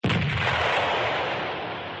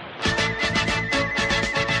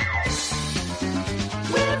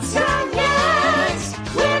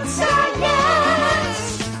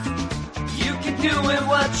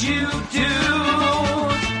you do.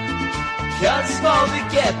 'Cause for the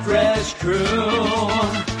Get Fresh crew,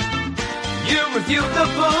 you review the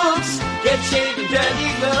books, get shade and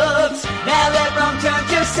dirty looks. Now let wrong turn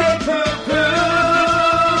to say poo-poo.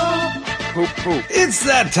 Poop. It's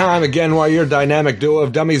that time again while your dynamic duo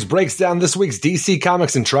of dummies breaks down this week's DC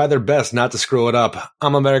Comics and try their best not to screw it up.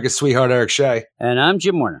 I'm America's sweetheart, Eric Shea. And I'm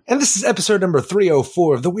Jim Warner. And this is episode number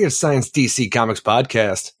 304 of the Weird Science DC Comics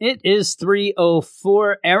podcast. It is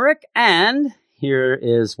 304, Eric, and here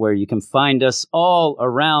is where you can find us all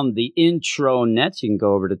around the intro net. You can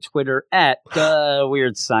go over to Twitter at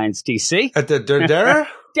Weird Science DC. At the Derdera?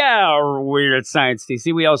 Yeah, Weird Science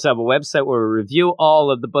DC. We also have a website where we review all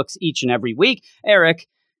of the books each and every week. Eric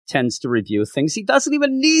tends to review things he doesn't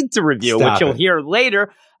even need to review, which you'll hear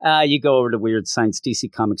later. You go over to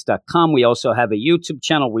WeirdScienceDCComics.com. We also have a YouTube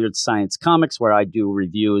channel, Weird Science Comics, where I do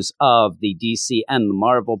reviews of the DC and the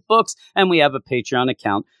Marvel books. And we have a Patreon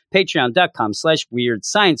account, patreon.com/Weird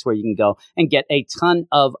Science, where you can go and get a ton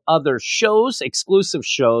of other shows, exclusive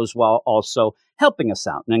shows, while also helping us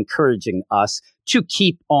out and encouraging us to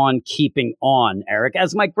keep on keeping on, Eric.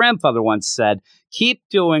 As my grandfather once said, keep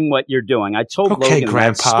doing what you're doing. I told Logan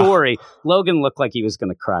Grandpa. that story. Logan looked like he was going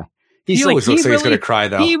to cry. He always looks like he's going to cry,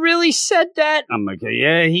 though. He really said that? I'm like,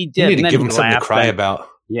 yeah, he did. You need to give him something to cry about.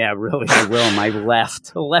 Yeah, really, I will. My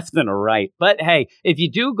left and a right. But hey, if you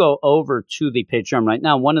do go over to the Patreon right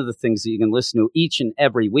now, one of the things that you can listen to each and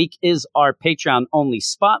every week is our Patreon-only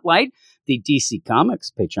Spotlight, the DC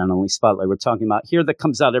Comics Patreon-only Spotlight we're talking about here that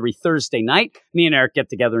comes out every Thursday night. Me and Eric get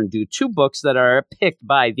together and do two books that are picked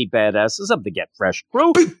by the badasses of the Get Fresh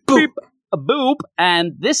crew. Beep, boop. Beep, a boop.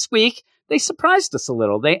 And this week, they surprised us a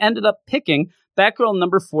little. They ended up picking Batgirl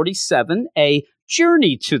number 47, a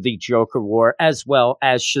Journey to the Joker War, as well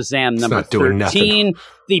as Shazam number 13,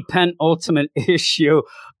 the penultimate issue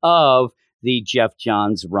of the Jeff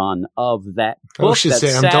Johns run of that book. Oh,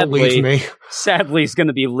 Shazam, don't leave me. Sadly, is going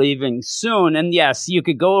to be leaving soon. And yes, you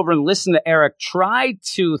could go over and listen to Eric try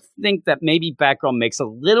to think that maybe Batgirl makes a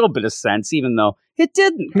little bit of sense, even though it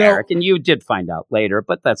didn't, No. Eric. And you did find out later,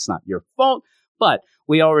 but that's not your fault. But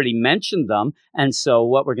we already mentioned them. And so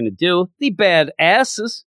what we're going to do, the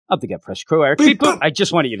badasses of the Get Fresh crew, Eric. Beep, boop. I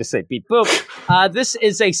just wanted you to say beep, boop. This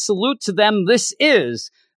is a salute to them. This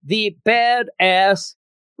is the badass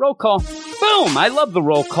roll call. Boom! I love the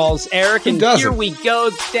roll calls, Eric. And here we go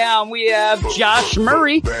down. We have Josh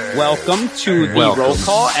Murray. Welcome to the roll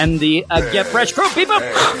call and the Get Fresh crew. Beep,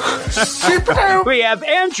 boop. We have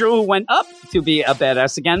Andrew, who went up to be a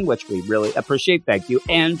badass again, which we really appreciate. Thank you,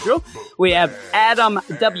 Andrew. We have Adam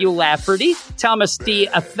W. Lafferty, Thomas D.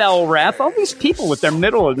 Thelrath, all these people with their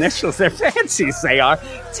middle initials, they're fancy as they are.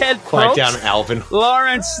 Ted Quiet Probst, down, Alvin.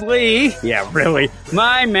 Lawrence Lee, yeah, really.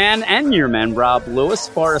 My man and your man, Rob Lewis,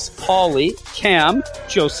 Forrest Pauly, Cam,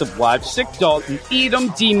 Joseph Wojcik, Dalton Edom,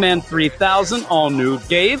 D-Man 3000, All New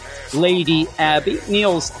Dave, Lady Abby,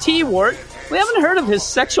 Niels T-Wart. We haven't heard of his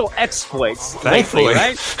sexual exploits. Thankfully, lately,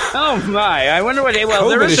 right? Oh my! I wonder what. Well, COVID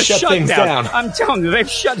there is a shut things shutdown. down. I'm telling you, they've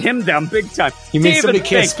shut him down big time. You mean David somebody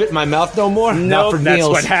can't Fink. spit in my mouth no more? No, Not for that's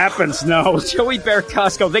Niels. what happens. No, Joey Bear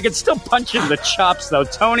Costco. They can still punch in the chops though.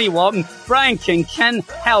 Tony Walton, Brian King, Ken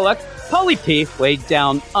Halleck, Paulie P, way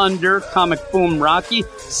down under, Comic Boom Rocky,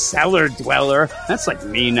 Cellar Dweller. That's like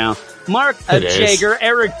me now. Mark Jager,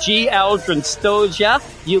 Eric G, Aldrin Stoja,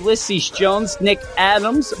 Ulysses Jones, Nick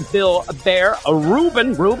Adams, Bill Bear,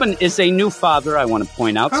 Ruben. Ruben is a new father, I want to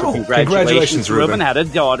point out. So congratulations, Ruben. Had a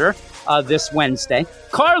daughter this Wednesday.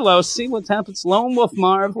 Carlos, see what happens? Lone Wolf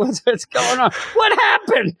Marv, what's going on? What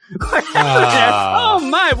happened? Oh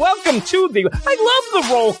my, welcome to the, I love the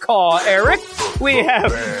roll call, Eric. We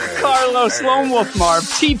have Carlos, Lone Wolf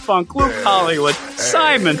Marv, T-Funk, Luke Hollywood,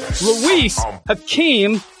 Simon, Luis,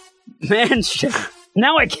 Hakeem, Mansion.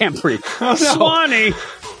 Now I can't breathe. Swanee.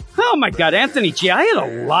 Oh my God, Anthony G. I had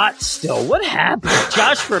a lot still. What happened?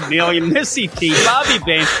 Josh Vermillion, Missy P, Bobby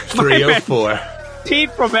Bain, 304. Pete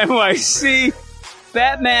from NYC,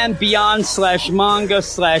 Batman Beyond /manga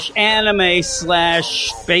 /anime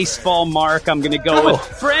 /baseball Mark. I'm going to go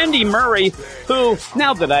with Brandy Murray, who,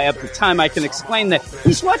 now that I have the time, I can explain that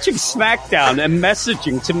he's watching SmackDown and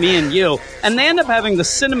messaging to me and you, and they end up having the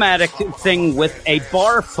cinematic thing with a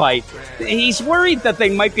bar fight. He's worried that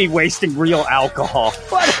they might be wasting real alcohol.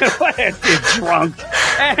 What a drunk.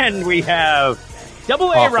 And we have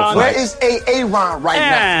Double A-Ron. Where is A-Ron right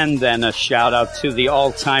now? And then a shout out to the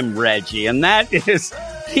all-time Reggie. And that is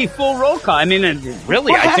the full roll call. I mean,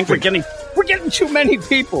 really, I think we're getting too many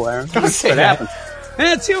people, Aaron. Don't say what that. happened.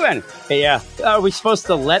 Too many. Hey, are we supposed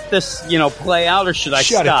to let this, play out, or should I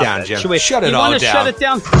shut stop it down, Jim? Shut it you all want to down. shut it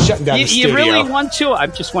down? Shutting down the studio. You really want to? I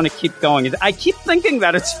just want to keep going. I keep thinking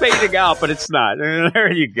that it's fading out, but it's not.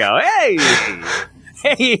 There you go. Hey.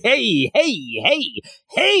 Hey.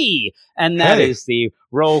 And that is the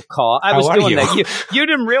roll call. I was doing that. You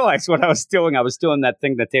didn't realize what I was doing. I was doing that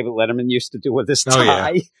thing that David Letterman used to do with his tie.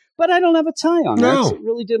 Oh, yeah. But I don't have a tie on there, No. so it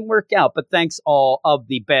really didn't work out. But thanks all of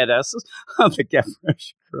the badasses of the Get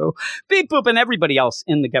Fresh crew, Beep Boop, and everybody else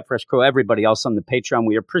in the Get Fresh crew, everybody else on the Patreon.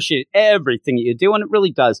 We appreciate everything you do, and it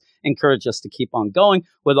really does encourage us to keep on going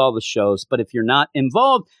with all the shows. But if you're not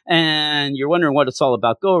involved and you're wondering what it's all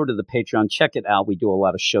about, go over to the Patreon, check it out. We do a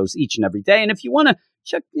lot of shows each and every day. And if you want to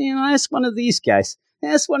check, ask one of these guys.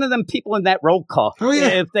 Ask one of them people in that roll call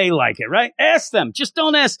if they like it, right? Ask them. Just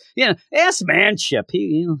don't ask, ask Manship.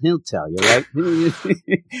 He'll tell you, right?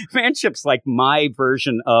 Manship's like my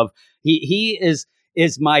version of, he is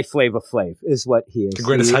my Flavor Flav, is what he is. The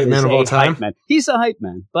greatest hype man of all time? He's a hype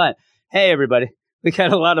man. But hey, everybody, we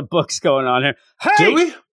got a lot of books going on here. Hey! Do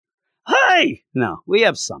we? Hey! No, we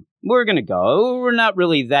have some. We're going to go. We're not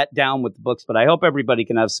really that down with the books, but I hope everybody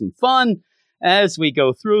can have some fun as we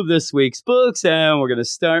go through this week's books, and we're going to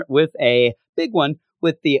start with a big one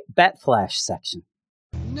with the Bat Flash section.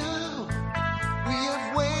 Now, we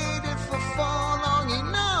have waited for far long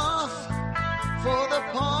enough for the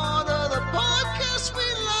part of the podcast we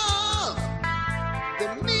love,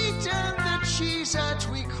 the meat and the cheese that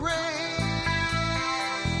we crave.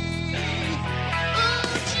 Oh,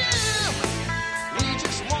 Jim, we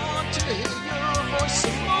just want to hear your voice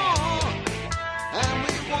some more, and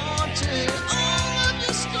we want to hear all of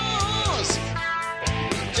your scores.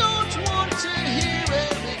 We don't want to hear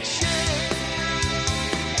Eric Shea.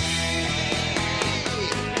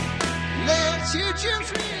 Let's hear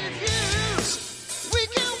Jim's reviews. We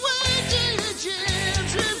can't wait to hear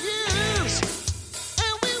Jim's reviews.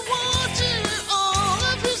 And we want to hear all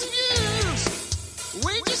of his views.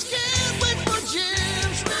 We just can't wait for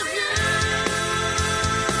Jim's reviews.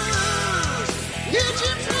 Hear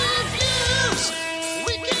Jim's reviews.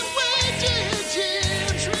 We can't wait to hear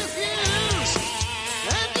Jim's reviews.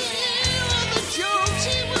 And to hear all the jokes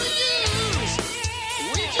he will use.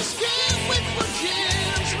 We just can't wait for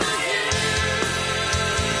Jim's reviews.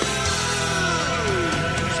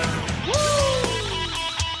 Woo!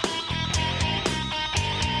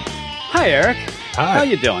 Hi, Eric. Hi. How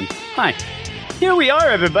you doing? Hi. Here we are,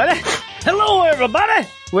 everybody. Hello, everybody.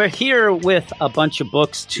 We're here with a bunch of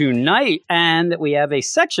books tonight, and we have a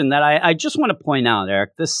section that I just want to point out,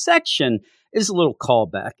 Eric. The section is a little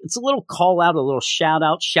callback. It's a little call out, a little shout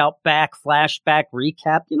out, shout back, flashback,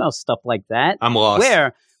 recap, stuff like that. I'm lost.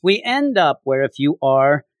 Where we end up where if you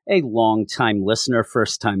are a long-time listener,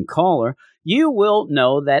 first-time caller, you will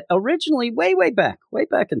know that originally, way back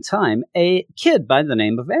in time, a kid by the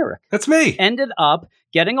name of Eric That's me. ended up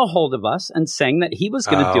getting a hold of us and saying that he was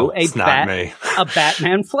going to do it's not me. a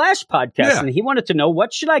Batman Flash podcast. Yeah. And he wanted to know,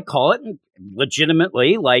 what should I call it? And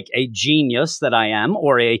legitimately, like a genius that I am,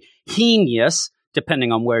 or a genius,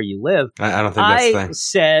 depending on where you live. I don't think that's the thing.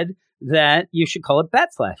 said that you should call it Bat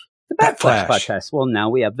Flash. The Bat Flash Flash. podcast. Well, now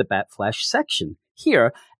we have the Bat Flash section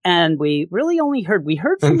here. And we really only heard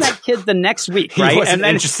from that kid the next week, right? He wasn't and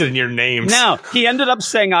then, interested in your names. no, he ended up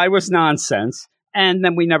saying I was nonsense. And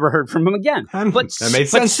then we never heard from him again. That made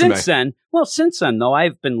sense to me. Since then, though,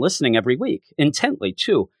 I've been listening every week intently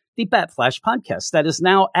to the Bat Flash podcast that is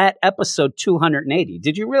now at episode 280.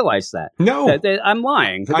 Did you realize that? No. I'm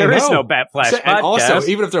lying. I There is know. no Bat Flash podcast. And also,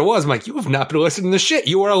 even if there was, I'm like, you have not been listening to shit.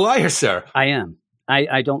 You are a liar, sir. I am.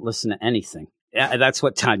 I don't listen to anything. Yeah, that's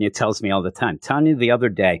what Tanya tells me all the time. Tanya, the other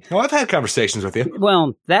day. Oh, I've had conversations with you.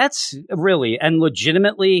 Well, that's really and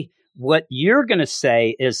legitimately what you're going to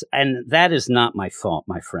say is, and that is not my fault,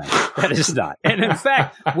 my friend. That is not. And in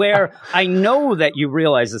fact, where I know that you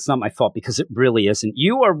realize it's not my fault because it really isn't.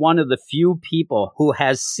 You are one of the few people who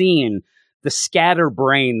has seen the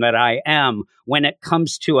scatterbrain that I am when it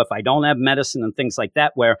comes to if I don't have medicine and things like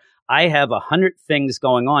that, where I have 100 things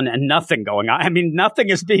going on and nothing going on. I mean,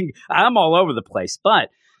 I'm all over the place, but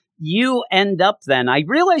you end up then, I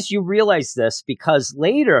realize you realize this because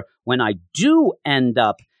later when I do end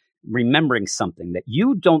up remembering something that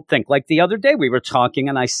you don't think, like the other day we were talking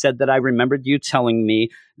and I said that I remembered you telling me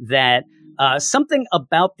that something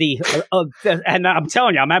about and I'm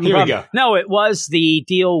telling you, I'm having Here we problems. go. No, it was the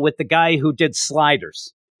deal with the guy who did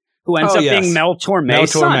Sliders. who ends up being Mel Torme's Mel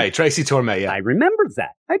son. Torme, Tracy Torme, yeah. I remember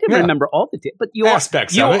that. I didn't remember all the but you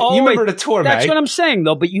aspects you of it. Always, you remember the Torme. That's what I'm saying,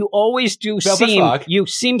 though. But you always do you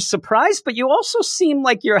seem surprised, but you also seem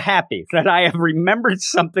like you're happy that I have remembered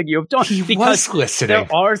something you have done. Because was listening.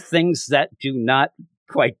 There are things that do not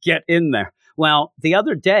quite get in there. Well, the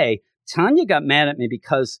other day, Tanya got mad at me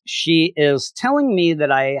because she is telling me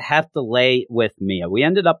that I have to lay with Mia. We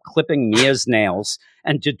ended up clipping Mia's nails.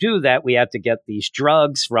 And to do that, we had to get these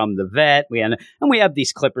drugs from the vet. And we have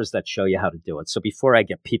these clippers that show you how to do it. So before I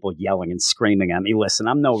get people yelling and screaming at me, listen,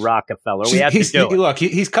 I'm no Rockefeller. We have to do it. Look,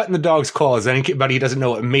 he's cutting the dog's claws, but he doesn't know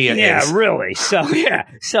what Mia is. Yeah, really.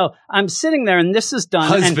 So I'm sitting there, and this is done.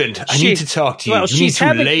 Husband, I need to talk to you. Well, you need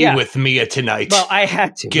to lay with Mia tonight. Well, I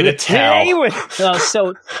had to. Get a towel.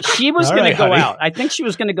 So she was going to go out. I think she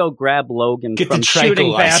was going to go grab Logan from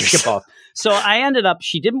shooting basketball. So I ended up,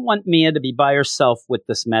 she didn't want Mia to be by herself with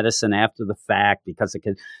this medicine after the fact because it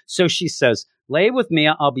could. So she says, lay with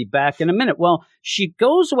Mia. I'll be back in a minute. Well, she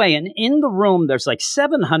goes away, and in the room, there's like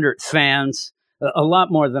 700 fans, a lot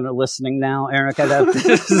more than are listening now, Eric, I'd have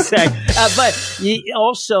to say. But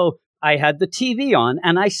also, I had the TV on,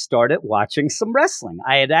 and I started watching some wrestling.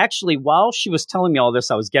 I had actually, while she was telling me all this,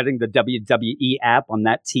 I was getting the WWE app on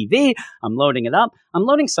that TV. I'm loading it up. I'm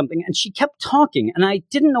loading something, and she kept talking, and I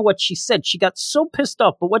didn't know what she said. She got so pissed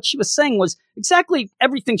off, but what she was saying was exactly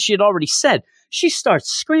everything she had already said. She starts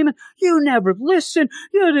screaming, you never listen.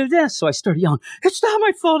 You do this. So I started yelling, it's not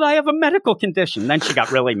my fault. I have a medical condition. Then she got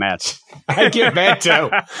really mad. I get mad too.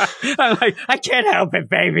 I'm like, I can't help it,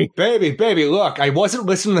 baby. Baby, look, I wasn't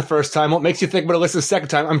listening the first time. What makes you think I'm going to listen the second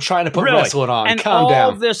time? I'm trying to put wrestling on. And calm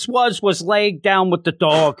down. all this was laying down with the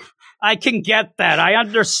dog. I can get that. I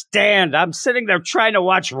understand. I'm sitting there trying to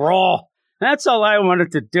watch Raw. That's all I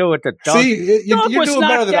wanted to do with the dog. See, you're doing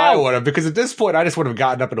better than I would have, because at this point, I just would have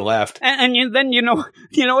gotten up and left. And then you know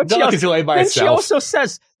what? Dog is lay by then itself. She also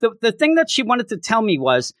says the thing that she wanted to tell me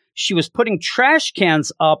was she was putting trash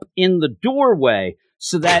cans up in the doorway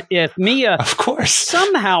so that if Mia, of course,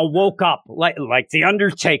 somehow woke up like the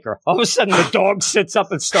Undertaker, all of a sudden the dog sits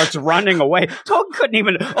up and starts running away. Dog couldn't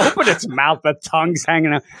even open its mouth; the tongue's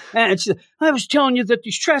hanging out. And she, I was telling you that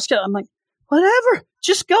these trash cans. I'm like, whatever.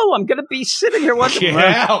 Just go. I'm going to be sitting here watching.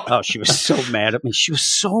 Oh, she was so mad at me. She was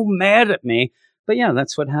so mad at me. But yeah,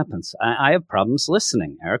 that's what happens. I have problems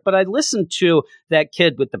listening, Eric. But I listen to that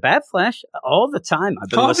kid with the bat flash all the time. I've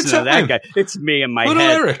been listening to that guy. It's me in my head.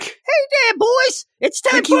 Eric. Hey there, boys. It's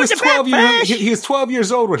time for the bat flash. He was 12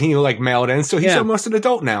 years old when he mailed in, so he's almost an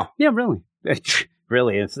adult now. Yeah, really.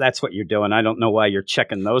 Really, if that's what you're doing, I don't know why you're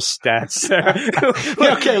checking those stats.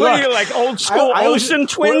 Okay, what are you, like old school Olsen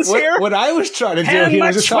twins here? What I was trying to do, he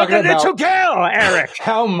was just talking about little girl, Eric.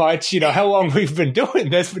 How much, how long we've been doing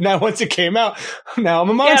this, but now once it came out, now I'm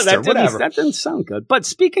a monster. Yeah, that didn't sound good. But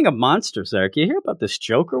speaking of monsters, Eric, you hear about this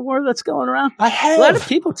Joker war that's going around? I have. A lot of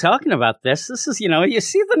people talking about this. This is, you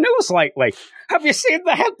see the news lately. Have you seen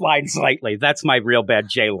the headlines lately? That's my real bad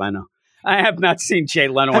Jay Leno. I have not seen Jay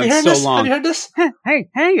Leno in so long. Have you heard this?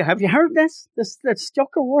 Hey, have you heard this? This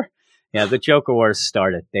Joker war? Yeah, the Joker war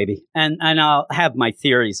started, baby. And I'll have my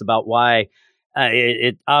theories about why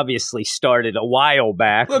it obviously started a while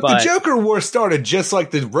back. Look, the Joker war started just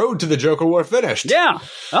like the road to the Joker war finished. Yeah.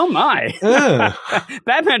 Oh, my.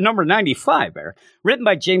 Batman number 95, Eric. Written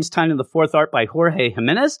by James Tynion IV, art by Jorge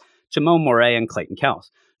Jimenez, Timon Moret, and Clayton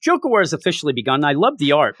Cowles. Joker War has officially begun. I love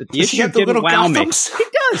the art, but the issue didn't wow me.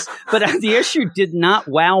 It does, but the issue did not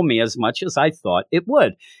wow me as much as I thought it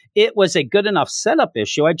would. It was a good enough setup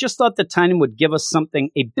issue. I just thought that Tynion would give us something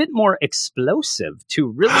a bit more explosive to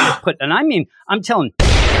really put, and I mean, I'm telling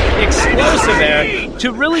explosive there,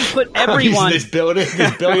 to really put everyone. This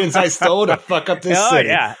billions I stole to fuck up this city.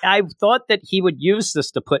 Yeah. I thought that he would use this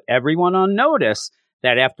to put everyone on notice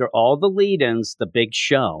that after all the lead-ins, the big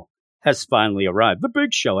show has finally arrived. The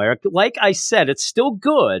big show, Eric. Like I said, it's still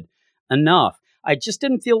good enough. I just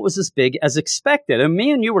didn't feel it was as big as expected. And me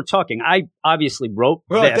and you were talking. I obviously wrote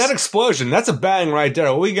this. That explosion, that's a bang right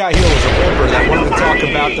there. What we got here was a Ripper that wanted to talk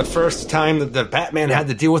about the first time that the Batman had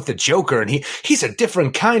to deal with the Joker. And he's a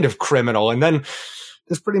different kind of criminal. And then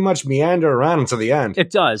just pretty much meander around until the end.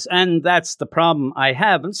 It does, and that's the problem I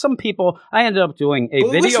have. And some people, I ended up doing a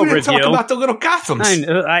video review. Talk about the little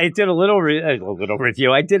Gothams. I did a little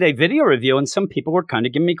review. I did a video review, and some people were kind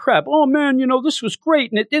of giving me crap. Oh man, this was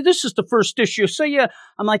great, and this is the first issue. So yeah,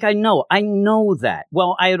 I'm like, I know that.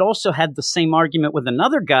 Well, I had also had the same argument with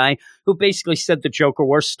another guy who basically said the Joker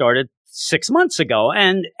War started 6 months ago,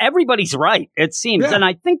 and everybody's right. It seems, and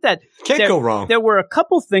I think that can't go wrong. There were a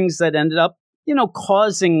couple things that ended up,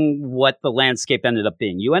 causing what the landscape ended up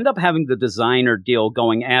being. You end up having the designer deal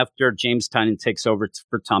going after James Tynion takes over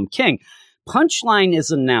for Tom King. Punchline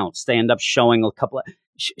is announced. They end up showing a couple of,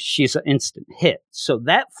 she's an instant hit. So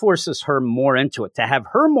that forces her more into it. To have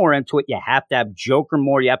her more into it, you have to have Joker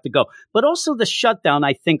more. You have to go. But also the shutdown,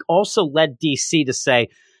 I think, also led DC to say,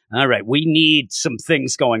 all right, we need some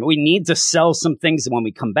things going. We need to sell some things. And when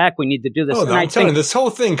we come back, we need to do this. Oh, and I'm telling you, this whole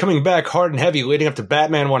thing coming back hard and heavy leading up to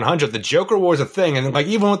Batman 100, the Joker War is a thing. And like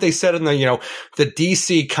even what they said in the, the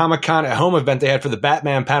DC Comic-Con at home event they had for the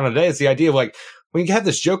Batman panel today is the idea of like, we have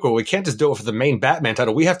this Joker, we can't just do it for the main Batman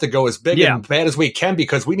title. We have to go as big and bad as we can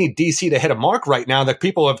because we need DC to hit a mark right now that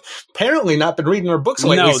people have apparently not been reading their books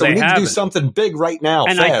lately. No, so we need haven't. to do something big right now.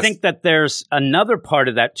 And fast. I think that there's another part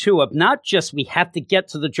of that too, of not just we have to get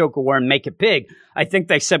to the Joker War and make it big. I think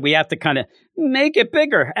they said we have to kind of make it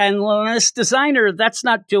bigger. And this designer, that's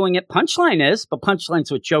not doing it. Punchline is, but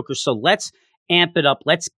Punchline's with Joker. So let's amp it up.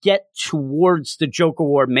 Let's get towards the Joker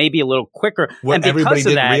War maybe a little quicker. What and everybody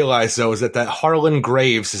didn't realize, though, is that Harlan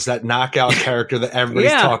Graves is that knockout character that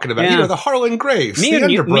everybody's talking about. Yeah. The Harlan Graves, me the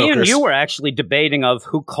and underbrokers. you were actually debating of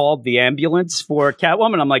who called the ambulance for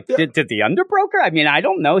Catwoman. I'm like, did the underbroker? I mean, I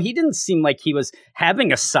don't know. He didn't seem like he was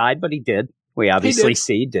having a side, but he did. We obviously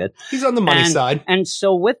see he did. He's on the money side. And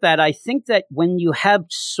so with that, I think that when you have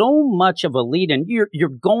so much of a lead in, you're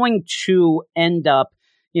going to end up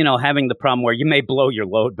having the problem where you may blow your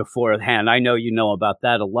load beforehand. I know you know about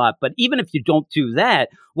that a lot. But even if you don't do that,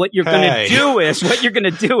 what you're going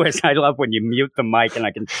to do is, I love when you mute the mic and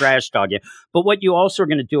I can trash talk you. But what you also are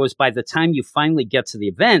going to do is by the time you finally get to the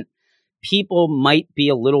event, people might be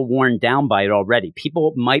a little worn down by it already.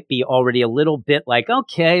 People might be already a little bit like,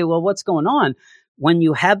 okay, well, what's going on? When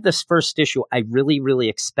you have this first issue, I really, really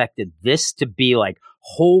expected this to be like,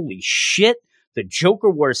 holy shit. The Joker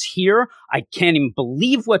War's here. I can't even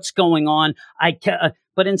believe what's going on.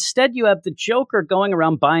 But instead you have the Joker going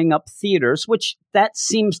around buying up theaters, which that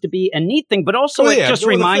seems to be a neat thing. But also it just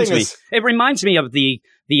reminds me. It reminds me of the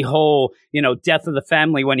whole, death of the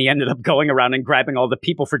family when he ended up going around and grabbing all the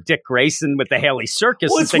people for Dick Grayson with the Haley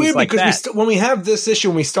Circus and things like that. Well, it's weird because when we have this issue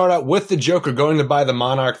and we start out with the Joker going to buy the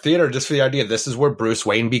Monarch Theater just for the idea this is where Bruce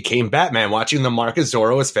Wayne became Batman, watching the Marcus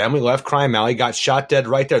Zorro, his family left Crime Alley, got shot dead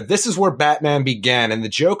right there. This is where Batman began. And the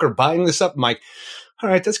Joker buying this up, I'm like, all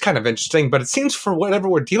right, that's kind of interesting. But it seems for whatever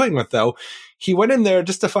we're dealing with, though, he went in there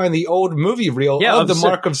just to find the old movie reel of the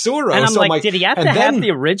Mark of Zorro. And I'm like, did he have to have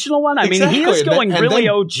the original one? I mean, he is going really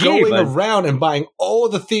OG. Going around and buying all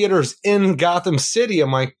of the theaters in Gotham City.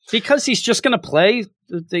 I'm like... Because he's just going to play...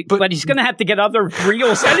 But he's going to have to get other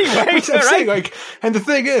reels anyway. I'm saying, and the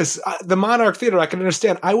thing is, the Monarch Theater, I can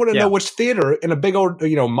understand. I want to know which theater in a big old,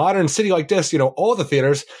 modern city like this, all the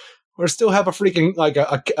theaters... or still have a freaking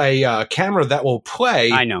a camera that will play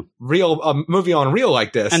a movie on reel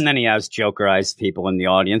like this. And then he has Jokerized people in the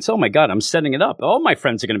audience. Oh my God, I'm setting it up. All my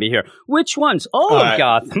friends are going to be here. Which ones? Oh,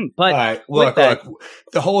 Gotham. But all right. Look,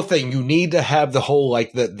 the whole thing, you need to have the whole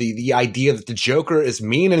the idea that the Joker is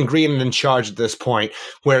mean and green and in charge at this point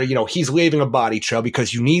where, he's leaving a body trail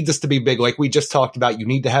because you need this to be big. Like we just talked about, you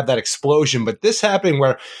need to have that explosion. But this happening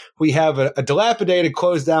where we have a dilapidated,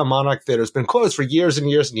 closed down Monarch Theater. It's been closed for years and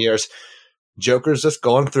years and years. Joker's just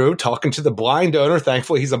going through, talking to the blind owner.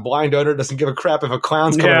 Thankfully, he's a blind owner, doesn't give a crap if a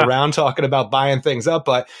clown's coming around talking about buying things up.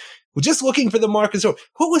 But we're just looking for the Marcus Zorro.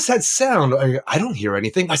 What was that sound? I don't hear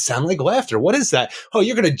anything. I sound like laughter. What is that? Oh,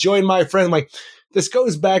 you're going to join my friend. Like, this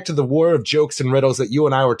goes back to the war of jokes and riddles that you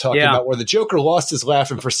and I were talking about, where the Joker lost his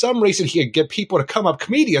laugh. And for some reason, he could get people to come up,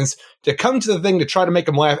 comedians, to come to the thing to try to make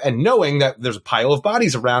him laugh. And knowing that there's a pile of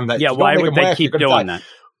bodies around that. Yeah, why would they keep doing that?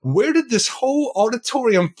 Where did this whole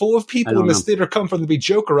auditorium full of people in this theater come from to be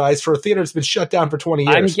Jokerized for a theater that's been shut down for 20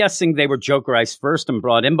 years? I'm guessing they were Jokerized first and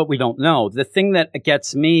brought in, but we don't know. The thing that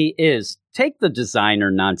gets me is take the designer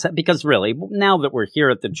nonsense, because really, now that we're here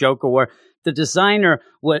at the Joker War, the designer,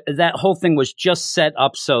 that whole thing was just set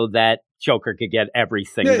up so that Joker could get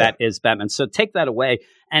everything that is Batman. So take that away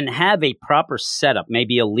and have a proper setup,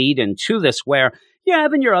 maybe a lead into this where you're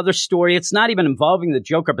having your other story. It's not even involving the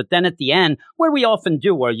Joker, but then at the end, where we often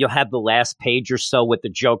do, where you'll have the last page or so with the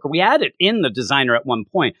Joker. We had it in the designer at one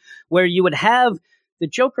point, where you would have the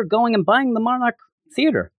Joker going and buying the Monarch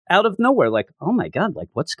Theater out of nowhere. Like, oh my God, like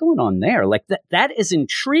what's going on there? Like that is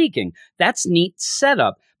intriguing. That's neat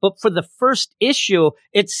setup. But for the first issue,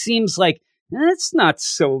 it seems like it's not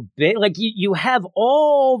so big. Like you have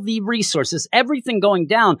all the resources, everything going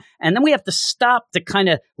down, and then we have to stop to kind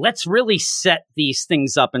of let's really set these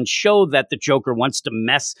things up and show that the Joker wants to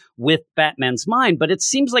mess with Batman's mind. But it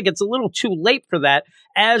seems like it's a little too late for that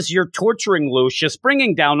as you're torturing Lucius,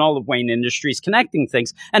 bringing down all of Wayne Industries, connecting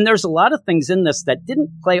things. And there's a lot of things in this that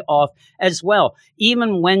didn't play off as well.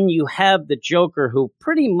 Even when you have the Joker who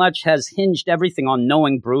pretty much has hinged everything on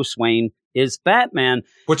knowing Bruce Wayne is Batman.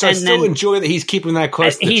 Which I still enjoy that he's keeping that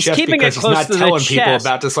close to the chest because he's not telling people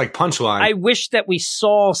about this like punchline. I wish that we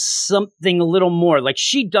saw something a little more. Like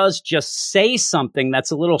she does just say something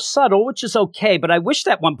that's a little subtle, which is okay. But I wish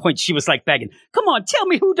that at one point she was like begging, come on, tell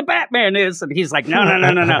me who the Batman is. And he's like, no.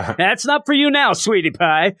 That's not for you now, sweetie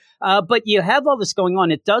pie. But you have all this going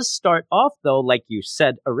on. It does start off, though, like you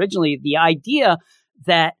said originally, the idea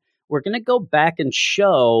that we're going to go back and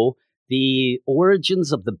show the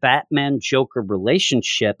origins of the Batman-Joker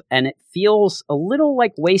relationship, and it feels a little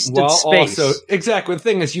like wasted space. Also, exactly. The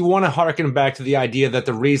thing is, you want to harken back to the idea that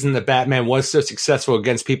the reason that Batman was so successful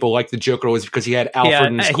against people like the Joker was because he had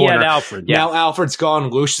Alfred in his corner. He had Alfred, yeah. Now Alfred's gone,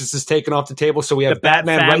 Lucius is taken off the table, so we have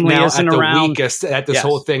Batman right now at the weakest at this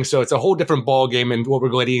whole thing. So it's a whole different ballgame in what we're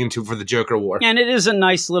leading into for the Joker War. And it is a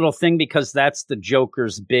nice little thing because that's the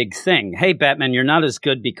Joker's big thing. Hey, Batman, you're not as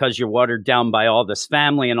good because you're watered down by all this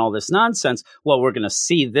family and all this nonsense. Well, we're going to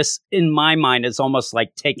see this, in my mind, is almost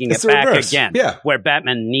like taking it back again. Yeah. Where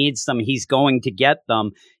Batman needs them, he's going to get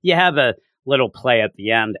them. You have a little play at the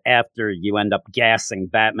end after you end up gassing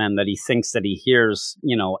Batman that he thinks that he hears,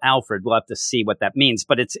 Alfred. We'll have to see what that means.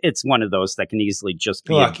 But it's one of those that can easily just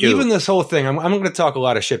be a goof. Even this whole thing, I'm going to talk a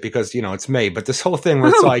lot of shit because, it's May, but this whole thing where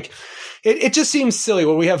it's like, it just seems silly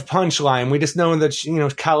when we have Punchline. We just know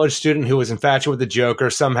that, college student who was infatuated with the Joker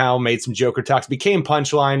somehow made some Joker talks, became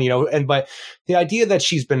Punchline, but the idea that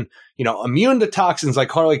she's been, immune to toxins like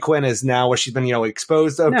Harley Quinn is now, where she's been,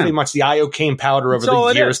 exposed to pretty much the iocane powder over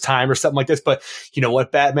the year's time or something like this. But you know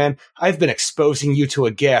what, Batman? I've been exposing you to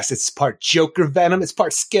a gas. It's part Joker venom. It's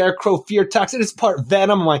part Scarecrow fear toxin. It's part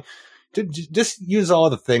venom. I'm like, just use all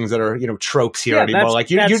the things that are, tropes here anymore.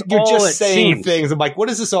 Like you're just saying things. I'm like, what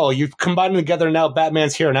is this all? You've combined them together. Now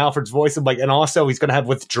Batman's hearing Alfred's voice. I'm like, and also he's going to have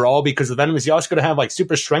withdrawal because of venom. Is he also going to have like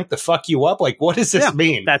super strength to fuck you up? Like, what does this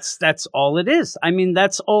mean? That's all it is. I mean,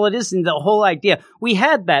 that's all it is. And the whole idea, we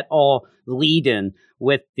had that all lead in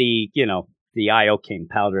with the, the iocane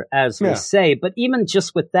powder, as we say. But even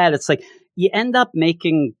just with that, it's like, you end up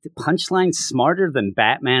making the Punchline smarter than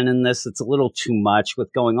Batman in this. It's a little too much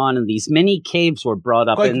with going on. And these mini caves were brought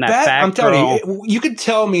up in that back. I'm telling you could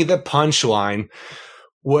tell me that Punchline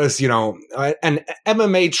was, an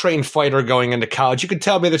MMA trained fighter going into college. You could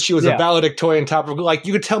tell me that she was a valedictorian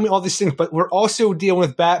you could tell me all these things, but we're also dealing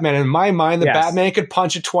with Batman. In my mind, the Batman could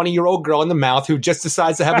punch a 20-year-old girl in the mouth who just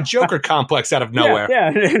decides to have a Joker complex out of nowhere.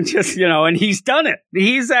 Yeah, and just, and he's done it.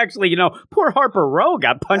 He's actually, poor Harper Row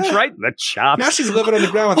got punched right in the chops. Now she's living on the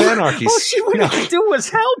ground with anarchy. All she wanted to do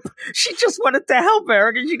was help. She just wanted to help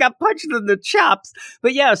Eric, and she got punched in the chops.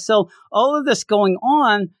 But so all of this going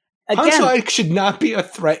on, Punchline should not be a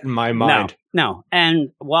threat in my mind. No.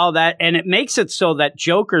 And and it makes it so that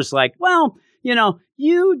Joker's like, well,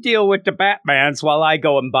 you deal with the Batmans while I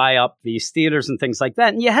go and buy up these theaters and things like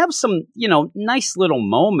that. And you have some, nice little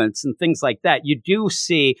moments and things like that. You do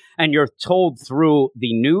see, and you're told through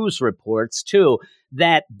the news reports too,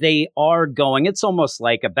 that they are going, it's almost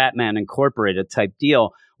like a Batman Incorporated type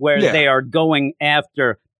deal where they are going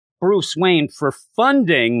after Bruce Wayne for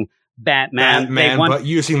funding Batman, but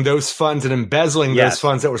using those funds and embezzling those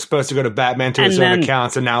funds that were supposed to go to Batman to his own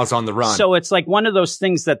accounts, and now is on the run. So it's like one of those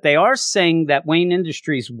things that they are saying that Wayne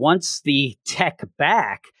Industries wants the tech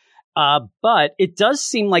back, but it does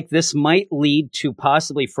seem like this might lead to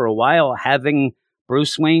possibly for a while having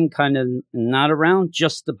Bruce Wayne kind of not around,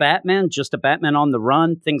 just a Batman on the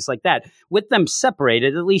run, things like that. With them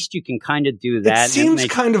separated, at least you can kind of do that. It seems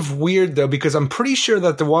kind of weird, though, because I'm pretty sure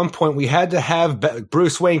that at one point we had to have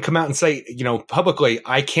Bruce Wayne come out and say, publicly,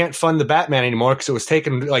 I can't fund the Batman anymore because it was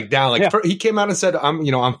taken down. He came out and said,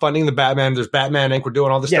 I'm funding the Batman. There's Batman Inc. We're doing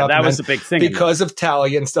all this stuff. Yeah, that was a big thing. Because of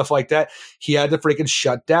Talia and stuff like that, he had to freaking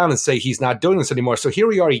shut down and say he's not doing this anymore. So here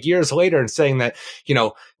we are years later and saying that,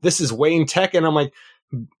 this is Wayne Tech. And I'm like,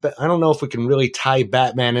 but I don't know if we can really tie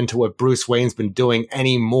Batman into what Bruce Wayne's been doing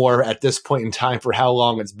anymore at this point in time for how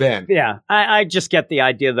long it's been. Yeah, I just get the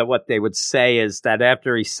idea that what they would say is that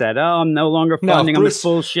after he said, I'm no longer funding him with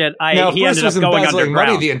bullshit, he ended up going underground.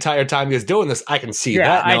 Money the entire time he was doing this. I can see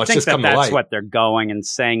that now. It's just come to light. That's what they're going and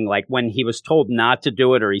saying. Like when he was told not to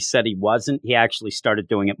do it or he said he wasn't, he actually started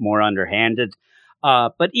doing it more underhanded.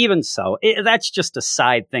 But even so, that's just a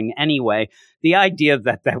side thing anyway. The idea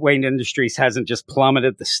that Wayne Industries hasn't just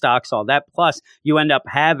plummeted the stocks, all that. Plus, you end up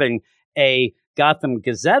having a Gotham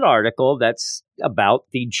Gazette article that's about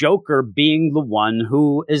the Joker being the one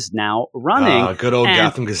who is now running. Good old and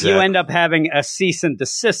Gotham Gazette. You end up having a cease and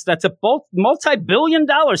desist. That's a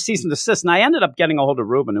multi-billion-dollar cease and desist. And I ended up getting a hold of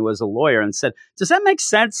Ruben, who was a lawyer, and said, does that make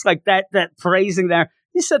sense? Like that phrasing there?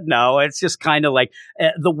 He said, no, it's just kind of like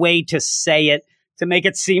the way to say it, to make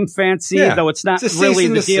it seem fancy, though it's not really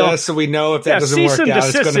the deal. So we know if that doesn't work out,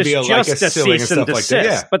 it's going to be like a suing and stuff like that.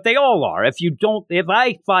 Yeah. But they all are. If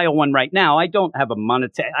I file one right now, I don't have a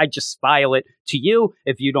monetary. I just file it to you.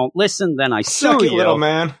 If you don't listen, then I sue you, little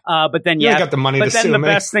man. But then you got the money to sue me. But then the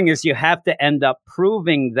best thing is you have to end up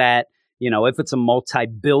proving that, if it's a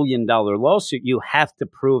multi-billion-dollar lawsuit, you have to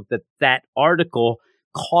prove that article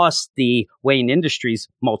cost the Wayne Industries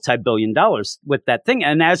multi-billion dollars with that thing.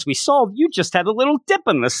 And as we saw, you just had a little dip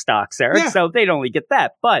in the stocks, Eric. Yeah. So they'd only get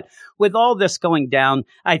that. But with all this going down,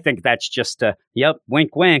 I think that's just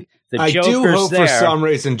wink, wink. The I Joker's do hope there. For some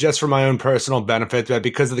reason, just for my own personal benefit, that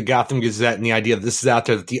because of the Gotham Gazette and the idea that this is out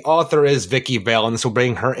there, that the author is Vicky Vale, and this will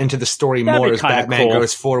bring her into the story more as Batman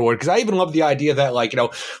goes forward. Because I even love the idea that,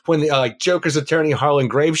 when Joker's attorney Harlan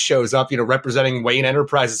Graves shows up, representing Wayne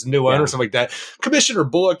Enterprises' new owner, or something like that, Commissioner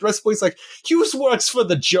Bullock, the rest of the police, Hughes works for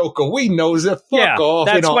the Joker. We knows it. Fuck off.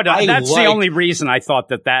 That's the only reason I thought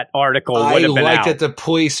that article would have been out. I like that the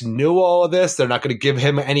police knew all of this. They're not going to give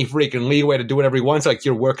him any freaking leeway to do whatever he wants.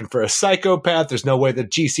 You're working for a psychopath. There's no way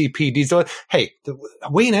that GCPD's doing. Hey,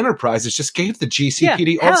 Wayne Enterprises just gave the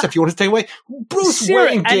GCPD all the stuff you want to take away. Bruce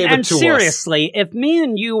Wayne gave it to us. Seriously, if me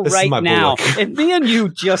and you if me and you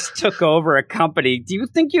just took over a company, do you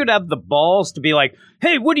think you'd have the balls to be like,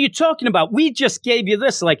 hey, what are you talking about? We just gave you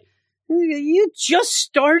this. You just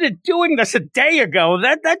started doing this a day ago.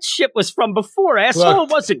 That shit was from before, asshole. It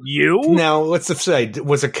wasn't you. Now, let's say,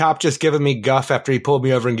 was a cop just giving me guff after he pulled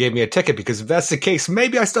me over and gave me a ticket? Because if that's the case,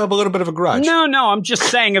 maybe I still have a little bit of a grudge. No, I'm just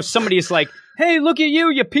saying if somebody's like, hey, look at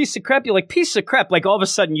you piece of crap. You're like, piece of crap. All of a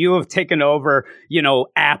sudden you have taken over,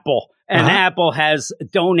 Apple. And Apple has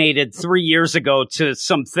donated 3 years ago to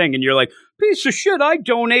something. And you're like, piece of shit, I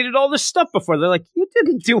donated all this stuff before. They're like, you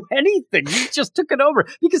didn't do anything. You just took it over.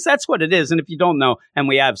 Because that's what it is. And if you don't know, and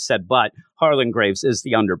we have said, but Harlan Graves is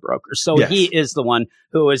the underbroker. So he is the one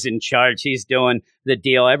who is in charge. He's doing the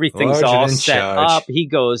deal. Everything's all set up. He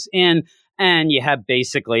goes in. And you have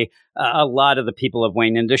basically a lot of the people of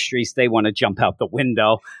Wayne Industries, they want to jump out the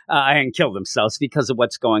window and kill themselves because of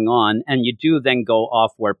what's going on. And you do then go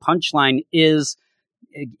off where Punchline is.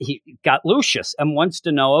 He got Lucius and wants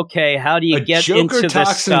to know, okay, how do you get into this stuff?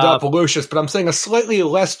 Joker toxined up Lucius, but I'm saying a slightly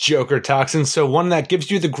less Joker toxin, so one that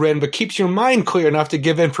gives you the grin, but keeps your mind clear enough to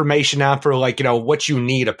give information out for, what you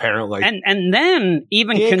need, apparently. And then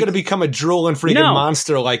even... He ain't going to become a drooling freaking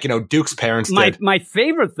monster like, Duke's parents did. My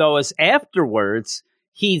favorite, though, is afterwards...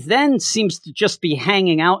 He then seems to just be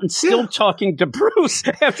hanging out and still talking to Bruce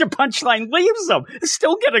after Punchline leaves him.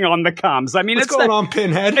 Still getting on the comms. I mean, what's going on,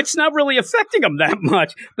 Pinhead? It's not really affecting him that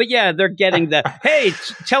much. But yeah, they're getting hey,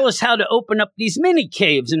 tell us how to open up these mini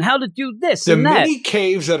caves and how to do this and that. The mini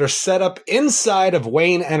caves that are set up inside of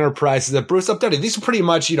Wayne Enterprises that Bruce updated. These are pretty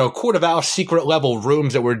much, Court of Owl's secret level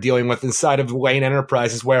rooms that we're dealing with inside of Wayne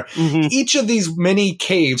Enterprises, where each of these mini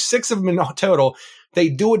caves, 6 of them in total, they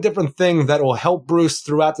do a different thing that will help Bruce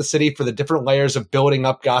throughout the city for the different layers of building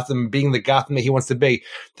up Gotham, being the Gotham that he wants to be.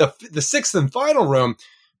 The 6th and final room,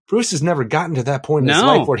 Bruce has never gotten to that point in his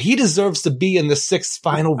life where he deserves to be in the 6th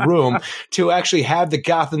final room to actually have the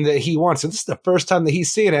Gotham that he wants. And this is the first time that he's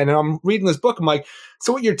seeing it. And I'm reading this book. I'm like,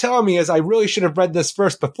 so what you're telling me is I really should have read this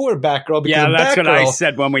first before Batgirl. Yeah, that's what I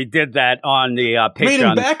said when we did that on the Patreon. Reading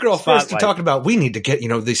Batgirl first, they're talking about we need to get,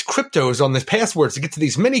 these cryptos on the passwords to get to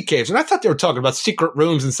these mini caves. And I thought they were talking about secret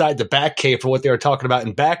rooms inside the Batcave for what they were talking about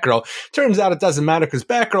in Batgirl. Turns out it doesn't matter because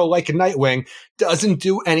Batgirl, like a Nightwing, doesn't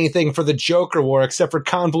do anything for the Joker war except for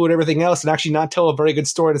convolute everything else and actually not tell a very good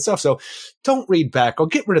story itself. So don't read Batgirl.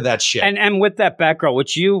 Get rid of that shit. And with that Batgirl,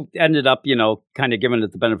 which you ended up, kind of giving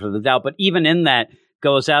it the benefit of the doubt, but even in that,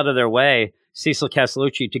 goes out of their way, Cecil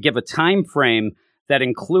Castellucci, to give a time frame that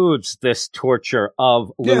includes this torture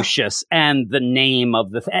of Lucius and the name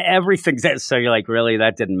of everything. So you're like, really,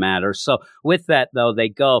 that didn't matter. So with that, though, they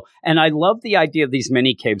go. And I love the idea of these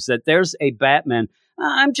mini caves, that there's a Batman.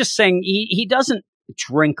 I'm just saying he doesn't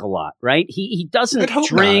drink a lot, right? He doesn't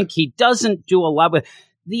drink. He doesn't do a lot with.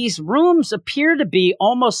 these rooms appear to be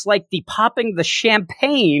almost like popping the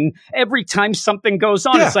champagne every time something goes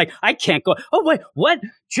on. Yeah. It's like, I can't go, oh, wait, what?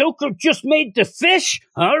 Joker just made the fish?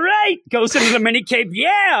 All right. Goes into the mini cave.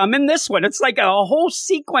 Yeah, I'm in this one. It's like a whole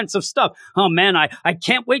sequence of stuff. Oh, man, I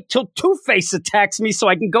can't wait till Two-Face attacks me so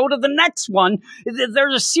I can go to the next one.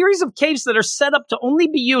 There's a series of caves that are set up to only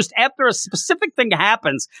be used after a specific thing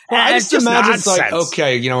happens. Well, I And just imagine it's like, nonsense.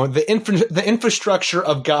 okay, the infrastructure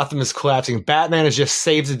of Gotham is collapsing. Batman has just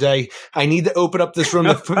saved the day. I need to open up this room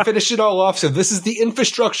to finish it all off. So this is the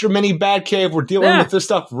infrastructure mini Batcave. We're dealing with this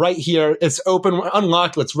stuff right here. It's open, we're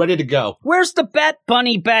unlocked. It's ready to go. Where's the Bat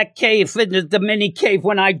Bunny Bat Cave, the mini cave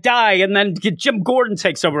when I die, and then Jim Gordon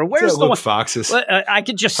takes over? Where's the Luke one? Fox's. I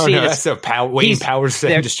could just Oh, see no, it. that's the Wayne Powers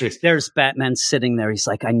Industries. There's Batman sitting there. He's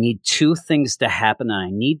like, I need two things to happen, and I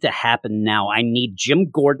need to happen now. I need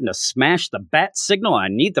Jim Gordon to smash the bat signal. I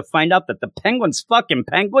need to find out that the Penguin's fucking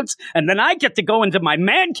penguins, and then I get to go into my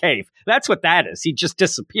man cave. That's what that is. He just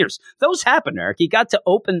disappears. Those happen, Eric. He got to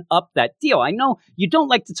open up that deal. I know you don't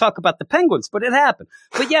like to talk about the Penguins, but it happened.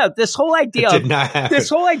 But yeah, this whole idea It did not happen. This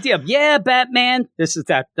whole idea of, yeah, Batman,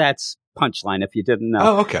 that's punchline if you didn't know.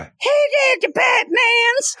 Oh, okay. Hey there, the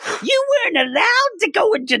Batmans! You weren't allowed to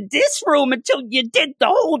go into this room until you did the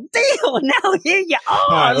whole deal, and now here you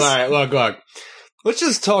are. All right, look. Let's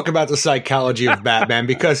just talk about the psychology of Batman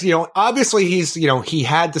because, obviously he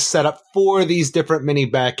had to set up 4 of these different mini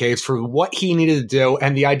Batcaves for what he needed to do.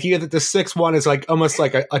 And the idea that the 6th one is like almost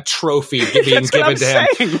like a trophy being given to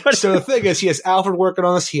him. So the thing is, he has Alfred working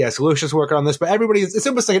on this. He has Lucius working on this, but it's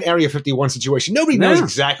almost like an Area 51 situation. Nobody knows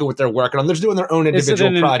exactly what they're working on. They're just doing their own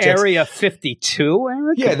individual Is it projects. Area 52,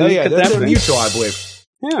 Eric? Yeah, that's in Utah, I believe.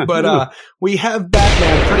 Yeah. But we have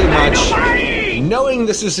Batman pretty much knowing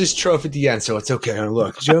this is his trophy at the end, so it's okay.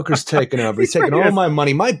 Look, Joker's taking over. He's taking all my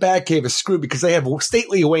money. My Batcave is screwed because they have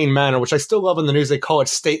Stately Wayne Manor, which I still love in the news. They call it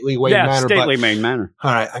Stately Wayne Manor. Stately Wayne Manor.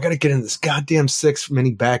 All right, I got to get into this goddamn 6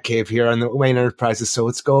 mini Batcave here on the Wayne Enterprises, so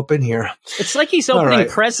let's go up in here. It's like he's opening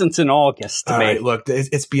presents in August to all me. Right, look,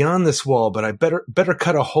 it's beyond this wall, but I better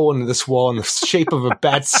cut a hole into this wall in the shape of a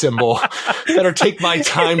bat symbol. Better take my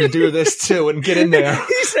time to do this, too, and get in there.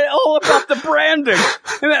 He's all about the branding.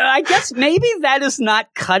 I guess maybe that is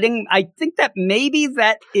not cutting. I think that maybe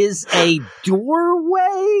that is a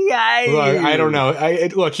doorway. I don't know.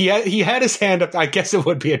 Look, he had his hand up. I guess it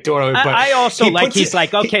would be a doorway. But I also he's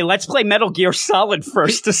like, okay, let's play Metal Gear Solid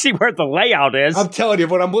first to see where the layout is. I'm telling you,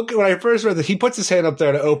 when I first read this, he puts his hand up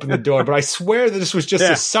there to open the door, but I swear that this was just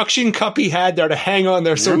a suction cup he had there to hang on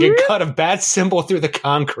there so he could cut a bat symbol through the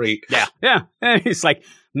concrete. Yeah. And he's like,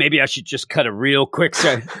 maybe I should just cut it real quick.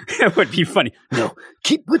 So it would be funny. No,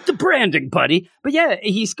 keep with the branding, buddy. But yeah,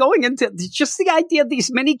 he's going into just the idea of these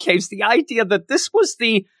mini caves, the idea that this was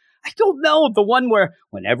the one where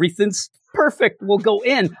when everything's perfect, we'll go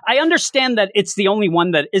in. I understand that it's the only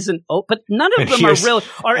one that isn't open, but none of them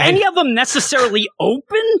are any of them necessarily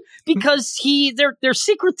open because they're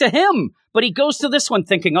secret to him. But he goes to this one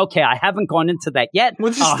thinking, okay, I haven't gone into that yet.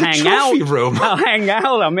 Well, I'll hang out. Room. I'll hang out.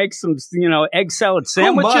 I'll make some, egg salad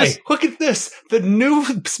sandwiches. Oh my. Look at this. The new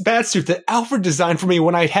batsuit that Alfred designed for me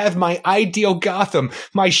when I have my ideal Gotham,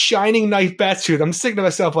 my shining knight batsuit. I'm thinking to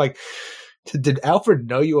myself like, did Alfred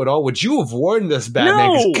know you at all? Would you have worn this, Batman?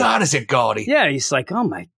 Because God, is it gaudy. Yeah, he's like, oh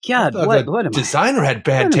my God, what am I? Designer had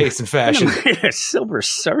bad taste in fashion. A Silver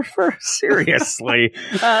Surfer? Seriously.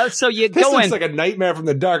 So you this go looks in. like a nightmare from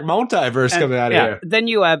the dark multiverse coming out of here. Then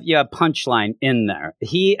you have Punchline in there.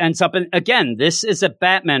 He ends up in, again, this is a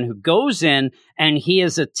Batman who goes in and he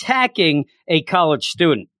is attacking a college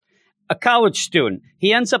student.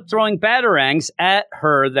 He ends up throwing batarangs at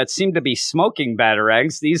her that seem to be smoking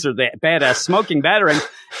batarangs. These are the badass smoking batarangs,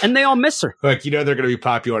 and they all miss her. Look, they're going to be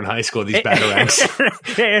popular in high school, these batarangs.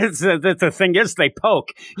 The thing is, they poke.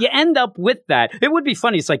 You end up with that. It would be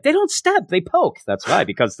funny. It's like, they don't stab, they poke. That's why,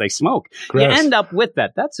 because they smoke. Gross. You end up with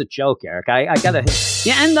that. That's a joke, Eric. I gotta.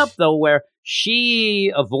 You end up, though, where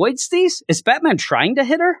she avoids these. Is Batman trying to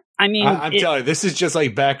hit her? I mean, I'm telling you, this is just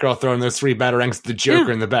like Batgirl throwing those 3 batarangs at the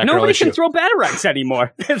Joker in the Batgirl Nobody issue. can throw batarangs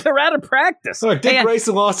anymore. They're out of practice. Look, Dick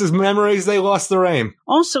Grayson lost his memories. They lost their aim.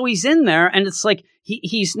 Also, he's in there, and it's like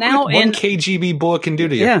he's now what in 1 KGB bullet can do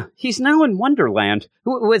to you. Yeah, he's now in Wonderland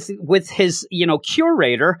with his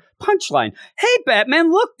curator Punchline. Hey,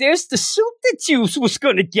 Batman, look, there's the suit that you was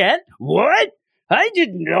going to get. What? I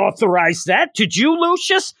didn't authorize that. Did you,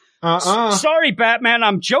 Lucius? Uh-uh. Sorry, Batman,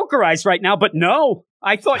 I'm Jokerized right now, but no,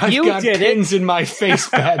 I thought I've you got did pins in my face,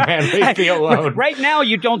 Batman. Leave me alone. Right now,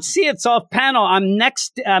 you don't see it's off panel.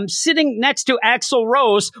 I'm sitting next to Axl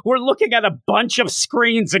Rose. We're looking at a bunch of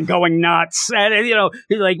screens and going nuts. And,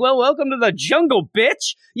 he's like, well, welcome to the jungle,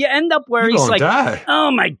 bitch. You end up where You're he's gonna like, die. oh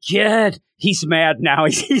my God. He's mad now.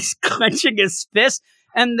 He's clenching his fist.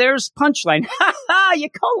 And there's Punchline. Ha ha, you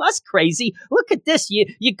call us crazy. Look at this.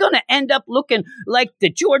 You're going to end up looking like the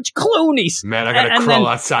George Clooney's. Man, I gotta crawl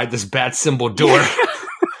outside this bat symbol door.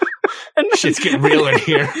 And then, Shit's getting real in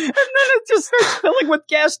here. And then it just starts filling with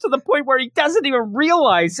gas to the point where he doesn't even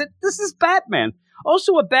realize it. This is Batman.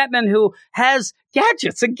 Also a Batman who has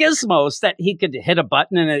gadgets and gizmos that he could hit a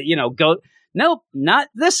button and, go. Nope, not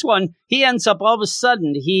this one. He ends up all of a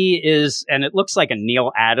sudden, he is, and it looks like a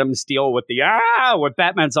Neil Adams deal with with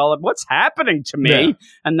Batman's all of, what's happening to me? Yeah.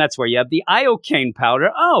 And that's where you have the iocane powder.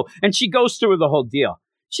 Oh, and she goes through the whole deal.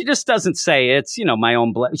 She just doesn't say it's, my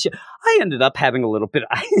own blood. I ended up having a little bit,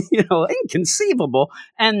 inconceivable.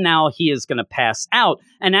 And now he is going to pass out.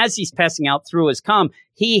 And as he's passing out through his comm,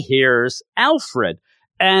 he hears Alfred.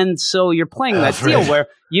 And so you're playing that deal where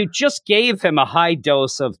you just gave him a high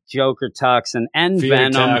dose of Joker toxin and Fear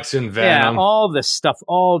Venom. toxin, Venom. Yeah, all this stuff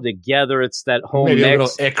all together. It's that whole Maybe mix. a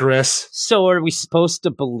little Icarus. So are we supposed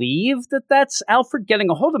to believe that that's Alfred getting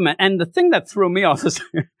a hold of him? And the thing that threw me off is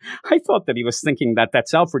I thought that he was thinking that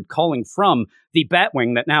that's Alfred calling from the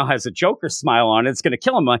Batwing that now has a Joker smile on it. It's going to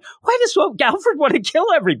kill him. Like, why does Alfred want to kill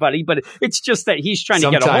everybody? But it's just that he's trying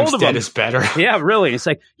to get a hold of him. Sometimes dead is better. Yeah, really. It's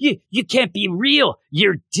like, you can't be real.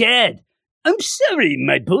 You're dead. I'm sorry,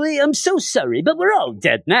 my boy. I'm so sorry, but we're all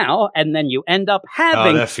dead now. And then you end up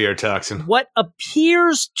having that fear toxin. what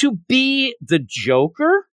appears to be the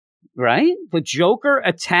Joker, right? The Joker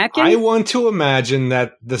attacking. I want to imagine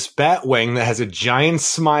that this Batwing that has a giant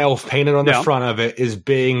smile painted on the front of it is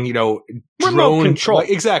being, drone controlled.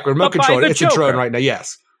 Exactly, remote But by control. the It's a drone Joker. right now.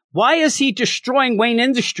 Yes. Why is he destroying Wayne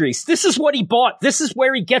Industries? This is what he bought. This is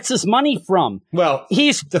where he gets his money from. Well,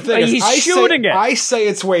 He's he's shooting it. I say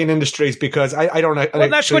it's Wayne Industries because I don't know. Well,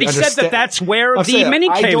 that's what he said, that's where the mini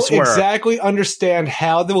I caves don't were. exactly understand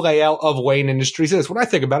how the layout of Wayne Industries is. When I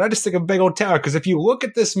think about it, I just think of a big old tower. Because if you look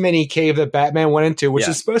at this mini cave that Batman went into, which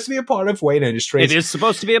is supposed to be a part of Wayne Industries. It is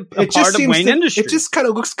supposed to be a part of Wayne Industries. It just kind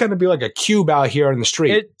of looks kind of be like a cube out here in the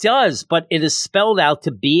street. It does, but it is spelled out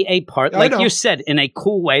to be a part, like you said, in a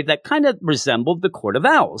cool way that kind of resembled the Court of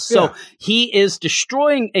Owls. So he is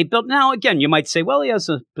destroying a building. Now, again, you might say, well, he has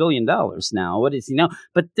 $1 billion now. What is he now?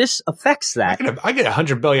 But this affects that. I get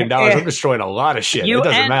 $100 billion. I'm destroying a lot of shit. It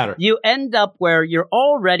doesn't matter. You end up where you're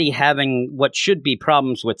already having what should be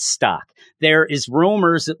problems with stock. There is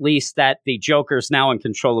rumors, at least, that the Joker's now in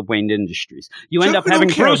control of Wayne Industries. You end up having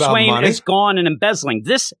Bruce Wayne is gone and embezzling.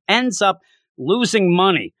 This ends up losing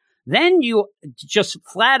money. Then you just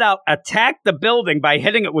flat out attack the building by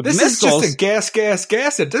hitting it with missiles. This is just a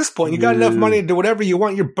gas at this point. You got enough money to do whatever you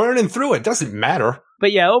want. You're burning through it. Doesn't matter.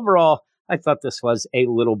 But yeah, overall, I thought this was a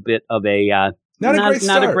little bit of a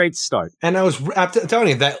not a great start. And I'm telling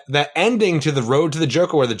you that ending to the road to the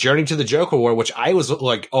Joker War, the journey to the Joker War, which I was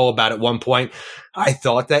like all about at one point, I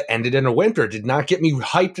thought that ended in a whimper. Did not get me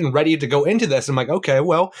hyped and ready to go into this. I'm like, okay,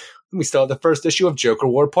 well, we still have the first issue of Joker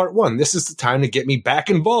War Part 1. This is the time to get me back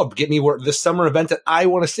involved, get me this summer event that I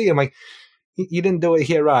want to see. I'm like, you didn't do it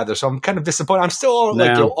here either, so I'm kind of disappointed. I'm still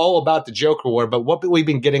all about the Joker War, but what we've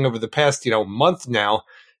been getting over the past month now,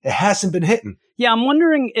 it hasn't been hitting. Yeah, I'm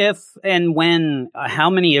wondering if and when, how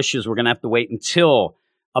many issues we're going to have to wait until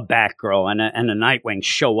a Batgirl and a Nightwing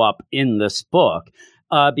show up in this book.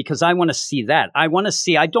 Because I want to see that. I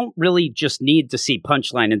don't really just need to see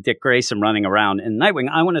Punchline and Dick Grayson running around in Nightwing.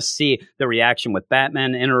 I want to see the reaction with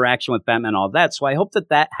Batman, interaction with Batman, all that. So I hope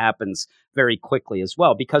that happens very quickly as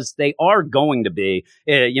well, because they are going to be,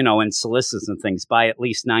 in solicits and things by at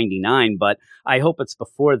least 99. But I hope it's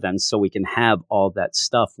before then so we can have all that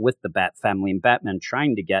stuff with the Bat family and Batman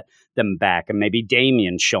trying to get them back, and maybe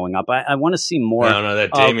Damian showing up. I want to see more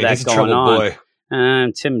that Damian, of that going on.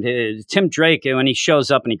 Tim Drake, when he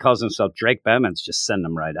shows up and he calls himself Drake, Batman's just send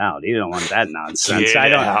him right out. You don't want that nonsense.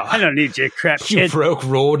 Yeah. I don't need your crap, You kid. broke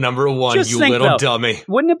rule number 1, Just you think, little though, dummy.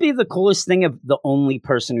 Wouldn't it be the coolest thing if the only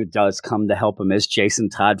person who does come to help him is Jason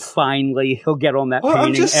Todd? Finally, he'll get on that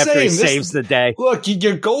painting after he saves the day. Look,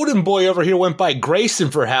 your golden boy over here went by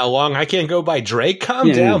Grayson for how long? I can't go by Drake?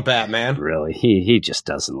 Calm down, Batman. Really, he just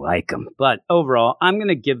doesn't like him. But overall, I'm going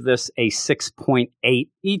to give this a 6.8.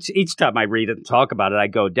 Each time I read it and talk about it, I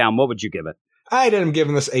go down. What would you give it? I ended up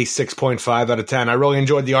giving this a 6.5 out of 10. I really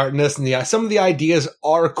enjoyed the art in this, and some of the ideas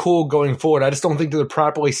are cool going forward. I just don't think they're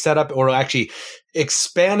properly set up or actually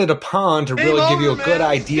expanded upon to really give you a good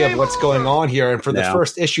idea of what's going on here. And for the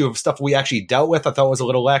first issue of stuff we actually dealt with, I thought was a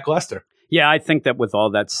little lackluster. Yeah, I think that with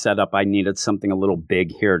all that set up, I needed something a little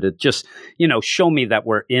big here to just, show me that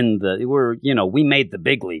we made the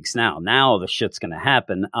big leagues now. Now the shit's going to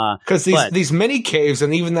happen. Because these mini caves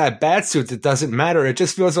and even that bat suit, it doesn't matter. It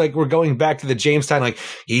just feels like we're going back to the Jamestown. Like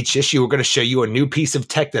each issue, we're going to show you a new piece of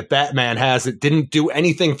tech that Batman has. It didn't do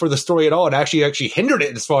anything for the story at all. It actually hindered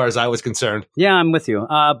it as far as I was concerned. Yeah, I'm with you.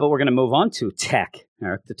 But we're going to move on to tech.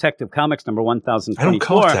 Eric, Detective Comics number 1024. I don't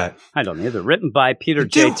call it that. I don't either. Written by Peter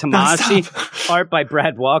J. Tomasi, art by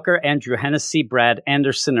Brad Walker, Andrew Hennessy, Brad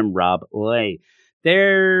Anderson, and Rob Lay.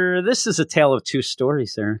 This is a tale of two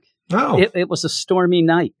stories, Eric. Oh. It was a stormy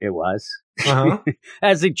night. It was. Uh-huh.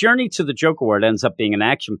 As the journey to the Joker War ends up being an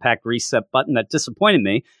action-packed reset button that disappointed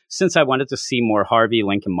me since I wanted to see more Harvey,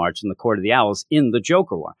 Lincoln March, and the Court of the Owls in the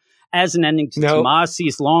Joker War. As an ending to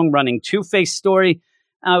Tomasi's long-running Two-Face story,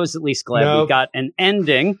 I was at least glad we got an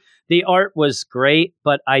ending. The art was great,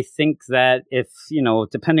 but I think that if,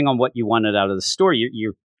 depending on what you wanted out of the story,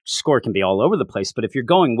 your score can be all over the place. But if you're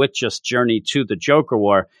going with just Journey to the Joker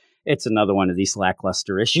War, it's another one of these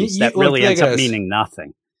lackluster issues that really ends up meaning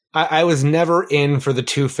nothing. I was never in for the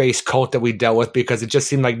Two-Face cult that we dealt with because it just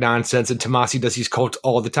seemed like nonsense, and Tomasi does these cults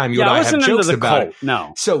all the time. You and I have jokes about it.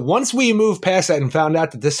 No. So once we moved past that and found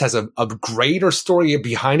out that this has a greater story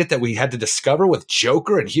behind it that we had to discover with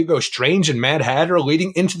Joker and Hugo Strange and Mad Hatter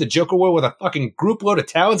leading into the Joker War with a fucking group load of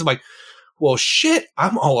talents, I'm like, well, shit,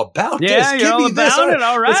 I'm all about this. Yeah, you're all about it.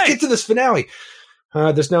 All right. Let's get to this finale.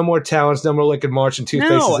 There's no more talents, no more Lincoln March, and Two-Face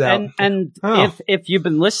is out. And if you've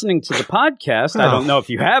been listening to the podcast, I don't know if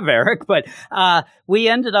you have, Eric, but we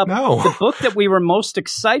ended up the book that we were most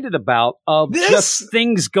excited about of just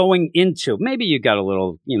things going into. Maybe you got a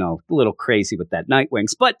little crazy with that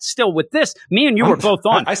Nightwings, but still with this, me and you were both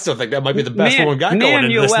on. I still think that might be the best one we got going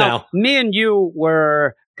into this now. Me and you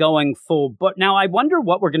were going full book. Now, I wonder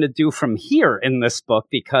what we're going to do from here in this book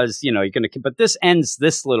because, but this ends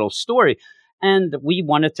this little story. And we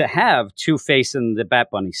wanted to have Two-Face in the Bat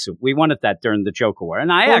Bunny suit. We wanted that during the Joker War.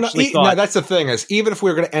 And I thought... that's the thing is, even if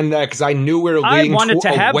we were going to end that, because I knew we were leading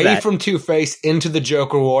away from Two-Face into the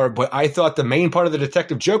Joker War, but I thought the main part of the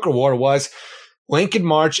Detective Joker War was Lincoln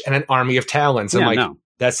March and an army of talents.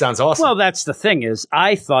 That sounds awesome. Well, that's the thing is,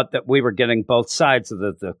 I thought that we were getting both sides of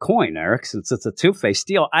the coin, Eric, since it's a Two-Face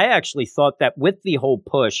deal. I actually thought that with the whole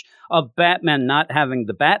push of Batman not having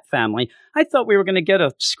the Bat family, I thought we were going to get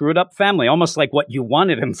a screwed up family, almost like what you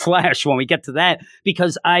wanted in Flash when we get to that,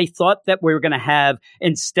 because I thought that we were going to have,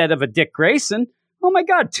 instead of a Dick Grayson, oh my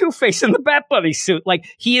God, Two-Face in the Bat Bunny suit. Like,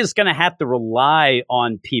 he is going to have to rely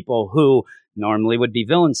on people who normally would be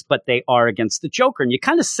villains, but they are against the Joker. And you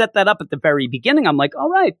kind of set that up at the very beginning. I'm like, all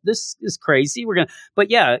right, this is crazy.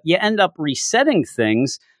 But yeah, you end up resetting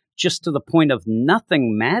things just to the point of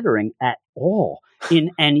nothing mattering at all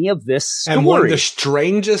in any of this story. And one of the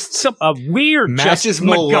strangest, a weird Matches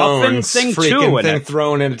Malone's thing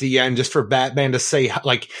thrown in at the end just for Batman to say,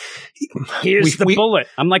 like, here's the bullet.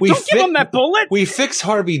 I'm like, don't give him that bullet. We fix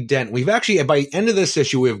Harvey Dent. We've actually, by the end of this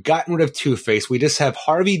issue, we've gotten rid of Two-Face. We just have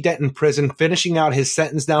Harvey Dent in prison, finishing out his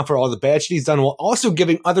sentence now for all the bad shit he's done, while also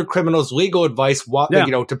giving other criminals legal advice,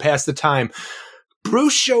 to pass the time.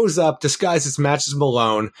 Bruce shows up, disguised as Matches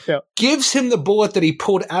Malone, gives him the bullet that he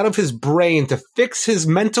pulled out of his brain to fix his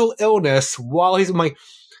mental illness while I'm like,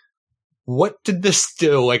 what did this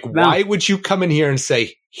do? Like, why would you come in here and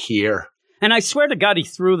say, here? And I swear to God, he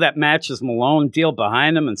threw that Matches Malone deal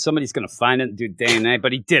behind him, and somebody's going to find it and do DNA,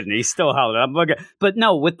 but he didn't. He still held it up. But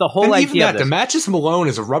no, with the whole idea the Matches Malone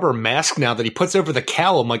is a rubber mask now that he puts over the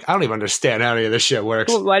cowl. I'm like, I don't even understand how any of this shit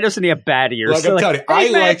works. Well, why doesn't he have bat ears? Like, I'm telling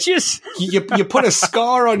you, Matches. You put a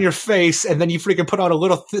scar on your face, and then you freaking put on a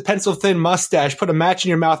little pencil-thin mustache, put a match in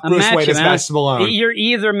your mouth, Bruce Wayne as Matches Malone. You're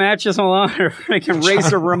either Matches Malone or freaking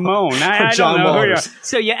Razor Ramon. I don't know who you are.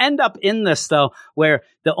 So you end up in this, though, where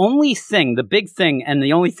the only thing, the big thing, and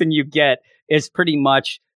the only thing you get is pretty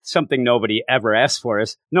much something nobody ever asked for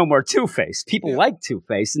is no more Two-Face. People like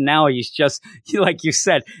Two-Face, and now he's just, like you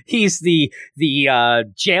said, he's the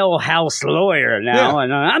jailhouse lawyer now,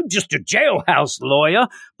 and I'm just a jailhouse lawyer.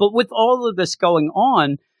 But with all of this going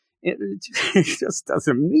on, it just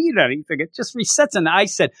doesn't mean anything. It just resets. And I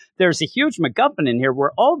said, there's a huge MacGuffin in here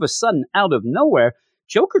where all of a sudden, out of nowhere,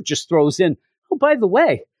 Joker just throws in, oh, by the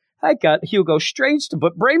way, I got Hugo Strange to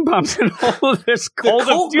put brain bombs in all of this cult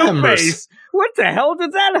of Two-Face. what the hell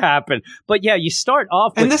did that happen? But yeah, you start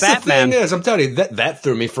off with and that's Batman. the thing is, I'm telling you, that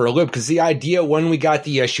threw me for a loop, because the idea when we got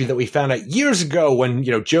the issue that we found out years ago when,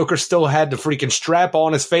 Joker still had the freaking strap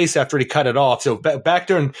on his face after he cut it off. So back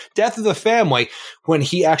during Death of the Family, when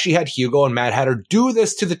he actually had Hugo and Mad Hatter do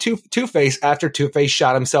this to the Two-Face after Two-Face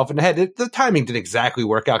shot himself in the head. The timing didn't exactly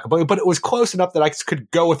work out completely, but it was close enough that I could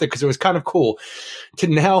go with it because it was kind of cool. To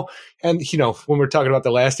now, and when we're talking about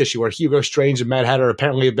the last issue where Hugo Strange and Mad Hatter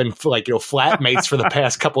apparently have been flatmates for the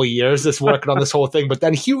past couple of years, just working on this whole thing. But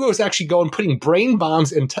then Hugo's actually putting brain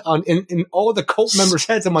bombs in all the cult members'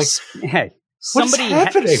 heads. I'm like, hey.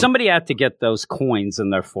 Happening? Somebody had to get those coins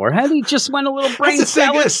in their forehead. He just went a little brain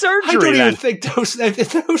salad surgery. I don't even think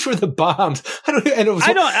those were the bombs. I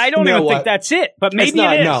don't even think that's it. But maybe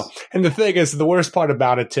it is. No. And the thing is, the worst part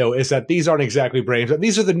about it too is that these aren't exactly brains.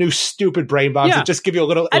 These are the new stupid brain bombs that just give you a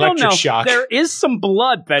little electric shock. There is some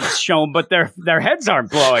blood that's shown, but their heads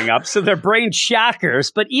aren't blowing up, so they're brain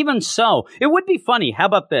shockers. But even so, it would be funny. How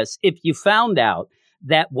about this? If you found out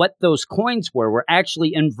that what those coins were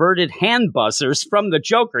actually inverted hand buzzers from the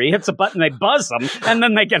Joker. He hits a button, they buzz them, and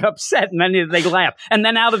then they get upset, and then they laugh. And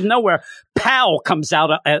then out of nowhere, pow, comes out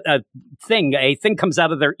a thing comes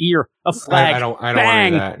out of their ear, a flag. I don't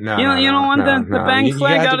bang. want that. No, you don't want the bang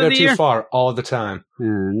flag out of the ear? You have to go too far all the time.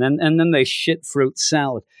 And then they shit fruit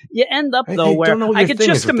salad. You end up, though, where I could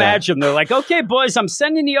just imagine they're like, okay, boys, I'm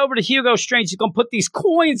sending you over to Hugo Strange. He's going to put these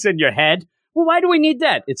coins in your head. Well, why do we need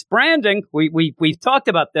that? It's branding. We've talked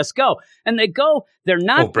about this. Go. And they go. They're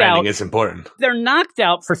knocked out. Branding is important. They're knocked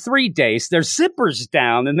out for 3 days. Their zippers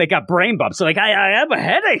down, and they got brain bumps. So, I have a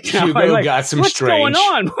headache now. Hugo got some Strange. What's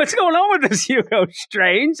going on? What's going on with this Hugo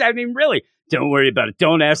Strange? I mean, really, don't worry about it.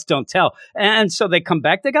 Don't ask, don't tell. And so they come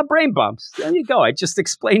back. They got brain bumps. There you go. I just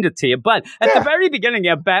explained it to you. But at the very beginning, you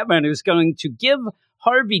have Batman who's going to give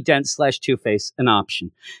Harvey Dent / Two-Face an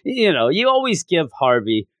option. You always give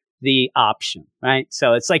Harvey the option, right?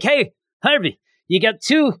 So it's like, hey, Harvey, you got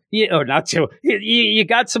you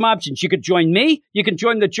got some options. You could join me, you can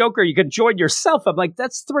join the Joker, you can join yourself. I'm like,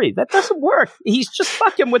 that's 3. That doesn't work. He's just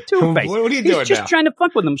fucking with Two-Face. What are you doing now? He's just trying to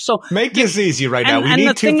fuck with him. So make this easy right now. We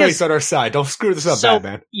need Two-Face on our side. Don't screw this up,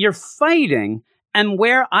 Batman. You're fighting, and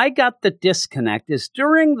where I got the disconnect is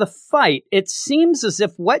during the fight, it seems as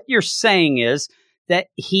if what you're saying is that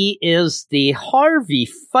he is the Harvey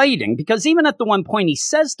fighting, because even at the one point he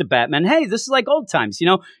says to Batman, hey, this is like old times,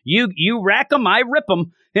 you rack them, I rip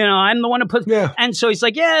them, I'm the one who put, and so he's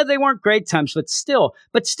like, yeah, they weren't great times, but still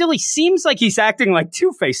he seems like he's acting like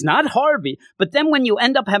Two-Face, not Harvey. But then when you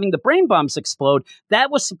end up having the brain bombs explode,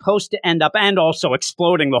 that was supposed to end up, and also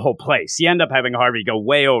exploding the whole place. You end up having Harvey go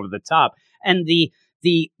way over the top, and the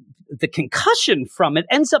concussion from it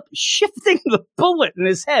ends up shifting the bullet in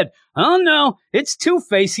his head. Oh no, it's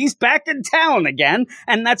Two-Face. He's back in town again.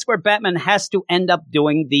 And that's where Batman has to end up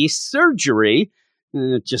doing the surgery.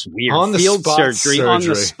 Just weird on the field spot surgery on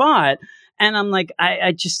the spot. And I'm like,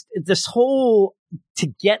 I just, this whole to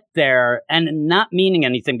get there and not meaning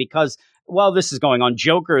anything, because while this is going on,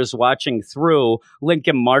 Joker is watching through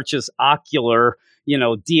Lincoln March's ocular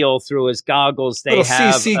deal through his goggles. They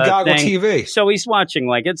have CC goggle TV. So he's watching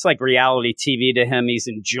it's like reality TV to him. He's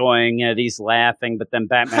enjoying it. He's laughing, but then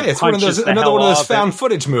Batman it's punches another one of those found it.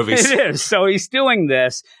 Footage movies. It is. So he's doing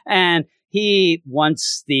this, and he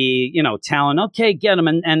wants the, talent. Okay, get him.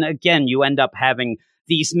 And again, you end up having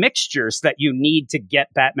these mixtures that you need to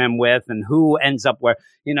get Batman with, and who ends up where,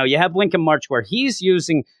 you have Lincoln March where he's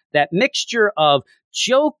using that mixture of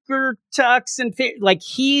Joker, toxin,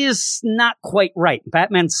 he's not quite right.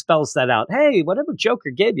 Batman spells that out. Hey, whatever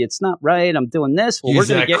Joker gave you, it's not right. I'm doing this. Well, we're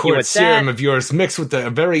going to get you with serum that. Of yours mixed with the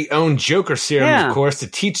very own Joker serum, of course, to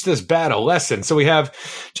teach this bat a lesson. So we have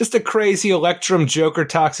just a crazy Electrum Joker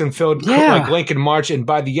toxin filled like Lincoln March, and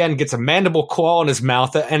by the end gets a mandible claw in his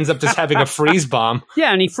mouth that ends up just having a freeze bomb.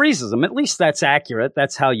 Yeah, and he freezes him. At least that's accurate.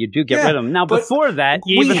 That's how you do get rid of him. Now, before that,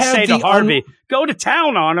 you even say to Harvey, go to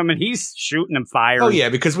town on him, and he's shooting him fire. Oh, yeah,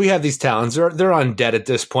 because we have these talons. They're undead at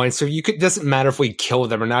this point, so it doesn't matter if we kill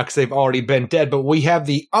them or not because they've already been dead, but we have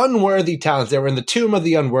the unworthy talons. They were in the tomb of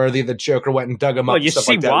the unworthy. The Joker went and dug them up. Well, you stuff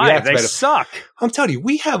see like that. why. They suck. I'm telling you,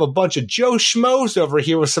 we have a bunch of Joe Schmoes over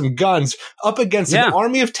here with some guns up against an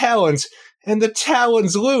army of talons, and the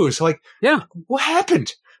talons lose. What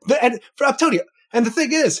happened? I'm telling you, and the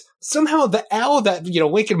thing is, somehow the owl that,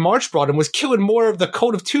 Lincoln March brought him was killing more of the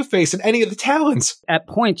cult of Two-Face than any of the talons. At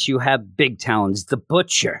points, you have big talons, the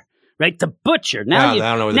Butcher. Right, the Butcher. Now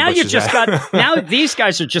these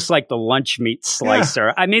guys are just like the lunch meat slicer.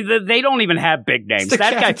 Yeah. I mean, they don't even have big names. It's the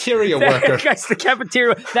cafeteria worker. That guy's the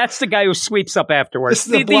cafeteria. That's the guy who sweeps up afterwards.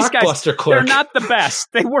 This is the Blockbuster clerk. They're not the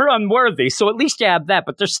best. They were unworthy, so at least you have that.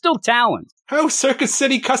 But they're still talents. Oh, Circus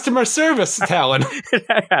City customer service talent.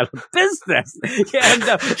 Out of business. And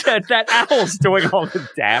that owl's doing all the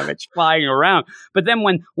damage flying around. But then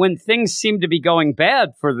when things seem to be going bad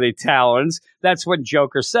for the Talons, that's when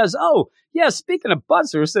Joker says, oh, yeah, speaking of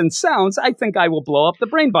buzzers and sounds, I think I will blow up the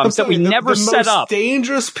brain bombs that we never set up. The most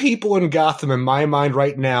dangerous people in Gotham, in my mind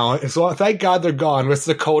right now, thank God they're gone, it's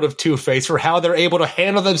the code of Two-Face for how they're able to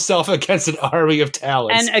handle themselves against an army of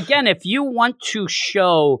Talons. And again, if you want to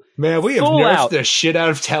show... Man, we have nerfed the shit out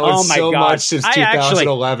of Talons much since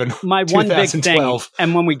 2011. My one big thing,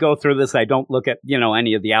 and when we go through this, I don't look at,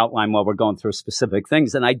 any of the outline while we're going through specific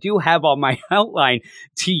things, and I do have all my outline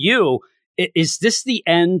to you. Is this the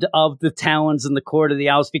end of the Talons in the Court of the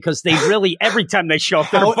Owls? Because they really, every time they show up,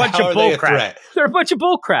 they're a bunch of bullcrap. They're a bunch of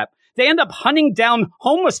bullcrap. They end up hunting down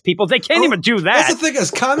homeless people. They can't even do that. That's the thing is,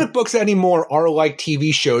 comic books anymore are like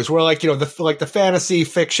TV shows, where the fantasy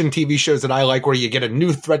fiction TV shows that I like, where you get a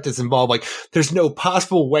new threat that's involved. Like, there's no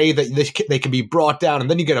possible way that they can be brought down, and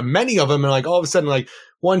then you get many of them, and all of a sudden,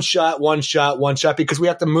 one shot, because we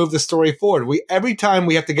have to move the story forward. Every time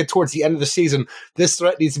we have to get towards the end of the season, this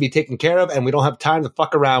threat needs to be taken care of, and we don't have time to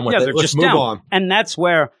fuck around with it. Let's move on. And that's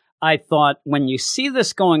where I thought, when you see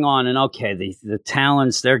this going on, and okay, the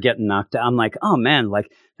Talons, they're getting knocked out. I'm like, oh man,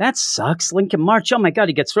 that sucks. Lincoln March, oh my God,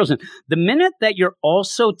 he gets frozen. The minute that you're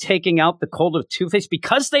also taking out the Cult of Two-Face,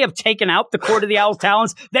 because they have taken out the Court of the Owls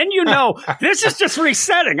Talons, then this is just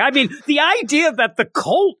resetting. I mean, the idea that the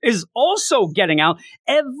cult is also getting out,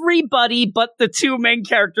 everybody but the two main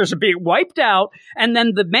characters are being wiped out, and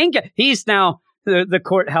then the main guy, he's now the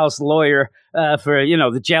courthouse lawyer for,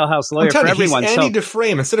 the jailhouse lawyer for everyone. He's Andy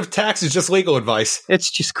Dufresne. Instead of taxes, just legal advice.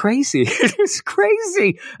 It's just crazy. It's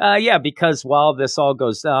crazy. Because while this all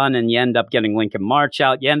goes on and you end up getting Lincoln March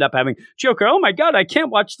out, you end up having Joker, oh my God, I can't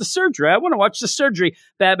watch the surgery. I want to watch the surgery.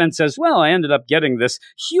 Batman says, well, I ended up getting this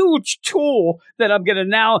huge tool that I'm going to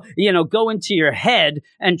now, go into your head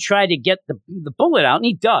and try to get the bullet out. And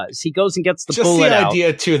he does. He goes and gets the bullet out. Just the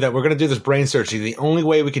idea, too, that we're going to do this brain surgery. The only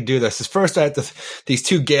way we could do this is first I have these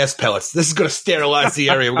two gas pellets. This is going to sterilize the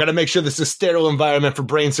area. We're going to make sure this is a sterile environment for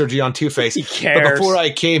brain surgery on Two-Face. He cares. But before I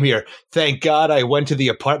came here, thank God I went to the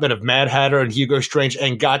apartment of Mad Hatter and Hugo Strange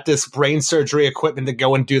and got this brain surgery equipment to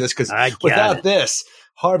go and do this, because without this,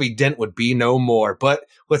 Harvey Dent would be no more. But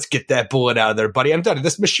let's get that bullet out of there, buddy. I'm telling you,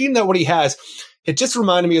 this machine that what he has, it just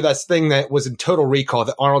reminded me of that thing that was in Total Recall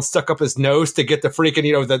that Arnold stuck up his nose to get the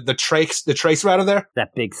freaking, the tracer out of there.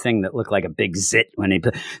 That big thing that looked like a big zit when he...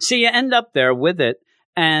 So you end up there with it.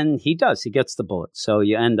 And he does. He gets the bullet. So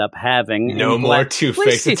you end up having no more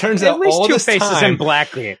Two-Face. It turns out all this time, Two-Face is in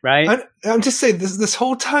Blackgate, right? I'm just saying this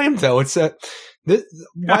whole time though. It's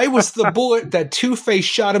why was the bullet that Two-Face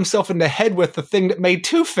shot himself in the head with the thing that made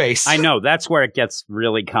Two-Face? I know, that's where it gets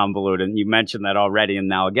really convoluted. And you mentioned that already, and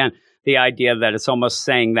now again. The idea that it's almost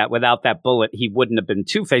saying that without that bullet, he wouldn't have been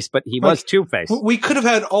Two-Face, but he was Two-Face. We could have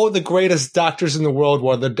had all the greatest doctors in the world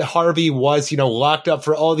where the Harvey was, locked up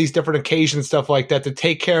for all these different occasions, stuff like that, to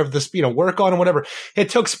take care of this, work on and whatever. It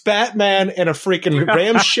took Batman in a freaking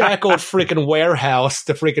ramshackled freaking warehouse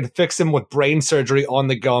to freaking fix him with brain surgery on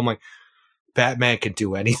the go. I'm like, Batman can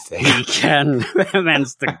do anything. He can.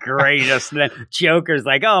 Batman's the greatest. And then Joker's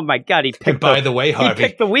like, oh my God, he picked and by the way, Harvey, he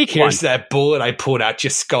picked the weak here's that bullet I pulled out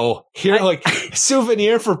your skull. Here,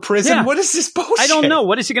 souvenir for prison. Yeah. What is this bullshit? I don't know.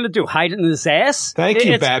 What is he going to do? Hide it in his ass? Thank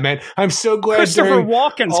you, Batman. I'm so glad Christopher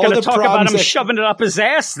Walken's going to talk about him shoving it up his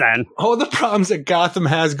ass then. All the problems that Gotham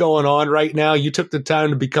has going on right now, you took the time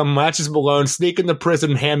to become Matches Malone, sneak into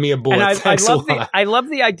prison, and hand me a bullet. And I love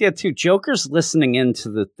the idea, too. Joker's listening into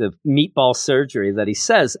the meatball surgery that he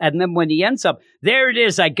says, and then when he ends up, there it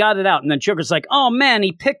is, I got it out, and then Joker's like, oh man,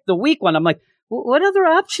 he picked the weak one. I'm like, what other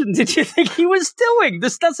option did you think he was doing?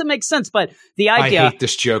 This doesn't make sense. But the idea, I hate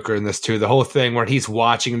this Joker in this too. The whole thing where he's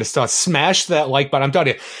watching and starts smash that like button. I'm telling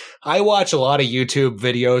you, I watch a lot of YouTube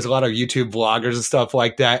videos, a lot of YouTube vloggers and stuff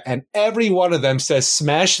like that, and every one of them says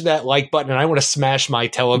smash that like button, and I want to smash my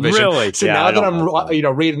television. Really? So now that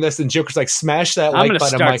I'm reading this, and Joker's like smash that like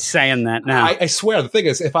button. I'm start saying that now. I swear, the thing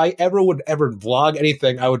is, if I would ever vlog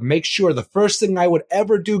anything, I would make sure the first thing I would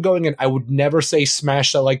ever do going in, I would never say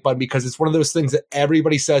smash that like button, because it's one of those things that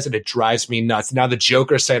everybody says and it drives me nuts. Now the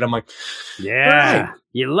Joker said, I'm like, yeah. Right.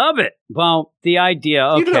 You love it. Well, the idea,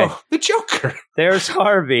 okay. The Joker. There's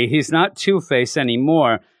Harvey. He's not Two-Face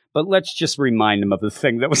anymore, but let's just remind him of the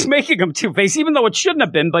thing that was making him Two-Face, even though it shouldn't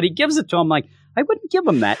have been, but he gives it to him like, I wouldn't give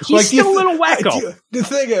him that. He's still a little wacko. The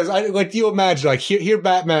thing is, do you imagine, like, here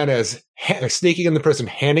Batman is sneaking in the prison,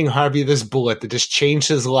 handing Harvey this bullet that just changed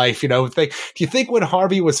his life, do you think when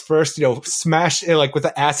Harvey was first, smashed, like, with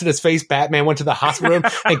the acid in his face, Batman went to the hospital room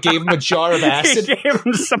and gave him a jar of acid? He gave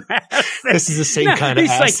him some acid. This is the same kind of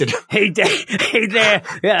acid. Like, hey there,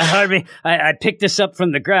 yeah, Harvey, I picked this up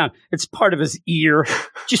from the ground. It's part of his ear.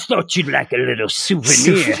 Just thought you'd like a little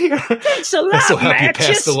souvenir. Thanks a lot, This will help you pass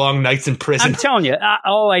Matches. the long nights in prison. I'm telling you,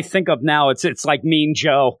 all I think of now, it's like Mean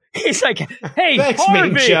Joe. He's like, hey, Thanks,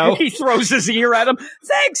 Harvey. Mean Joe. He throws his ear at him.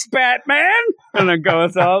 Thanks, Batman. And then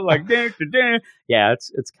goes out like, yeah,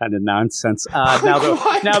 it's kind of nonsense. Now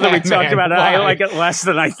that we talked about it, I like it less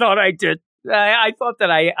than I thought I did. I thought that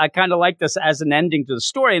I kind of liked this as an ending to the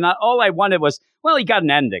story, and all I wanted was, well, he got an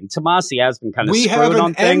ending. Tomasi has been kind of we screwed have on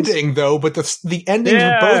an things. ending though, but the endings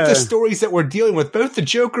of both the stories that we're dealing with, both the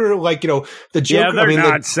Joker, the Joker, they're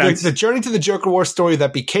nonsense. the Journey to the Joker War story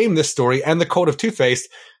that became this story, and the Cult of Two-Face,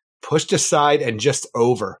 pushed aside and just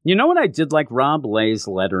over. You know what I did like? Rob Lay's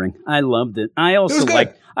lettering. I loved it. I also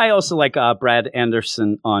like Brad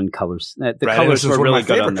Anderson on colors. The Brad colors Anderson's were one of really my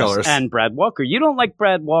good favorite on this. colors. And Brad Walker. You don't like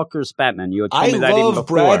Brad Walker's Batman. You had told I me that even love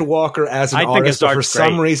before. Brad Walker as an I think artist, his but for art's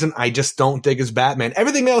some great. reason, I just don't dig his Batman.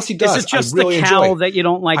 Everything else he does, Is it just I really the cowl enjoy. that you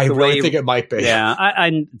don't like? I the really way think it might be. Yeah,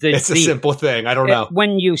 It's a simple thing. I don't know.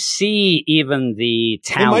 When you see even the It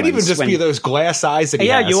talents, might even just be those glass eyes that he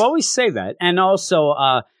has. Yeah, you always say that, and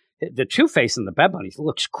also the Two-Face and the Bat Bunnies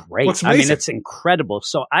looks great. Looks I mean, amazing. it's incredible.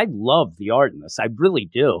 So I love the art in this. I really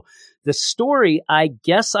do. The story, I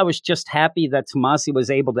guess I was just happy that Tomasi was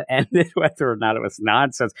able to end it, whether or not it was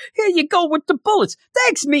nonsense. Here you go with the bullets.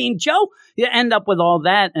 Thanks, Mean Joe. You end up with all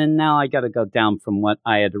that, and now I got to go down from what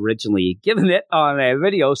I had originally given it on a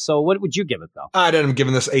video. So what would you give it, though? I'd end up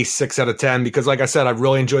giving this a 6 out of 10 because, like I said, I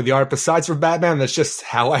really enjoyed the art. Besides for Batman, that's just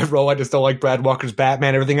how I roll. I just don't like Brad Walker's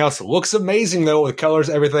Batman. Everything else looks amazing, though. The colors,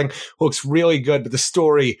 everything looks really good. But the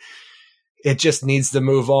story, it just needs to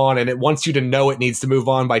move on, and it wants you to know it needs to move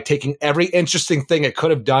on by taking every interesting thing it could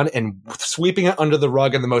have done and sweeping it under the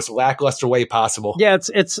rug in the most lackluster way possible. Yeah,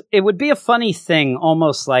 it would be a funny thing,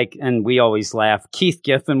 almost like, and we always laugh, Keith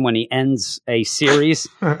Giffen, when he ends a series,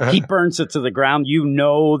 he burns it to the ground. You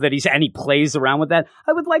know that he plays around with that.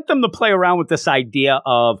 I would like them to play around with this idea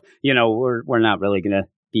of, we're not really going to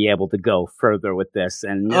be able to go further with this.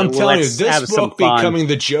 And I'm telling you, let's have this some book fun. becoming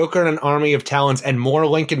the Joker and an army of talons and more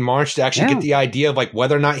Lincoln March to actually get the idea of like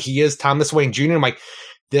whether or not he is Thomas Wayne Jr. I'm like,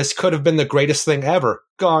 this could have been the greatest thing ever.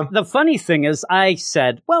 Gone. The funny thing is, I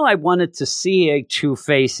said, well, I wanted to see a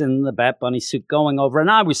Two-Face in the Bat Bunny suit going over, and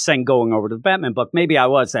I was saying going over to the Batman book. Maybe I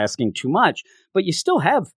was asking too much, but you still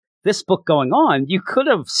have this book going on. You could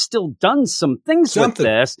have still done some things with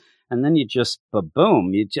this. And then you just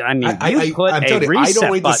boom. You put I'm a telling you, I reset don't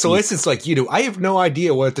read the button. solicits like you do. I have no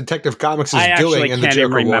idea what Detective Comics is I doing in the can't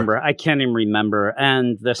Joker even remember. War. I can't even remember.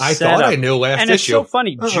 And the I setup, thought I knew last and issue. it's so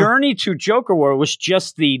funny. Journey to Joker War was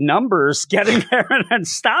just the numbers getting there and then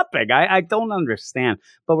stopping. I don't understand.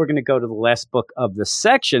 But we're going to go to the last book of the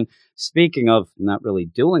section. Speaking of not really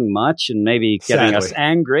doing much and maybe getting us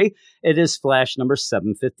angry, it is Flash number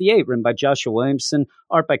 758, written by Joshua Williamson,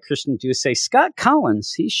 art by Christian Duce. Scott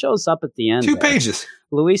Collins, he shows up at the end. 2 pages.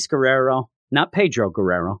 Luis Guerrero, not Pedro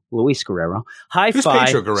Guerrero, Luis Guerrero. Who's Hi-Fi,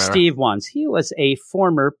 Pedro Guerrero? Steve Wands. He was a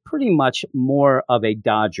former, pretty much more of a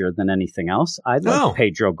Dodger than anything else. I love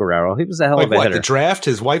Pedro Guerrero. He was a hell Like of a what, hitter. the draft,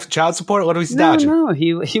 his wife's child support? What was he No, dodging? no,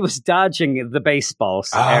 he was dodging the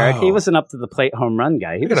baseballs, Eric. He wasn't up to the plate home run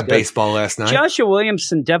guy. He I got was a good. baseball last night. Joshua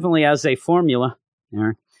Williamson definitely has a formula,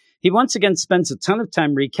 Eric. He once again spends a ton of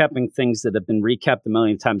time recapping things that have been recapped a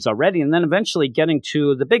million times already, and then eventually getting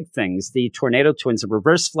to the big things. The Tornado Twins, a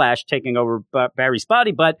Reverse Flash taking over Barry's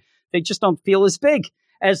body, but they just don't feel as big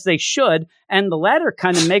as they should, and the latter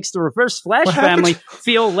kind of makes the Reverse Flash family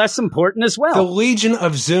feel less important as well. The Legion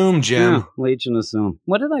of Zoom, Jim. Yeah, Legion of Zoom.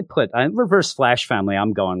 What did I put? Reverse Flash family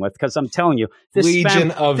I'm going with, because I'm telling you, this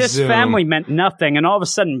Zoom. family meant nothing, and all of a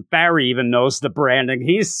sudden Barry even knows the branding.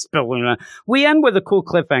 He's spilling it. We end with a cool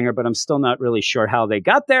cliffhanger, but I'm still not really sure how they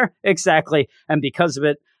got there exactly, and because of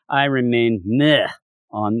it, I remain meh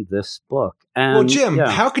on this book. And, well, Jim,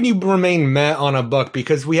 how can you remain meh on a book?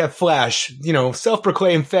 Because we have Flash,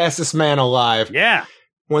 self-proclaimed fastest man alive. Yeah.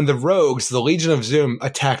 When the Rogues, the Legion of Zoom,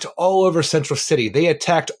 attacked all over Central City, they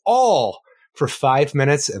attacked all for 5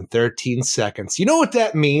 minutes and 13 seconds. You know what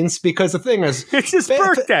that means? Because the thing is, it's his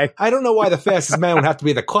birthday. I don't know why the fastest man would have to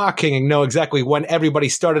be the clock king and know exactly when everybody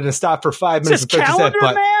started and stopped for 5 minutes and 13 seconds.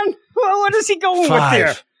 Calendar man? Well, what is he going with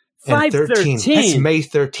there? 5/13. That's May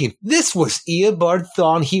 13th. This was Eobard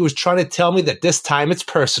Thawne. He was trying to tell me that this time it's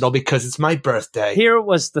personal because it's my birthday. Here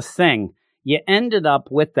was the thing. you ended up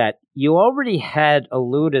with that. You already had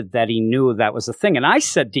alluded that he knew that was a thing. And I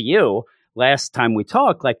said to you last time we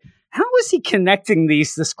talked, like, how is he connecting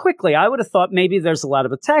these this quickly? I would have thought maybe there's a lot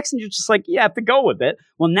of attacks, and you're just like, you have to go with it.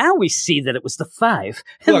 Well, now we see that it was the 5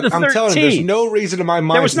 and Look, the 13. I'm telling you, there's no reason in my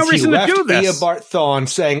mind There was no since reason he to left do this. Eobard Thawne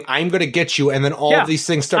saying, I'm going to get you, and then all of these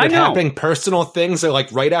things started I know. happening, personal things, are like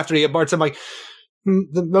right after Eobard's, I'm like,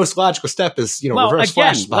 the most logical step is, reverse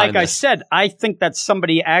flash behind like I this. said, I think that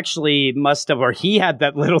somebody actually must have, or he had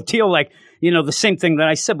that little deal, like, the same thing that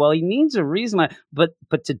I said. Well, he needs a reason,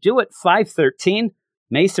 but to do it 5/13,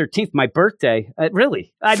 May 13th, my birthday,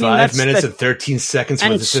 really. I mean, 5 minutes and 13 seconds for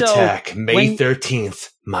and this so attack. May when- 13th,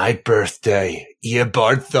 my birthday.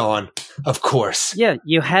 Eobard Thawne, of course. Yeah,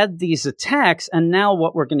 you had these attacks, and now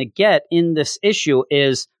what we're going to get in this issue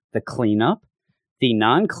is the cleanup, the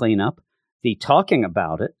non-cleanup, the talking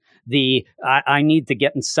about it, the I need to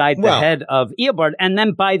get inside the head of Eobard, and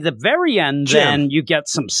then by the very end, Jim, then you get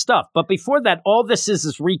some stuff. But before that, all this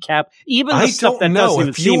is recap. Even the I stuff that don't know doesn't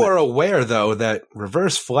if even you seem are aware, though, that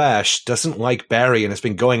Reverse Flash doesn't like Barry and has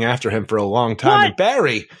been going after him for a long time. What? And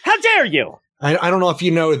Barry, how dare you? I don't know if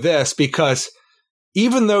you know this, because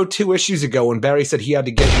even though 2 issues ago when Barry said he had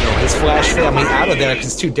to get his Flash family out of there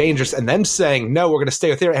because it's too dangerous, and them saying, no, we're going to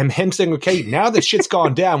stay with here, and him saying, okay, now that shit's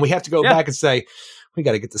gone down, we have to go back and say, we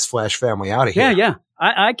got to get this Flash family out of here. Yeah.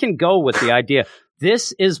 I can go with the idea.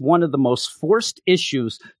 This is one of the most forced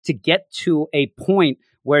issues to get to a point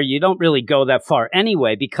where you don't really go that far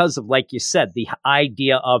anyway, because of, like you said, the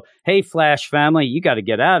idea of, hey, Flash family, you got to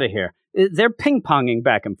get out of here. They're ping-ponging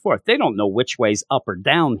back and forth. They don't know which way's up or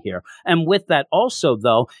down here. And with that also,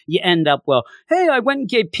 though, you end up, well, hey, I went and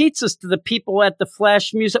gave pizzas to the people at the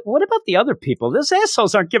Flash Museum. What about the other people? Those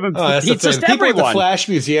assholes aren't giving pizzas to people everyone. at the Flash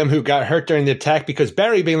Museum who got hurt during the attack because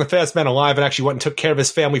Barry, being the fastest man alive, and actually went and took care of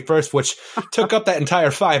his family first, which took up that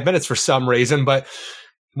entire 5 minutes for some reason, but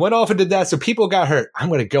went off and did that, so people got hurt. I'm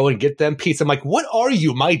going to go and get them pizza. I'm like, what are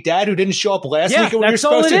you, my dad who didn't show up last week when you're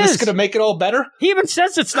supposed to? This is going to make it all better? He even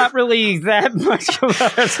says it's not really that much of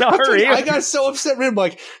a story. I got so upset with him,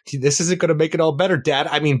 like, this isn't going to make it all better, Dad.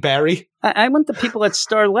 I mean, Barry. I went to people at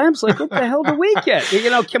Star Labs like, what the hell do we get?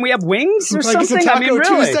 Can we have wings or something? It's a Taco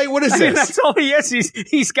really. Tuesday? What is this? Mean, that's all he is.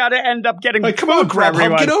 He's got to end up getting come on,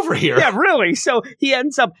 Grubhub, get over here. Yeah, really. So he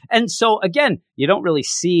ends up, and so again, you don't really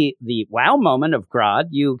see the wow moment of Grodd.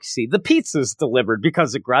 You see the pizzas delivered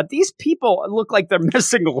because of Grodd. These people look like they're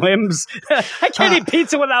missing limbs. I can't eat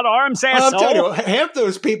pizza without arms, asshole. I'm telling you, half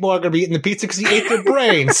those people are going to be eating the pizza because he ate their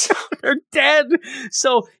brains. They're dead.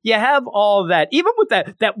 So you have all that. Even with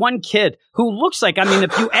that one kid who looks like, I mean,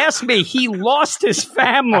 if you ask me, he lost his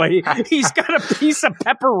family. He's got a piece of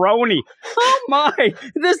pepperoni. Oh my,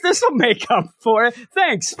 this will make up for it.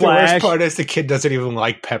 Thanks, Flash. The worst part is the kid doesn't even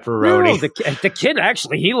like pepperoni. No, the kid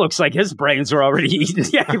actually, he looks like his brains are already eaten.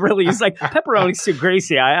 Yeah, he really is. Like, pepperoni's too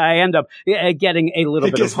greasy. I end up getting a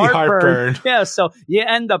little bit of heartburn. Yeah, so you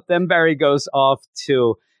end up, then Barry goes off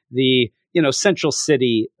to the Central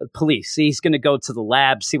City Police. He's going to go to the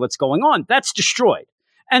lab, see what's going on. That's destroyed.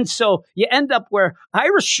 And so you end up where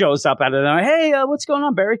Iris shows up out of there. Hey, what's going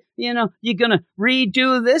on, Barry? You're going to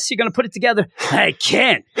redo this? You're going to put it together? I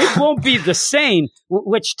can't. It won't be the same.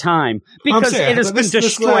 Which time? Because it has been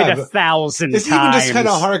destroyed 1,000 times. This even just kind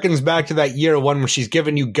of harkens back to that year one where she's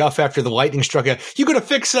giving you guff after the lightning struck. You going to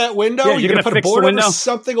fix that window? Yeah, you're going to put a board over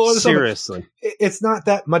something? Seriously. It's not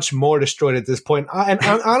that much more destroyed at this point. And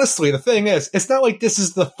honestly, the thing is, it's not like this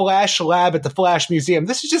is the Flash lab at the Flash Museum.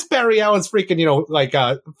 This is just Barry Allen's freaking,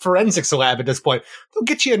 forensics lab at this point. They'll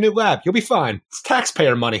get you a new lab. You'll be fine. It's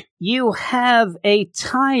taxpayer money. You have a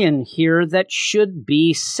tie-in here that should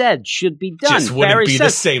be said, should be done. Just wouldn't be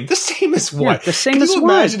the same. The same as what? Yeah, the same Can as you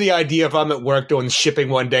what? imagine the idea if I'm at work doing shipping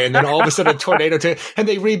one day and then all of a sudden a tornado and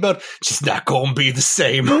they rebuild? Just not going to be the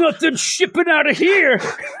same. Nothing shipping out of here.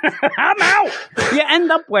 I'm out. You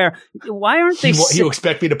end up where? Why aren't they? You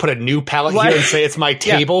expect me to put a new pallet here and say it's my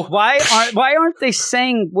table? Yeah. Why aren't they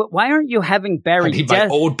saying? Why aren't you having Barry? I need my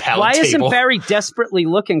old pallet Why table. isn't Barry desperately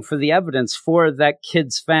looking for the evidence for that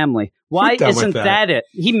kid's family? Why isn't that it?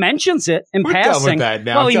 He mentions it in We're passing. done with that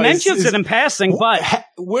now. Well, he mentions it in passing, but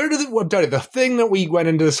where did I'm telling you, the thing that we went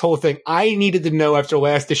into this whole thing, I needed to know after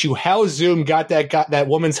last issue how Zoom got that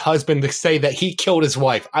woman's husband to say that he killed his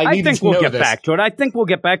wife. I think we'll get back to it. I think we'll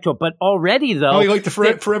get back to it. But already, though, you like the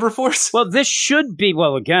Forever Force? Well, this should be.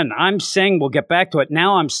 Well, again, I'm saying we'll get back to it.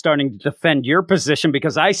 Now I'm starting to defend your position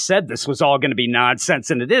because I said this was all going to be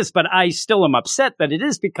nonsense, and it is. But I still am upset that it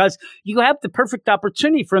is because you have the perfect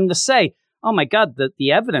opportunity for him to say, oh my God,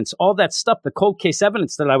 the evidence, all that stuff, the cold case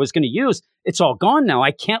evidence that I was going to use, it's all gone now.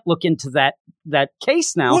 I can't look into that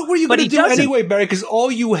case now. What were you But going to he do doesn't. anyway, Barry? Because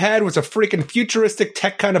all you had was a freaking futuristic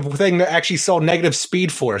tech kind of thing that actually saw negative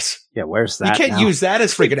speed force. Yeah, where's You that? can't now? use that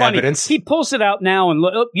as freaking Funny. evidence. He pulls it out now and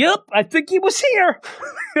look. Oh, yep, I think he was here.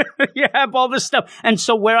 You have all this stuff, and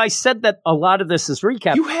so where I said that a lot of this is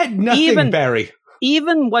recap. You had nothing, Barry.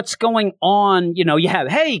 Even what's going on, you have,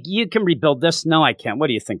 hey, you can rebuild this. No, I can't. What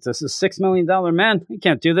do you think? This is $6 million, man? You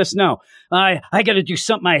can't do this? No. I got to do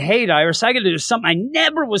something I hate, Iris. I got to do something I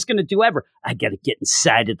never was going to do ever. I got to get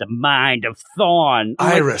inside of the mind of Thawne.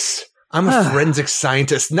 Iris, I'm a forensic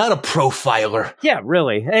scientist, not a profiler. Yeah,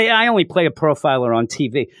 really. Hey, I only play a profiler on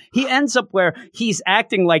TV. He ends up where he's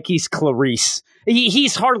acting like he's Clarice.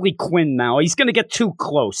 He's Harley Quinn now. He's going to get too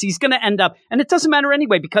close. He's going to end up, and it doesn't matter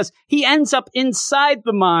anyway, because he ends up inside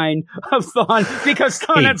the mind of Thawne, because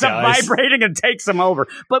Thawne ends up vibrating and takes him over.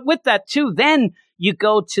 But with that too, then you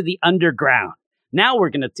go to the underground. Now we're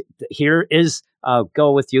going to, here is,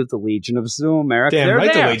 go with you, the Legion of Zoom, Eric. Damn They're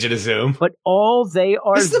right, there. the Legion of Zoom. But all they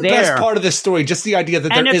are This is the there. best part of this story, just the idea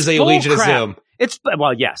that And there it's is a Legion of bullcrap. Zoom.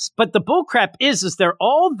 Well, yes, but the bullcrap is they're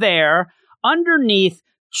all there underneath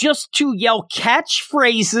just to yell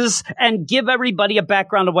catchphrases and give everybody a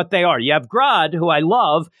background of what they are. You have Grodd, who I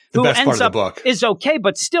love, The who best part ends of up the book. is okay,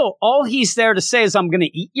 but still, all he's there to say is, I'm going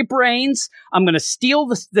to eat your brains. I'm going to steal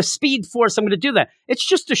the Speed Force. I'm going to do that. It's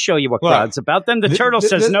just to show you what Right. Grodd's about. Then the turtle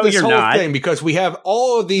says, no, this you're whole not. thing, because we have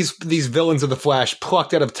all of these villains of the Flash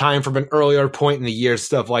plucked out of time from an earlier point in the year,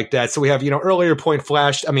 stuff like that. So we have, earlier point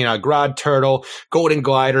Flash, Grodd, Turtle, Golden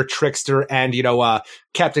Glider, Trickster, and,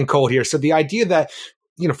 Captain Cold here. So the idea that,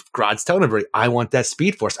 Grodd's telling everybody, I want that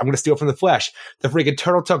Speed Force. I'm going to steal from the Flash. The freaking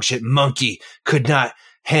Turtle talk shit monkey could not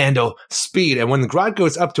handle speed. And when the Grodd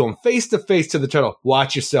goes up to him, face to face to the Turtle,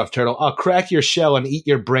 watch yourself, Turtle. I'll crack your shell and eat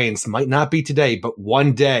your brains. Might not be today, but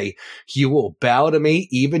one day you will bow to me.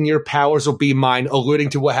 Even your powers will be mine,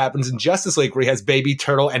 alluding to what happens in Justice League, where he has baby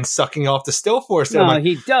Turtle and sucking off the Still Force. No,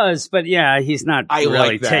 he does, but yeah, he's not I really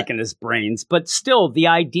like that. taking his brains. But still, the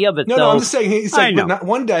idea of it, No, though, I'm just saying, he's I like, know. not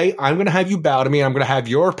one day I'm going to have you bow to me and I'm going to have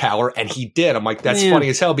your power. And he did. I'm like, that's funny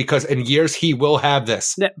as hell, because in years he will have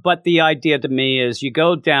this. But the idea to me is, you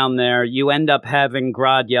go down there, you end up having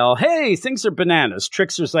Grodd yell, hey, things are bananas.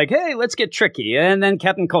 Trickster's like, hey, let's get tricky. And then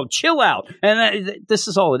Captain Cold, chill out. And this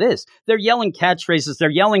is all it is. They're yelling catchphrases. They're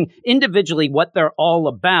yelling individually what they're all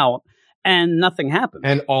about, and nothing happens.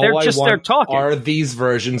 And all they're I just there want talking. are these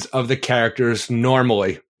versions of the characters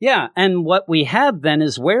normally. Yeah, and what we have then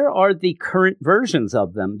is, where are the current versions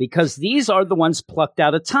of them? Because these are the ones plucked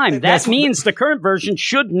out of time. That means the current version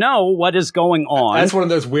should know what is going on. That's one of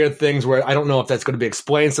those weird things where I don't know if that's going to be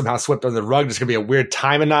explained, somehow swept under the rug. There's going to be a weird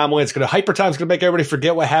time anomaly. Hyper time's going to make everybody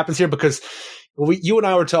forget what happens here, because you and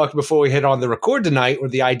I were talking before we hit on the record tonight, where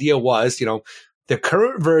the idea was, the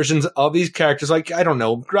current versions of these characters, like, I don't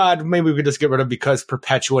know, Grodd, maybe we could just get rid of because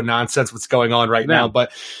Perpetua nonsense, what's going on right now,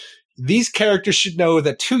 but these characters should know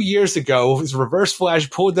that 2 years ago, his Reverse Flash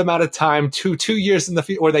pulled them out of time 2 years in the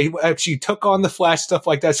future, or they actually took on the Flash, stuff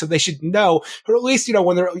like that. So they should know, or at least,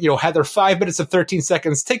 when they're, had their 5 minutes of 13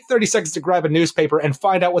 seconds, take 30 seconds to grab a newspaper and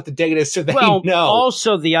find out what the date is so they know.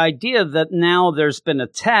 Also the idea that now there's been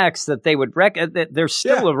attacks that they would that they're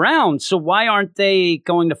still around. So why aren't they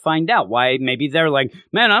going to find out? Why? Maybe they're like,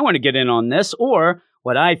 man, I want to get in on this. Or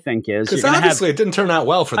what I think is, because obviously it didn't turn out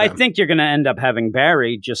well for them. I think you're going to end up having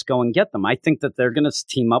Barry just go and get them. I think that they're going to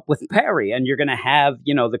team up with Barry, and you're going to have,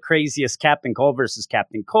 the craziest Captain Cold versus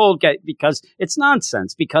Captain Cold, because it's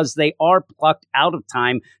nonsense, because they are plucked out of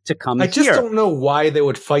time to come here. I just don't know why they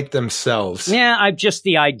would fight themselves. Yeah, just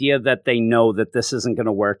the idea that they know that this isn't going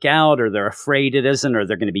to work out, or they're afraid it isn't, or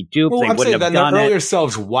they're going to be duped. Well, They I'm wouldn't saying have that in done their earlier it.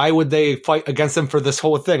 selves, why would they fight against them for this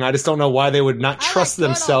whole thing? I just don't know why they would not trust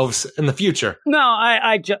themselves in the future. No,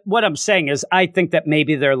 what I'm saying is, I think that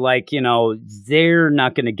maybe they're like, they're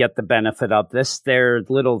not going to get the benefit of this, their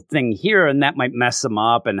little thing here, and that might mess them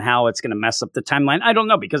up, and how it's going to mess up the timeline. I don't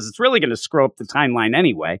know, because it's really going to screw up the timeline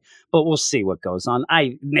anyway, but we'll see what goes on.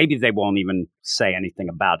 Maybe they won't even say anything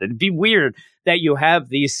about it. It'd be weird that you have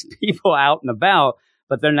these people out and about,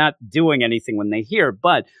 but they're not doing anything when they hear.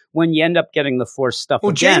 But when you end up getting the Force stuff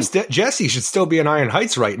again... Jesse should still be in Iron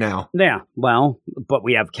Heights right now. Yeah, well, but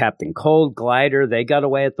we have Captain Cold, Glider, they got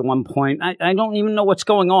away at the one point. I don't even know what's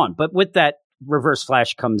going on. But with that, Reverse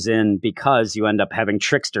Flash comes in, because you end up having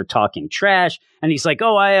Trickster talking trash. And he's like,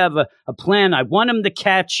 oh, I have a plan. I want him to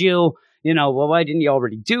catch you. well, why didn't you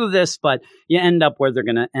already do this? But you end up where they're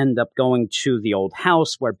going to end up going to the old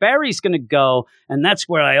house where Barry's going to go. And that's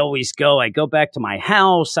where I always go. I go back to my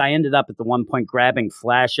house. I ended up at the one point grabbing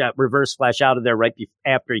Reverse Flash out of there right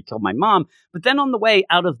after he killed my mom. But then on the way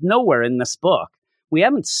out of nowhere in this book, we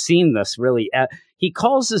haven't seen this really. He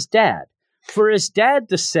calls his dad. For his dad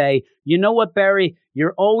to say, you know what, Barry,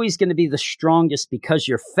 you're always going to be the strongest because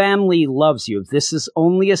your family loves you. This is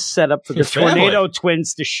only a setup for the Tornado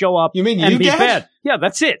Twins to show up and be Dad? bad. Yeah,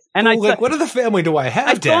 that's it. And what other family do I have,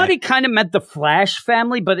 I Dad? thought he kind of meant the Flash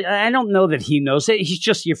family, but I don't know that he knows it. He's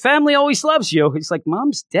just, your family always loves you. He's like,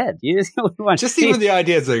 Mom's dead. You're the only one. Just even the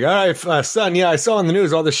idea is like, all right, son, I saw in the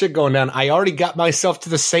news all this shit going down. I already got myself to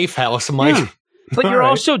the safe house. I'm like... Yeah. But you're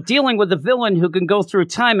also dealing with a villain who can go through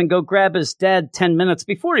time and go grab his dad 10 minutes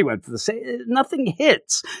before he went for the nothing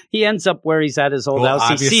hits. He ends up where he's at his old house.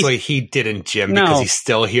 Obviously, he didn't, Jim, because he's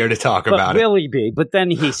still here to talk about it. Will he be? But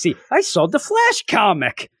then I saw the Flash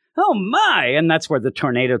comic. Oh, my. And that's where the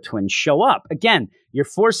Tornado Twins show up. Again, you're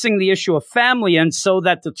forcing the issue of family in so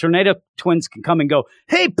that the Tornado Twins can come and go,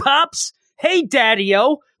 hey, Pops. Hey,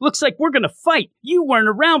 Daddy-O, looks like we're going to fight. You weren't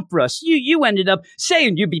around for us. You ended up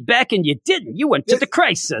saying you'd be back and you didn't. You went to the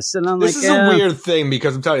crisis. And I'm this is a weird thing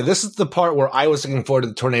because I'm telling you, this is the part where I was looking forward to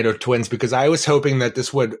the Tornado Twins because I was hoping that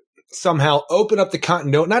this would somehow open up the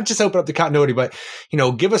continuity, not just open up the continuity, but,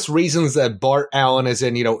 give us reasons that Bart Allen is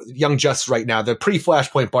in, Young Justice right now, the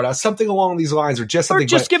pre-Flashpoint Bart Allen, something along these lines or just something. Or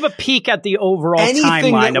just give a peek at the overall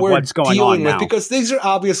timeline of what's going on now. Because these are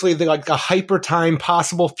obviously like a hyper time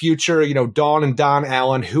possible future, Dawn and Don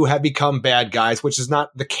Allen who have become bad guys, which is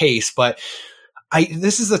not the case, but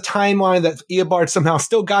this is a timeline that Eobard somehow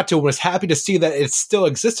still got to and was happy to see that it still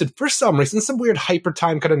existed for some reason, some weird hyper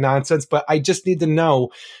time kind of nonsense, but I just need to know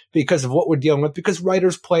because of what we're dealing with, because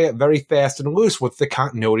writers play it very fast and loose with the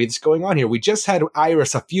continuity that's going on here. We just had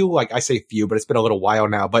Iris but it's been a little while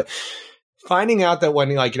now, but finding out that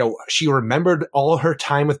when, she remembered all her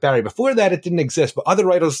time with Barry. Before that, it didn't exist, but other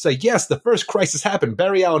writers say, yes, the first crisis happened.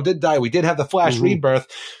 Barry Allen did die. We did have the Flash rebirth,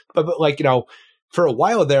 but for a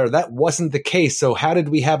while there, that wasn't the case. So how did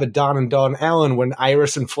we have a Don and Dawn Allen when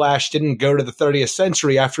Iris and Flash didn't go to the 30th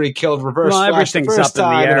century after he killed Reverse Flash the first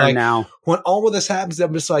time? Everything's up in the air now. When all of this happens,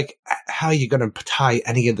 I'm just like, how are you going to tie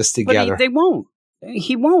any of this together? But they won't.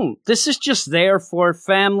 He won't. This is just there for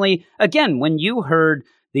family. Again, when you heard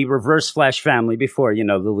the Reverse Flash family before, the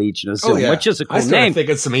Legion of Zoom, which is a cool name.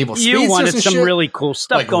 Thinking some evil you wanted some really cool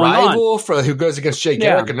stuff going Rival on. Who goes against Jay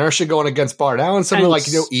Garrick, Inertia going against Bart Allen,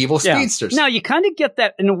 something evil speedsters. Now, you kind of get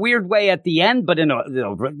that in a weird way at the end, but in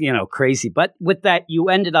a, crazy. But with that, you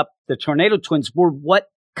ended up, the Tornado Twins were what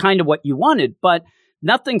you wanted, but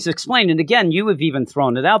nothing's explained. And again, you have even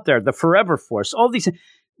thrown it out there, the Forever Force, all these.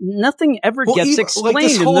 Nothing ever gets explained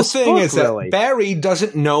this whole in this thing book, is really. That Barry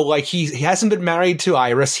doesn't know, he hasn't been married to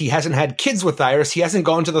Iris. He hasn't had kids with Iris. He hasn't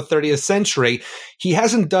gone to the 30th century. He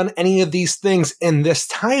hasn't done any of these things in this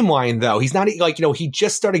timeline, though. He's not, he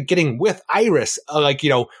just started getting with Iris,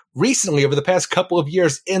 recently over the past couple of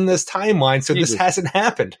years in this timeline. So this hasn't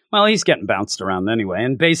happened. Well, he's getting bounced around anyway.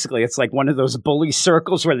 And basically, it's like one of those bully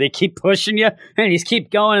circles where they keep pushing you and you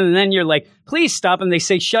keep going. And then you're like, please stop. And they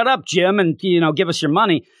say, shut up, Jim, and, give us your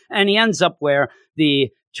money. And he ends up where the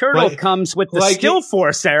turtle comes with the Still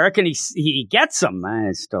Force, Eric, and he gets them.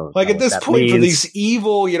 I still at this point, for these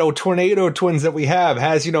evil, Tornado Twins that we have,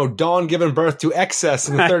 has, Dawn given birth to Excess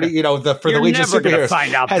and 30, for the Legion of Superheroes.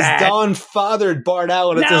 Find out has Dawn fathered Bart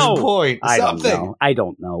Allen at this point? I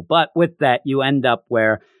don't know. But with that, you end up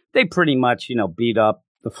where they pretty much, beat up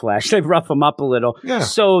the Flash. They rough him up a little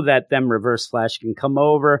so that them Reverse Flash can come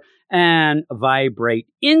over and vibrate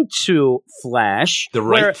into Flash. The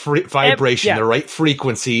right vibration, the right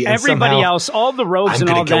frequency. And everybody else, all the rogues and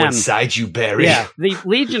all them. I'm going to go inside you, Barry. Yeah, the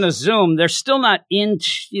Legion of Zoom, they're still not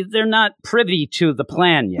they're not privy to the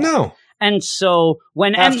plan yet. No. And so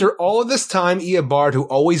after all of this time, Eobard, who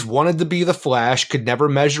always wanted to be the Flash, could never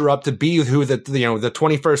measure up to be who the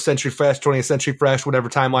 21st century Flash, 20th century Flash, whatever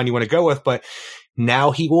timeline you want to go with, but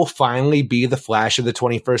now he will finally be the Flash of the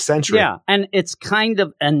 21st century. Yeah, and it's kind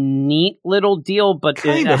of a neat little deal, but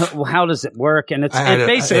how does it work? And it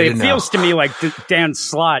feels to me like Dan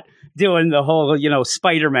Slott doing the whole,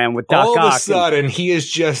 Spider-Man with Doc Ock. All of a sudden, he is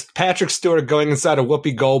just Patrick Stewart going inside of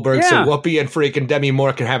Whoopi Goldberg, so Whoopi and freaking Demi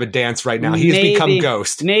Moore can have a dance right now. He has become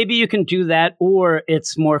Ghost. Maybe you can do that, or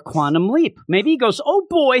it's more Quantum Leap. Maybe he goes, oh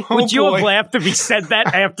boy, would you have laughed if he said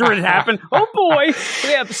that after it happened? Oh boy.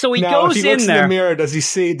 Yeah, so he goes if he looks in there. In the mirror, does he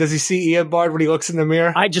see Eobard when he looks in the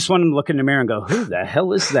mirror? I just want him to look in the mirror and go, who the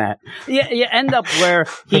hell is that? Yeah, you end up where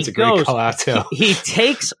he That's a goes. Great call out too. He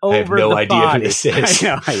takes over I have no idea body. who this is.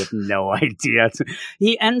 I have no idea.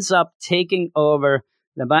 He ends up taking over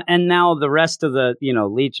and now the rest of the,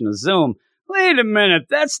 Legion of Zoom. Wait a minute,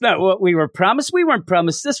 that's not what we were promised. We weren't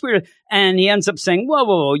promised this. And he ends up saying,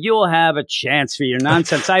 whoa, you'll have a chance for your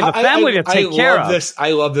nonsense. I have a family to take care of.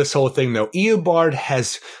 I love this whole thing, though. Eobard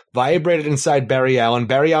has vibrated inside Barry Allen.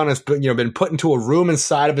 Barry Allen has been put into a room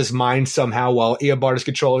inside of his mind somehow while Eobard is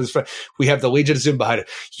controlling his friend. We have the Legion of Zoom behind it.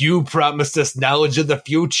 You promised us knowledge of the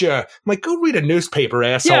future. I'm like, go read a newspaper,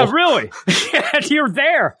 asshole. Yeah, really? You're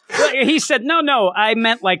there. He said, no, I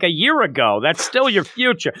meant like a year ago. That's still your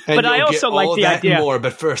future. And but I also like the idea. More,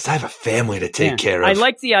 but first, I have a family to take care of. I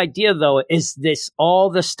like the idea, though, is all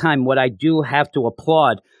this time, what I do have to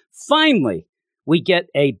applaud. Finally, we get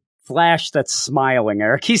a Flash that's smiling,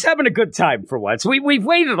 Eric. He's having a good time for once. We've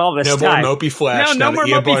waited all this time. No more mopey Flash. No more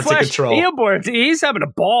mopey Flash. Control. He's having a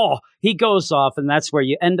ball. He goes off, and that's where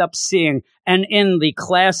you end up seeing, and in the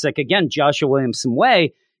classic, again, Joshua Williamson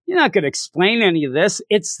way, you're not going to explain any of this.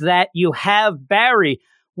 It's that you have Barry.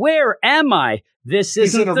 Where am I? This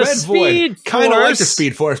isn't the Speed Force. Kind of like the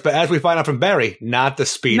Speed Force, but as we find out from Barry, not the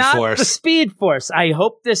Speed Force. Not the Speed Force. I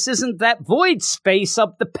hope this isn't that void space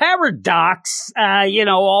of the paradox.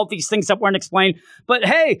 All these things that weren't explained. But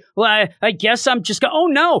hey, well, I guess I'm just going, oh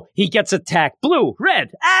no, he gets attacked. Blue, red,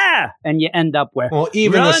 and you end up where? Well,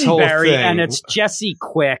 even Run, this whole Barry, thing. And it's Jesse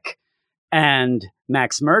Quick and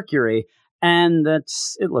Max Mercury. And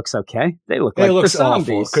it looks okay. They look like the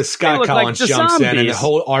zombies. Because Scott Collins jumps in and the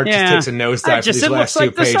whole art just takes a nosedive for these last two pages. It looks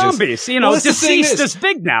like the zombies. Deceased is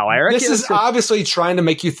big now, Eric. This is obviously trying to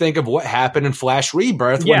make you think of what happened in Flash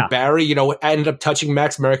Rebirth when Barry, ended up touching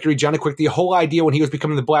Max Mercury, Johnny Quick. The whole idea when he was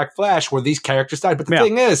becoming the Black Flash where these characters died. But the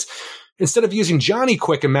thing is, instead of using Johnny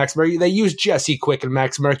Quick and Max Mercury, they use Jesse Quick and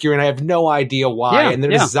Max Mercury, and I have no idea why. And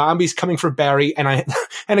there's zombies coming for Barry, and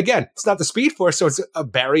again, it's not the Speed Force, so it's a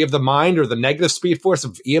Barry of the mind or the negative Speed Force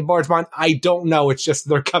of Eobard's mind. I don't know. It's just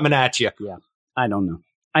they're coming at you. Yeah, I don't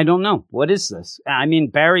know. What is this? I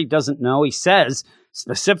mean, Barry doesn't know. He says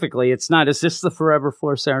specifically, it's not. Is this the Forever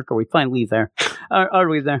Force, Eric? Are we finally there? Are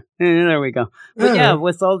we there? There we go. But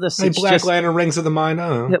with all this, it's Black Lantern Rings of the Mind. I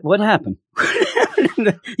don't know. What happened?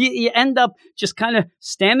 You end up just kind of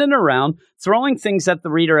standing around, throwing things at the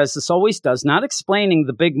reader, as this always does, not explaining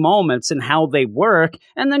the big moments and how they work,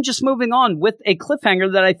 and then just moving on with a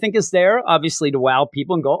cliffhanger that I think is there, obviously, to wow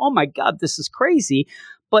people and go, oh my God, this is crazy.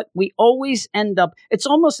 But we always end up, it's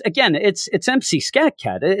almost, again, it's MC Scat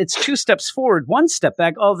Cat. It's 2 steps forward, 1 step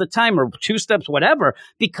back all the time, or 2 steps, whatever,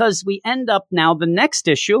 because we end up now the next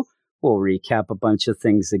issue. We'll recap a bunch of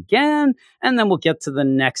things again, and then we'll get to the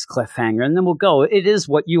next cliffhanger, and then we'll go. It is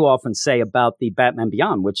what you often say about the Batman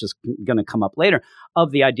Beyond, which is going to come up later, of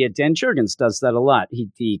the idea. Dan Jurgens does that a lot.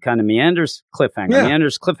 He kind of meanders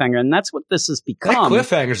cliffhanger, and that's what this has become. That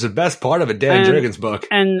cliffhanger is the best part of a Dan Jurgens book.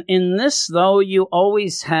 And in this, though, you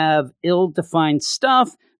always have ill-defined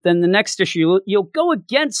stuff. Then the next issue, you'll go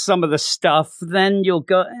against some of the stuff, then you'll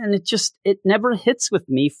go, and it never hits with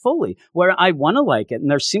me fully, where I want to like it. And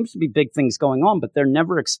there seems to be big things going on, but they're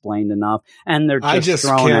never explained enough. And they're just I just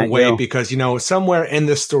can't wait because, somewhere in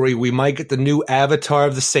this story, we might get the new avatar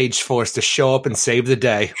of the Sage Force to show up and save the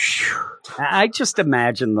day. I just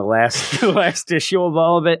imagine the last issue of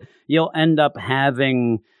all of it, you'll end up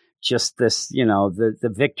having just this,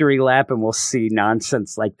 the victory lap, and we'll see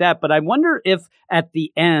nonsense like that. But I wonder if at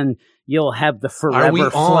the end you'll have the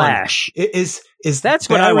Forever Flash. That's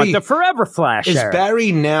what I want, the Forever Flash. Is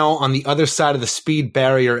Barry now on the other side of the speed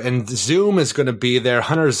barrier, and Zoom is going to be there,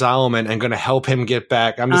 Hunter Zolomon, and going to help him get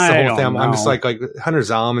back? I'm just like Hunter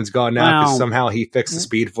Zolomon's gone now because somehow he fixed the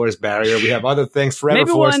Speed Force barrier. We have other things. Forever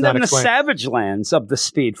Force we'll end not in explained. The Savage Lands of the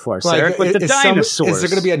Speed Force, Eric, with the dinosaurs. Is there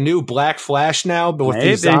going to be a new Black Flash now, but with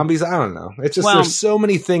these zombies? I don't know. It's just there's so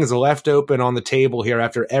many things left open on the table here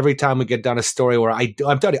after every time we get done a story where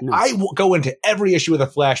I'm telling you, I will go into every issue with a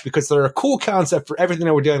Flash because they're a cool concept for everything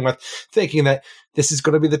that we're dealing with, thinking that this is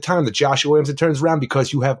going to be the time that Joshua Williamson turns around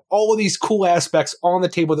because you have all of these cool aspects on the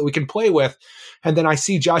table that we can play with. And then I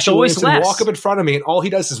see Joshua Williamson walk up in front of me, and all he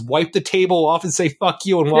does is wipe the table off and say, fuck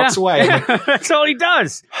you, and walks away. That's all he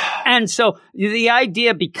does. And so the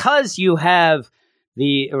idea, because you have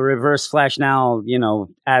the Reverse Flash now,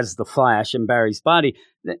 as the Flash in Barry's body,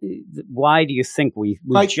 why do you think we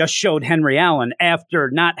just showed Henry Allen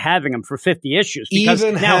after not having him for 50 issues? Because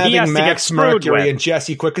even now having he has Max to get Mercury and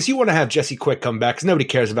Jesse Quick, because you want to have Jesse Quick come back, because nobody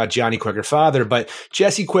cares about Johnny Quick or Father, but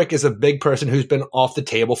Jesse Quick is a big person who's been off the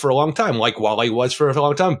table for a long time, like Wally was for a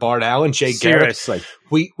long time, Bart Allen, Jay Garrick.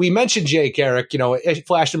 We mentioned Jay Garrick,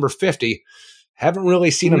 Flash number 50. Haven't really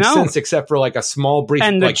seen him since, except for like a small brief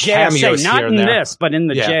and the like cameos JSA, not here in and there. this, but in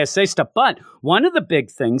the JSA stuff. But one of the big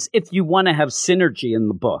things, if you want to have synergy in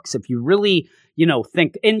the books, if you really,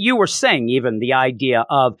 think, and you were saying even the idea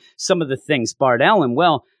of some of the things Bart Allen,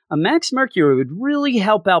 well, a Max Mercury would really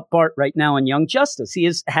help out Bart right now in Young Justice. He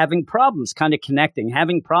is having problems kind of connecting,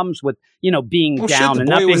 having problems with, being down and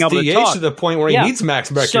not being able to talk. To the point where he needs Max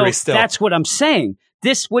Mercury still. That's what I'm saying.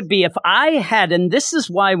 This would be if I had, and this is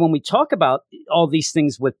why when we talk about all these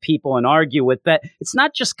things with people and argue with that, it's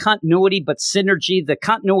not just continuity, but synergy, the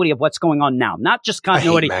continuity of what's going on now, not just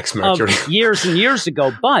continuity of years and years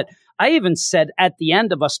ago, but I even said at the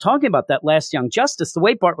end of us talking about that last Young Justice, the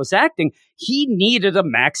way Bart was acting, he needed a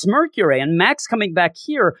Max Mercury, and Max coming back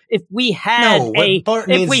here. If we had a company,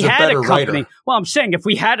 writer. Well, I'm saying if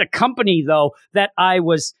we had a company though that I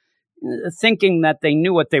was thinking that they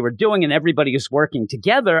knew what they were doing and everybody was working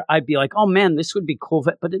together, I'd be like, oh man, this would be cool,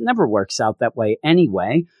 but it never works out that way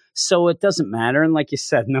anyway. So it doesn't matter. And like you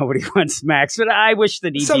said, nobody wants Max, but I wish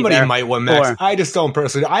that somebody might want Max. I just don't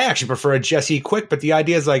personally. I actually prefer a Jesse Quick, but the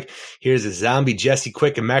idea is like, here's a zombie Jesse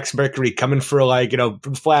Quick and Max Mercury coming for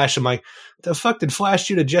Flash. I'm like, the fuck did Flash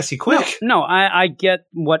do to Jesse Quick? No, I get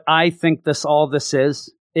what I think all this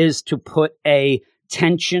is to put a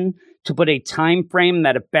tension, to put a time frame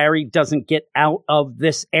that if Barry doesn't get out of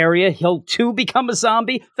this area, he'll too become a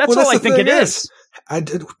zombie. That's all I think it is.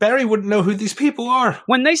 Barry wouldn't know who these people are.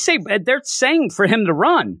 When they say, they're saying for him to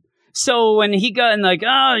run. So when he got in like,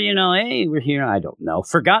 hey, we're here, I don't know.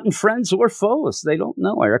 Forgotten friends or foes. They don't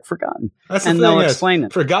know, Eric. Forgotten. That's the and thing they'll is, explain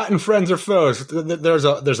it. Forgotten friends or foes.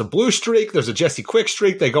 There's a blue streak. There's a Jesse Quick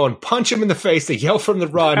streak. They go and punch him in the face. They yell from the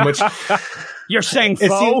run, which... You're saying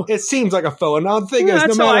foe? It seems like a foe. And now the thing is,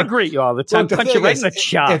 that's no matter, how I greet you all the time. Punch you right in the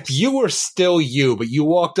chops. If you were still you, but you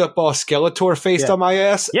walked up all Skeletor faced on my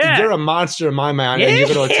ass, you're a monster in my mind, and you're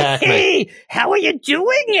going to attack me. How are you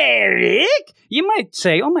doing, Eric? You might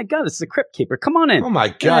say, oh my God, it's the Crypt Keeper. Come on in. Oh my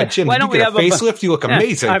God, Jim, why did don't you get we a facelift? You look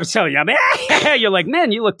amazing. I was telling you, you're like,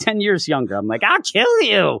 man, you look 10 years younger. I'm like, I'll kill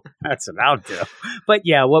you. That's what I'll do. But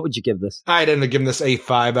yeah, what would you give this? I'd end up giving this a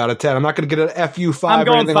 5 out of 10. I'm not going to get an FU5 I'm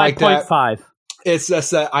going or anything like that. 5.5. It's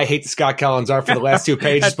just I hate the Scott Collins art for the last 2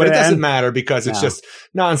 pages, but it doesn't matter because it's just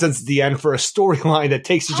nonsense at the end for a storyline that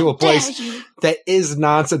takes you to a place that is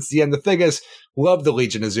nonsense at the end. The thing is, love the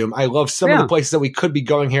Legion of Zoom. I love some of the places that we could be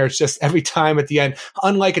going here. It's just every time at the end,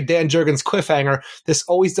 unlike a Dan Jurgens cliffhanger, this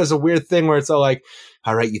always does a weird thing where it's all like,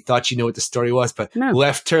 all right, you thought you knew what the story was, but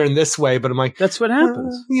left turn this way. But I'm like, that's what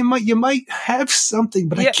happens. You might have something,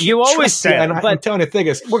 but I can't you always say, and I'm telling you, the thing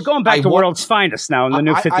is, we're going back to World's Finest now in the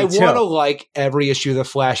new 52. I want to like every issue of the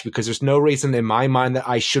Flash because there's no reason in my mind that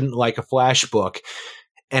I shouldn't like a Flash book.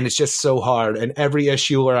 And it's just so hard. And every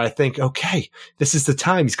issue where I think, okay, this is the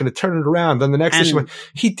time he's going to turn it around. Then the next issue,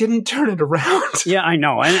 he didn't turn it around. Yeah, I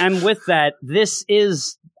know. And with that, this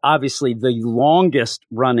is obviously the longest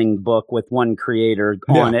running book with one creator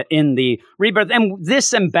on it in the Rebirth. And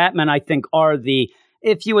this and Batman, I think, are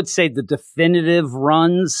if you would say the definitive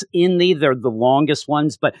runs they're the longest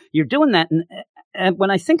ones. But you're doing that. And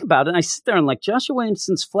when I think about it, I sit there and like Joshua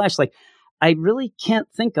Williamson's Flash, like, I really can't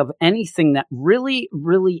think of anything that really,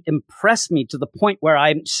 really impressed me to the point where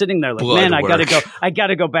I'm sitting there like, man, I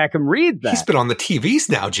gotta go back and read that. He's been on the TVs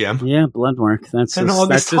now, Jim. Yeah, Bloodwork. That's his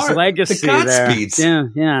legacy. The Godspeeds.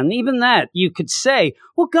 There. Yeah. And even that, you could say,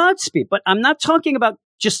 well, Godspeed, but I'm not talking about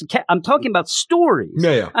I'm talking about stories.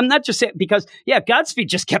 Yeah. I'm not just saying, because Godspeed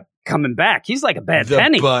just kept coming back. He's like a bad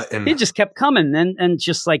penny. He just kept coming and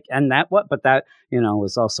just like, and that what? But that,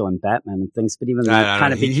 was also in Batman and things. But even that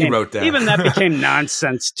kind of became, he wrote that. Even that became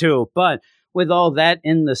nonsense too. But with all that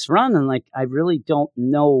in this run, and like, I really don't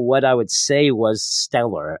know what I would say was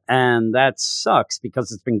stellar. And that sucks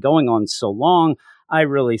because it's been going on so long. I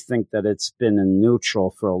really think that it's been in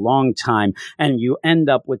neutral for a long time, and you end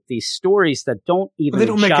up with these stories that don't even they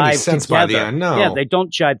don't make any sense together. By the end. No, yeah, they don't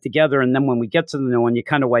jive together, and then when we get to the new one, you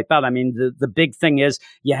kind of wipe out. I mean, the big thing is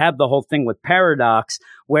you have the whole thing with Paradox,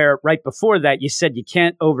 where right before that you said you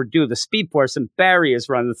can't overdo the Speed Force, and Barry is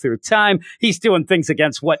running through time. He's doing things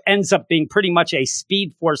against what ends up being pretty much a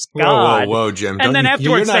Speed Force god. Whoa, Jim! And then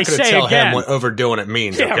afterwards you're not they say tell again, him what overdoing it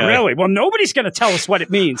means. Yeah, okay? Really. Well, nobody's going to tell us what it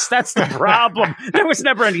means. That's the problem. There was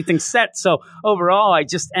never anything set. So overall, I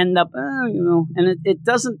just end up, and it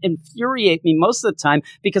doesn't infuriate me most of the time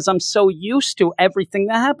because I'm so used to everything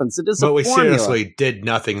that happens. It is a formula. But we seriously did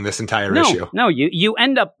nothing in this entire issue. No, you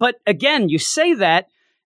end up, but again, you say that,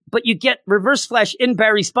 but you get Reverse Flash in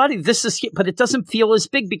Barry's body. But it doesn't feel as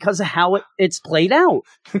big because of how it's played out.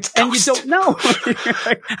 And you don't know.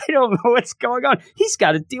 I don't know what's going on. He's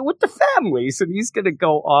got to deal with the families, and he's going to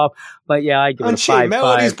go off. But yeah, I give it a 5-5.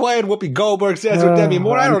 Melody's playing Whoopi Goldberg's Dance with Demi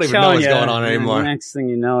Moore. I don't even know what's going on anymore. Next thing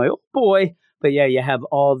you know, oh boy. But yeah, you have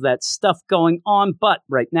all that stuff going on. But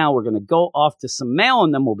right now, we're going to go off to some mail,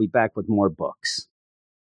 and then we'll be back with more books.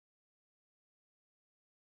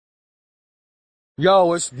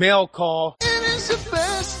 Yo, it's mail call. It is the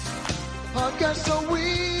best podcast a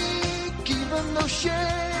week, even though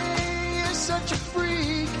Shay is such a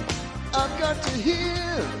freak. I've got to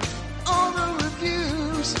hear all the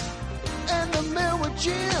reviews and the mail with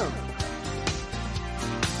Jim.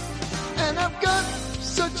 And I've got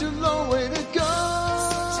such a long way to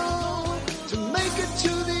go to make it to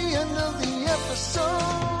the end of the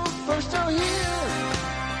episode. First I'll hear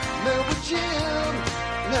mail with Jim.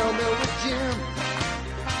 Now mail with Jim.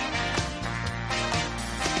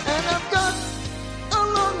 And I've got a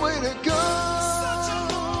long way to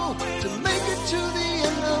go to make it to the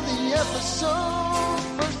end of the episode.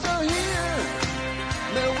 First I'll hear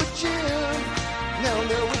mail with Jim. Now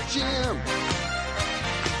mail with Jim.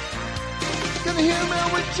 Gonna hear mail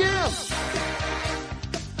with Jim.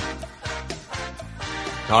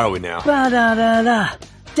 How are we now? Ba-da-da-da.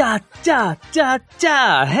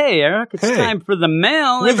 Da-da-da-da. Hey, Eric, it's time for the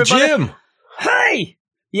mail. With everybody. Jim. Hey!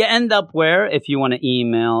 You end up where, if you want to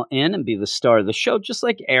email in and be the star of the show, just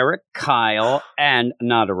like Eric, Kyle, and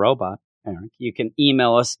Not a Robot, Eric, you can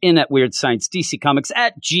email us in at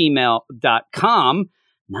weirdsciencedccomics@gmail.com.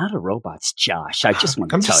 Not a Robot's Josh. I just want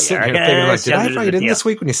to tell you, Eric. Thinking, like, did I write in this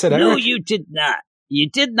week when you said Eric? No, you did not. You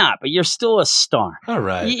did not, but you're still a star. All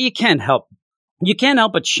right. You can't help. You can't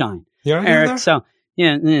help but shine. Eric, so...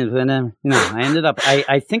 Yeah, no, I ended up,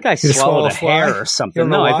 I think I swallowed a hair or something.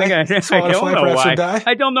 No, I think I don't know why.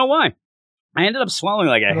 I don't know why. I ended up swallowing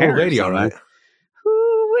like a hair. Lady, all right.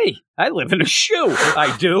 Hoo-wee. I live in a shoe.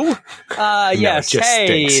 I do. Yes.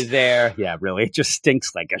 Hey stinks. there. Yeah, really. It just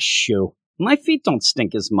stinks like a shoe. My feet don't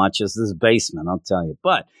stink as much as this basement, I'll tell you.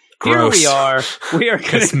 But Gross. Here we are. We are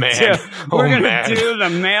going to do the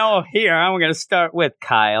mail here. I'm going to start with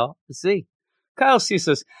Kyle Z. Kyle C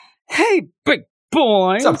says, "Hey, big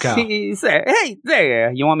boys." What's up, Kyle? He said, "Hey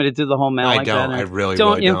there." You want me to do the whole mail? I don't. That? I really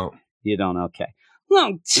don't. You don't? Okay.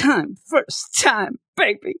 Long time, first time,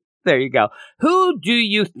 baby. There you go. Who do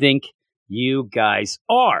you think you guys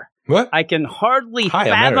are? What? I can hardly Hi,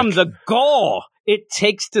 fathom I'm Eric. the gall it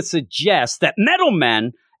takes to suggest that Metal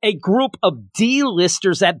Men, a group of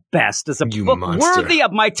D-listers at best, is a You book monster. worthy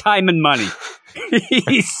of my time and money.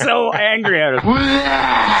 He's so angry at us.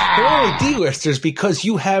 They're only D-listers because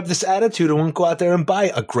you have this attitude and won't go out there and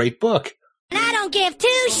buy a great book. I don't give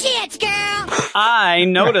two shits, girl. I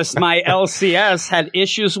noticed my LCS had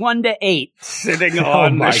issues 1 to 8 sitting Oh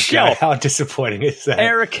on my the shelf. God, how disappointing is that?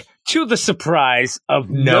 Eric, to the surprise of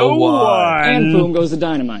No no one. one. And boom goes the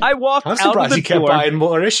dynamite. I walked I'm out of surprised the he kept door. buying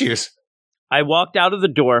more issues. I walked out of the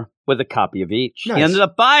door with a copy of each. Nice. He ended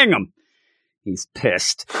up buying them. He's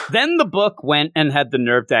pissed. Then the book went and had the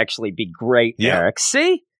nerve to actually be great, Yeah. Eric.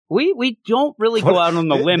 See? We don't really go out on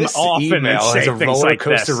the limb This often and email say is a things roller like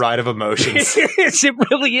coaster this. ride of emotions. Yes, it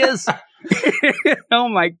really is. Oh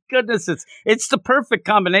my goodness, it's the perfect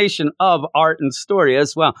combination of art and story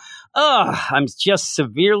as well. I'm just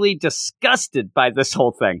severely disgusted by this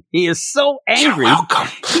whole thing. He is so angry. You're welcome.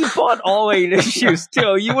 He bought all 8 issues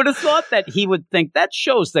too. You would have thought that he would think that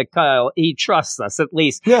shows that Kyle, he trusts us at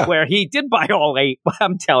least. Yeah. Where he did buy all 8.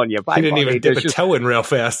 I'm telling you, if I He didn't bought even 8 dip a issues, toe in real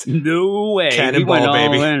fast. no way. Cannonball, He went all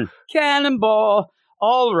baby. in. Cannonball.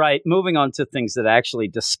 All right, moving on to things that actually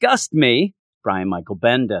disgust me. Brian Michael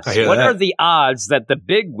Bendis. I hear What that. are the odds that the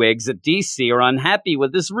bigwigs at DC are unhappy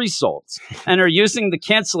with his results and are using the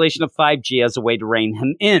cancellation of 5G as a way to rein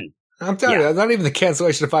him in? I'm telling you, not even the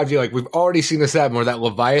cancellation of 5G. Like, we've already seen this happen where that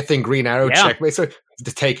Leviathan Green Arrow Yeah. checkmate. So, the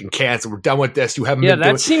take and cancel. We're done with this. You haven't Yeah, been that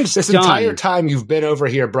doing seems this done. entire time you've been over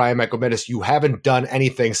here, Brian Michael Bendis. You haven't done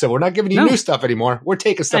anything. So, we're not giving you No. new stuff anymore. We're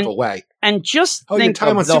taking stuff And away. And just Oh, your think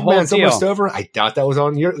time on of the whole Superman's deal. almost over? I doubt that was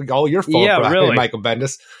all your fault, Yeah, Brian really. Michael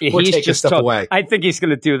Bendis. We're He's taking just stuff away. I think he's going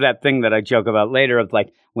to do that thing that I joke about later of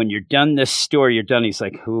like, when you're done this story, you're done. He's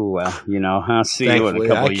like, "Ooh, I'll see you in a Thankfully,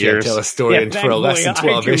 couple I of can't years." tell a story for less than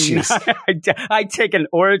 12 issues. I take an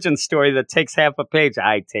origin story that takes half a page.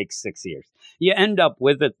 I take 6 years. You end up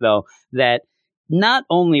with it, though, that not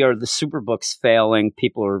only are the superbooks failing,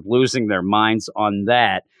 people are losing their minds on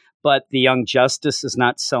that, but the Young Justice is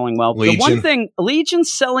not selling well. The one Legion. thing, Legion's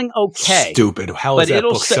selling okay. Stupid. How is But that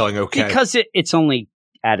it'll book se- selling okay? Because it's only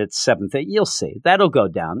at its seventh. You'll see. That'll go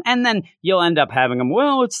down. And then you'll end up having them,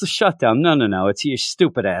 well, it's the shutdown. No. It's your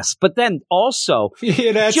stupid ass. But then also... You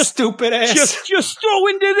hear that stupid ass? Just throw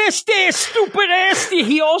into this there, stupid ass.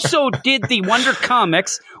 He also did the Wonder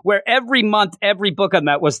Comics, where every month, every book on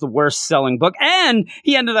that was the worst selling book. And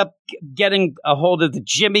he ended up getting a hold of the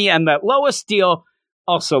Jimmy and that lowest deal,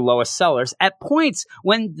 also lowest sellers, at points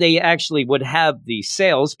when they actually would have the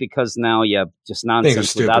sales, because now you have just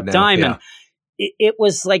nonsense without Diamond. Yeah. It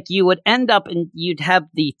was like you would end up and you'd have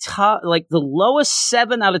the top, like the lowest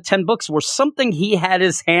 7 out of 10 books were something he had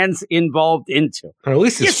his hands involved into. Or at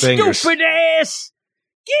least his fingers. Stupid ass!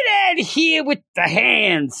 Get out of here with the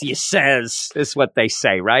hands, he says. Is what they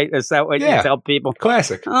say, right? Is that what you tell people?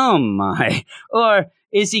 Classic. Oh, my. Or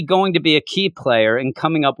is he going to be a key player in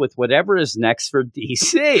coming up with whatever is next for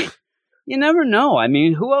DC? You never know. I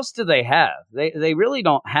mean, who else do they have? They really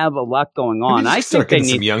don't have a lot going on. I think they need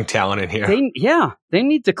some young talent in here. They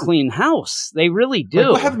need to clean house. They really do.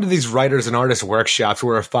 Like, what happened to these writers and artists workshops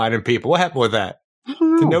where we're finding people? What happened with that? I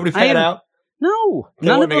don't know. Did nobody figure it out? No.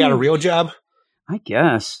 None of them got a real job? I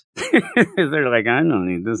guess. They're like, I don't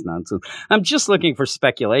need this nonsense. I'm just looking for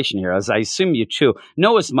speculation here, as I assume you too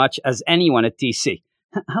know as much as anyone at DC.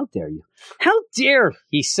 How dare you? How dare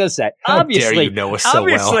he says that? How dare you know us so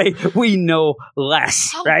well? Obviously, we know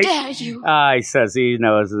less, right? How dare you? He says he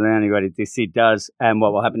knows than anybody at DC does, and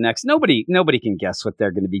what will happen next. Nobody can guess what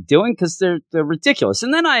they're going to be doing because they're ridiculous.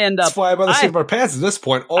 And then I end up... That's why by the seat of our pants at this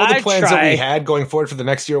point. All the plans that we had going forward for the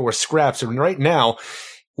next year were scraps. And right now...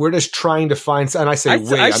 we're just trying to find, and I say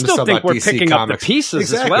we. I still think we're picking Comics. Up the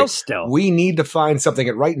pieces as well. Still, we need to find something.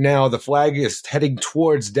 And right now, the flag is heading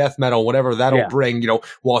towards death metal, whatever that'll bring.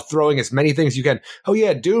 While throwing as many things you can. Oh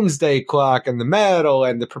yeah, Doomsday Clock and the metal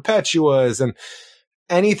and the Perpetuas and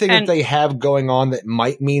anything that they have going on that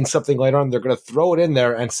might mean something later on. They're going to throw it in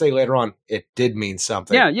there and say later on it did mean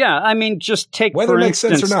something. Yeah. I mean, just take whether for it makes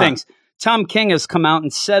instance sense or not. things. Tom King has come out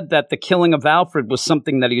and said that the killing of Alfred was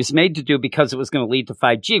something that he was made to do because it was going to lead to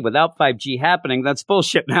 5G. Without 5G happening, that's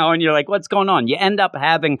bullshit now. And you're like, what's going on? You end up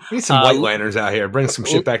having... We need some White Lanterns out here. Bring some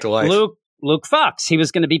shit back to life. Luke Fox. He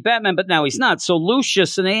was going to be Batman, but now he's not. So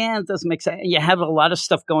Lucius, and it doesn't make sense. You have a lot of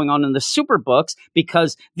stuff going on in the super books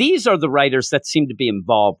because these are the writers that seem to be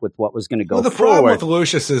involved with what was going to go forward. The problem with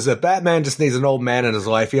Lucius is that Batman just needs an old man in his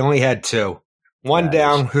life. He only had 2. One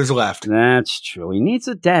down, who's left? That's true. He needs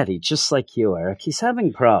a daddy, just like you, Eric. He's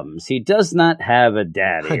having problems. He does not have a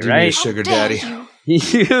daddy, I do right? need a sugar daddy.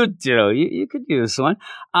 You do. You could use one.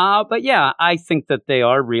 But yeah, I think that they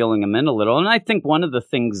are reeling him in a little. And I think one of the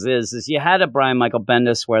things is you had a Brian Michael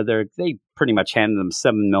Bendis where they pretty much handed him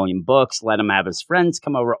 7 million books, let him have his friends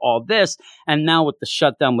come over, all this. And now with the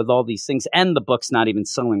shutdown, with all these things, and the book's not even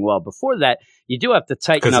selling well before that, you do have to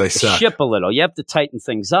tighten up the ship a little. You have to tighten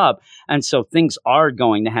things up. And so things are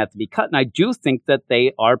going to have to be cut. And I do think that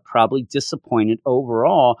they are probably disappointed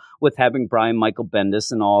overall with having Brian Michael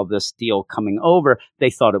Bendis and all this deal coming over. They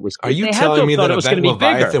thought it was good. Are you telling me that Event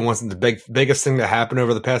Leviathan wasn't the biggest thing that happened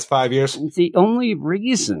over the past 5 years? The only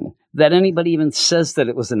reason that anybody even says that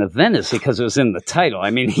it was an event is because it was in the title. I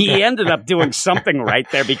mean, he ended up doing something right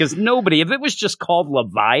there because nobody, if it was just called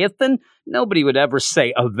Leviathan, nobody would ever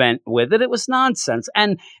say event with it. It was nonsense.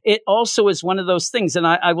 And it also is one of those things. And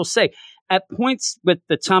I will say, at points with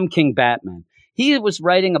the Tom King Batman, he was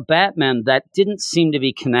writing a Batman that didn't seem to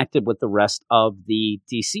be connected with the rest of the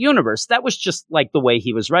DC universe. That was just like the way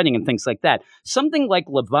he was writing and things like that. Something like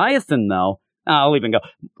Leviathan, though, I'll even go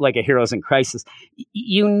like a Heroes in Crisis.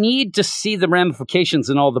 You need to see the ramifications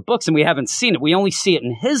in all the books, and we haven't seen it. We only see it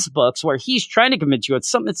in his books where he's trying to convince you it's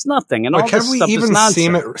something. It's nothing, and all this stuff is nonsense.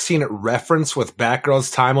 Have we even seen it referenced with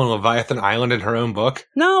Batgirl's time on Leviathan Island in her own book?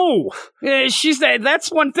 No,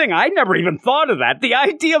 that's one thing I never even thought of. That the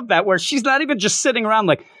idea of that, where she's not even just sitting around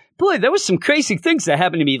like, boy, there was some crazy things that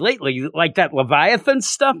happened to me lately, like that Leviathan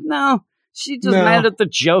stuff. No, she just mad at the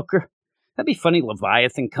Joker. That'd be funny.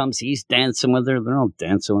 Leviathan comes. He's dancing with her. They're all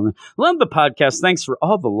dancing with her. Love the podcast. Thanks for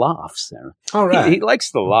all the laughs there. All right. He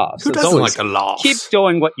likes the laughs. Who doesn't like the laughs? Keep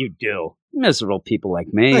doing what you do. Miserable people like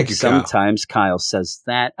me. Thank you, sometimes Kyle says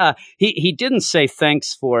that. He didn't say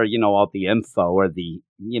thanks for, all the info or the,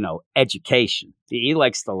 education. He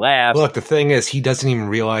likes to laugh. Look, the thing is, he doesn't even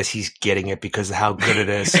realize he's getting it because of how good it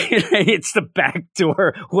is. It's the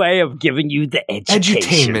backdoor way of giving you the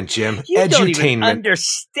education. Edutainment, Jim. You don't even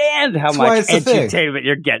understand how much edutainment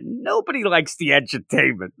you're getting. Nobody likes the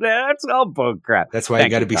edutainment. That's all bullcrap. That's why you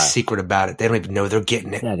got to be secret about it. They don't even know they're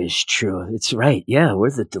getting it. That is true. It's right. Yeah,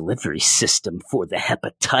 we're the delivery system for the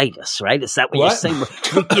hepatitis, right? Is that what you're saying?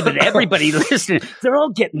 We're giving everybody listening. They're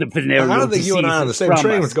all getting the venereal disease. I don't think you and I are on the same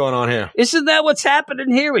train. What's going on here? Isn't that what's what's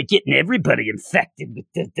happening here? We're getting everybody infected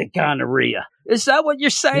with the gonorrhea. Is that what you're You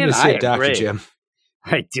saying? need to see I a doctor, agree. Jim.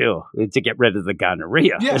 I do. To get rid of the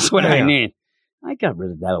gonorrhea. Yeah, That's what yeah. I need. I got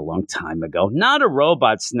rid of that a long time ago. Not a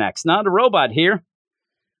Robot's next. Not a Robot here.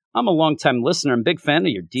 I'm a longtime listener and big fan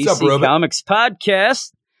of your DC What's up, Robot? Comics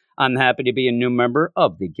podcast. I'm happy to be a new member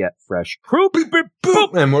of the Get Fresh crew.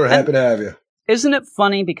 And we're happy to have you. Isn't it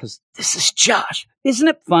funny? Because this is Josh. Isn't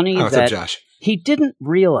it funny Oh, what's up, that Josh? he didn't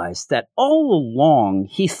realize that all along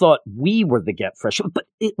he thought we were the Get Fresh, but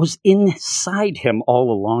it was inside him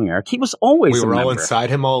all along, Eric. He was always We a were all member. inside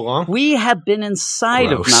him all along? We have been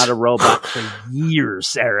inside of Gross. Not a Robot for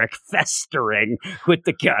years, Eric, festering with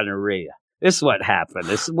the gonorrhea. This is what happened.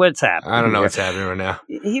 This is what's happening. I don't know here. what's happening right now.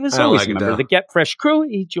 He was I don't always like a it, member though. of the Get Fresh crew.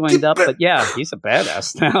 He joined up, but yeah, he's a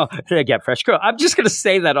badass now. The Get Fresh crew. I'm just going to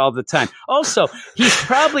say that all the time. Also, he's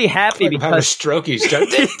probably happy Like I'm having a because stroke. He's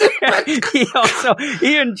just,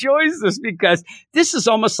 he enjoys this because this is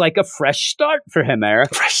almost like a fresh start for him,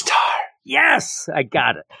 Eric. fresh start. Yes, I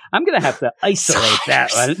got it. I'm going to have to isolate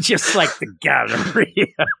that one, just like the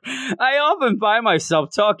gonorrhea. I often find myself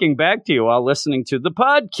talking back to you while listening to the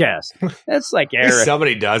podcast. It's like Eric.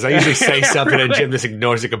 Somebody does. I usually say something and Jim just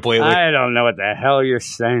ignores it completely. I don't know what the hell you're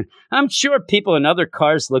saying. I'm sure people in other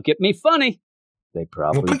cars look at me funny. They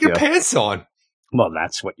probably Well, put do. your pants on. Well,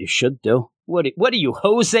 that's what you should do. What are you,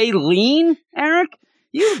 Jose Lean, Eric?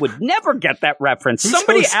 You would never get that reference. Who's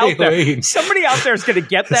Somebody Jose out there Lean? is going to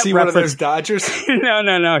get that Is he one of reference. those Dodgers?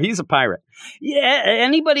 No. He's a pirate. Yeah,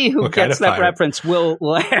 anybody who What kind gets of that pirate? reference will.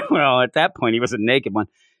 Well, at that point, he was a naked one.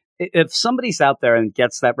 If somebody's out there and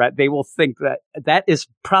gets that right, they will think that is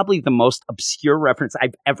probably the most obscure reference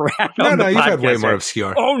I've ever had on the No, you've podcast. had way more Eric.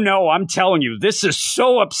 obscure. Oh no, I'm telling you, this is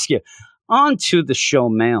so obscure. On to the show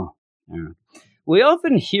mail. Aaron. We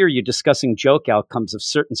often hear you discussing joke outcomes of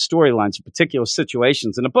certain storylines or particular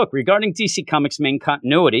situations in a book regarding DC Comics' main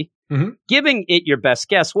continuity. Mhm. Giving it your best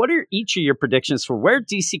guess, what are each of your predictions for where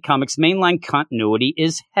DC Comics' mainline continuity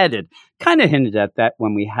is headed? Kind of hinted at that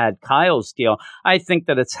when we had Kyle's deal. I think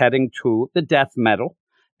that it's heading to the death metal.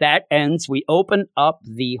 That ends. We open up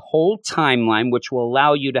the whole timeline, which will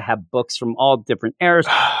allow you to have books from all different eras.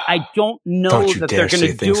 I don't know Don't you that dare they're going say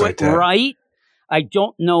to things do like it that. right. I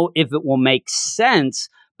don't know if it will make sense,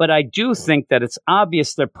 but I do think that it's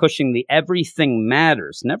obvious they're pushing the everything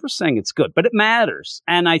matters. Never saying it's good, but it matters.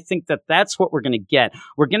 And I think that that's what we're going to get.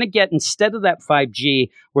 We're going to get, instead of that 5G,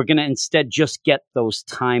 we're going to instead just get those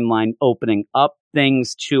timeline opening up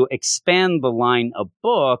things to expand the line of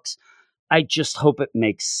books. I just hope it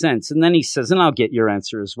makes sense. And then he says, and I'll get your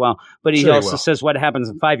answer as well, but he Sure he also will. says what happens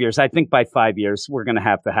in 5 years. I think by 5 years, we're going to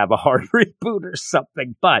have a hard reboot or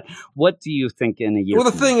something. But what do you think in a year? Well,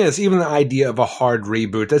 the from thing is, even the idea of a hard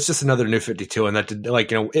reboot, that's just another New 52. And that, did,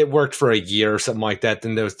 it worked for a year or something like that.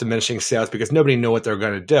 Then there was diminishing sales because nobody knew what they were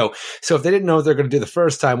going to do. So if they didn't know what they were going to do the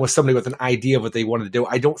first time with somebody with an idea of what they wanted to do,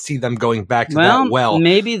 I don't see them going back to that well.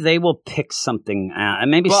 maybe they will pick something out, and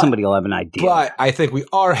maybe somebody will have an idea. But I think we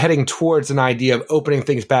are heading towards an idea of opening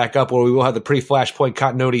things back up where we will have the pre-Flashpoint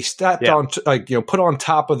continuity stepped on, put on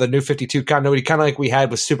top of the New 52 continuity, kind of like we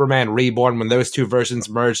had with Superman Reborn when those two versions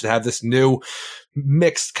merged to have this new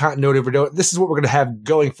mixed continuity. This is what we're going to have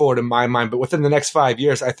going forward in my mind. But within the next 5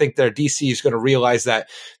 years, I think their DC is going to realize that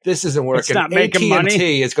this isn't working. It's not making AT&T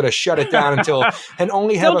money. is going to shut it down until and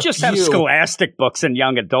only have They'll a just few. have Scholastic books and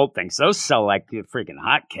young adult things. Those sell like freaking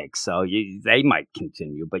hotcakes. So they might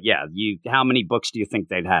continue. But yeah, how many books do you think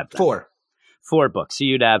they'd have? Then? 4 books. So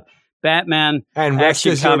you'd have Batman, And rest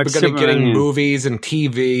Action is you're going Comics, to be getting Superman. movies and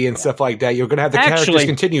TV and stuff like that. You're going to have the characters Actually-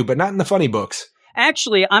 continue, but not in the funny books,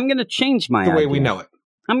 Actually, I'm going to change my the way idea. we know it.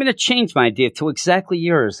 I'm going to change my idea to exactly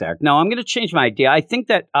yours, Eric. No, I'm going to change my idea. I think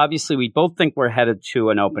that obviously we both think we're headed to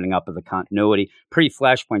an opening up of the continuity,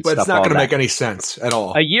 pre-Flashpoint But stuff. it's not all going to that. make any sense at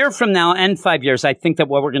all. A year from now and 5 years, I think that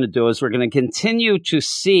what we're going to do is we're going to continue to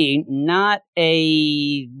see not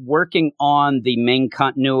a working on the main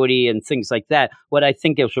continuity and things like that. What I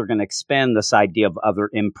think is we're going to expand this idea of other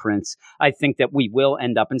imprints. I think that we will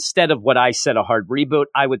end up, instead of what I said, a hard reboot,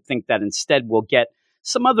 I would think that instead we'll get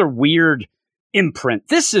some other weird imprint.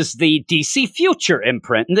 This is the DC Future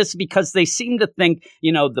imprint. And this is because they seem to think,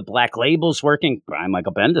 the Black Label's working. Brian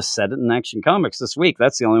Michael Bendis said it in Action Comics this week.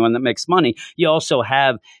 That's the only one that makes money. You also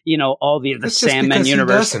have, all the That's just Sandman because he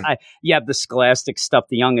universe. doesn't. You have the Scholastic stuff,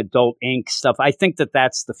 the young adult ink stuff. I think that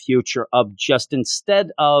that's the future of just,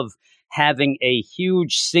 instead of having a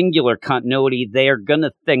huge singular continuity, they are going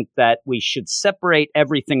to think that we should separate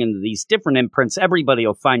everything into these different imprints. Everybody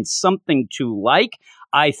will find something to like.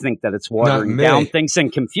 I think that it's watering Not me. down things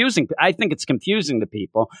and confusing. I think it's confusing to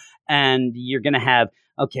people. And you're going to have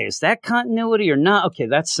okay, is that continuity or not? Okay,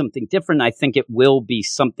 that's something different. I think it will be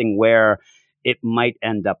something where it might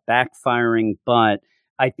end up backfiring, but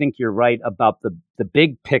I think you're right about the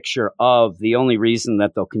big picture of the only reason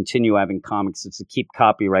that they'll continue having comics is to keep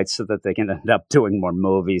copyrights so that they can end up doing more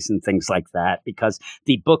movies and things like that, because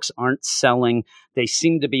the books aren't selling. They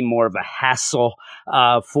seem to be more of a hassle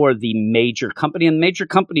for the major company, and major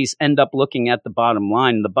companies end up looking at the bottom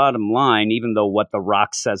line. The bottom line, even though what The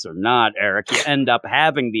Rock says or not, Eric, you end up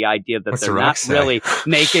having the idea that What's they're The Rock not say? really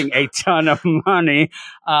making a ton of money,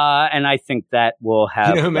 and I think that will have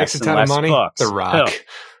You know who makes less a and ton of less money? books. The Rock. Oh,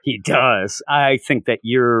 he does. I think that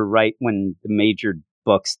you're right when the major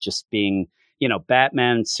books just being,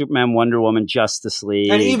 Batman, Superman, Wonder Woman, Justice League.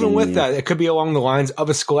 And even with that, it could be along the lines of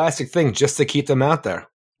a Scholastic thing just to keep them out there.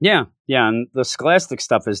 Yeah. And the Scholastic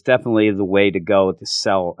stuff is definitely the way to go to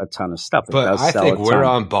sell a ton of stuff. It But does I sell think a we're ton.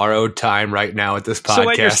 on borrowed time right now at this podcast. So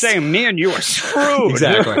what you're saying, me and you are screwed.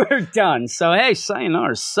 Exactly. We're done. So, hey,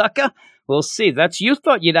 sayonara, sucker. We'll see. You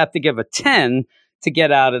thought you'd have to give a 10 to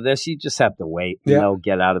get out of this. You just have to wait. Yeah. They'll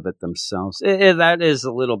get out of it themselves. That is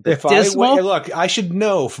a little bit If I dismal. wait, look, I should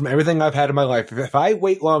know from everything I've had in my life, if I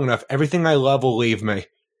wait long enough, everything I love will leave me.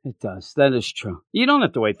 It does. That is true. You don't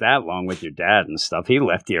have to wait that long with your dad and stuff. He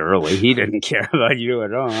left you early. He didn't care about you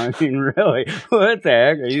at all. I mean, really, what the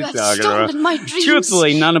heck are you talking about? my dreams.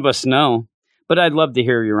 Truthfully, none of us know. But I'd love to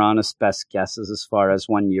hear your honest best guesses as far as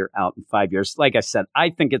 1 year out and 5 years. Like I said, I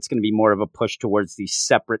think it's going to be more of a push towards these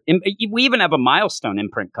separate. We even have a Milestone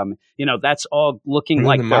imprint coming. That's all looking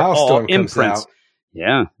like the they're all Milestone comes imprints. out.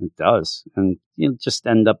 Yeah, it does. And you just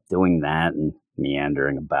end up doing that and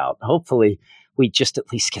meandering about. Hopefully, we just at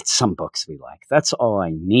least get some books we like. That's all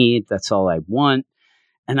I need. That's all I want.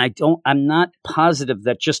 And I'm not positive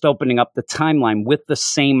that just opening up the timeline with the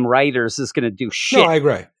same writers is going to do shit. No, I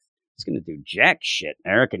agree. He's going to do jack shit,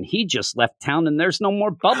 Eric. And he just left town and there's no more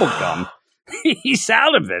bubble gum. He's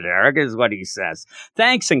out of it, Eric, is what he says.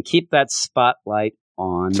 Thanks, and keep that spotlight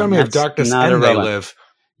on. Tell me if That's darkness not and they irrelevant. live.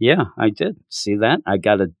 Yeah, I did. See that? I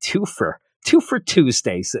got a twofer. Two for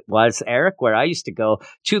Tuesdays it was, Eric, where I used to go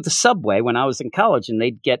to the Subway when I was in college, and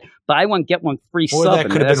they'd get buy one, get one free Or sub. that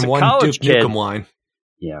And could have as been a one college Duke kid, Nukem line.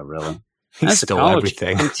 yeah, really. He As a stole college-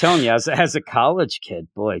 everything. I'm telling you, as a college kid,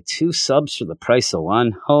 boy, 2 subs for the price of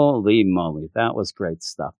 1. Holy moly, that was great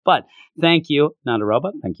stuff. But thank you, Not a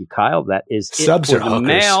Robot. Thank you, Kyle. That is Subs it are for the hookers.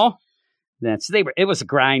 mail. It was a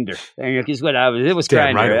grinder. Is what it was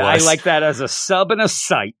Damn grinder. right it I was. like that as a sub and a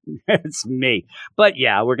site. It's me. But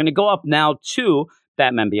yeah, we're going to go up now to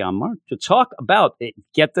Batman Beyond, Mark, to talk about it.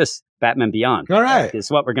 Get this, Batman Beyond. All right. Is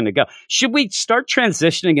what we're going to go. Should we start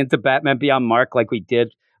transitioning into Batman Beyond, Mark, like we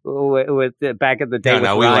did with back in the day with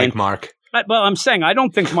No, we Ryan? like Mark. Well, I'm saying I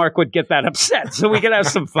don't think Mark would get that upset, so we can have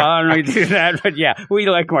some fun. We do that, but yeah, we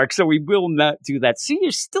like Mark, so we will not do that. See,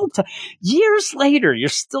 you're still years later, you're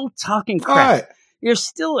still talking All crap. right. You're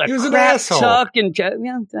still a He was an crap asshole. talking. Yeah,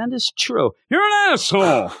 that is true. You're an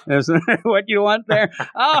asshole. Isn't that what you want there?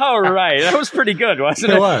 All right, that was pretty good,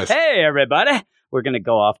 wasn't it? It was. Hey, everybody, we're gonna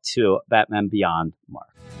go off to Batman Beyond, Mark.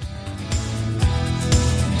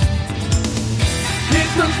 Here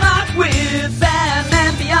comes Mark with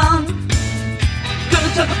Batman Beyond.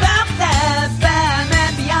 Gonna talk about that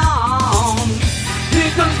Batman Beyond.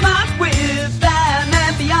 Here comes Mark with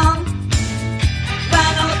Batman Beyond.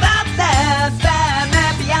 Find all about that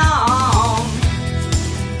Batman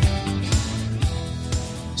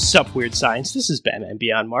Beyond. Sup, Weird Science? This is Batman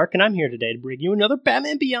Beyond Mark, and I'm here today to bring you another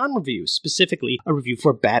Batman Beyond review, specifically a review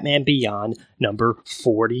for Batman Beyond number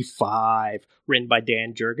 45, written by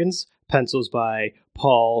Dan Jurgens, pencils by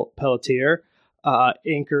Paul Pelletier,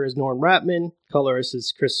 inker is Norm Rapman, colorist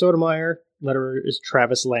is Chris Sotomayor, letterer is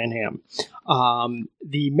Travis Lanham.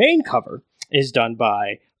 The main cover is done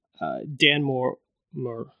by Dan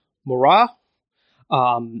Morat,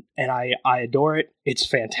 and I adore it. It's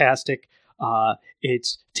fantastic.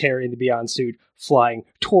 It's Terry in the Beyond suit flying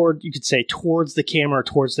towards the camera,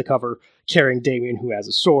 towards the cover, carrying Damian, who has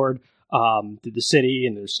a sword, through the city,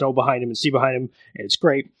 and there's snow behind him and sea behind him, and it's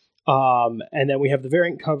great. And then we have the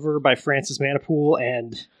variant cover by Francis Manipool,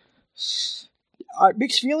 and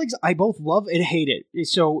mixed feelings. I both love and hate it.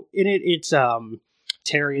 So in it, it's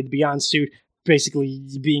Terry in the Beyond suit basically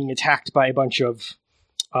being attacked by a bunch of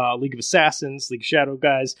League of Assassins, League of Shadow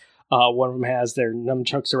guys. One of them has their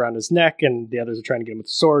nunchucks around his neck, and the others are trying to get him with a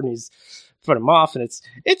sword, and he's fighting him off. And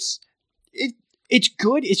it's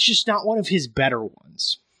good. It's just not one of his better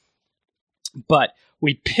ones. But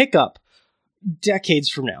we pick up decades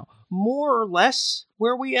from now, more or less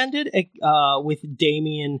where we ended, with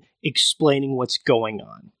Damian explaining what's going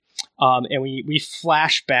on. And we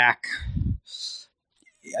flash back.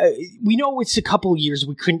 we know it's a couple years.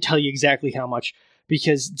 We couldn't tell you exactly how much,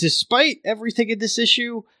 because despite everything in this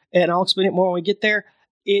issue, and I'll explain it more when we get there,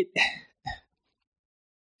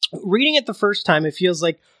 reading it the first time, it feels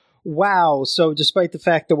like, wow. So despite the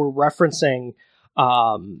fact that we're referencing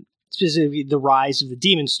specifically the rise of the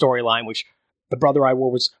demon storyline, which The Brother I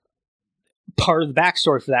Wore was part of the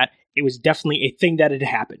backstory for that, it was definitely a thing that had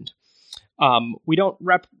happened. We don't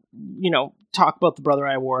talk about The Brother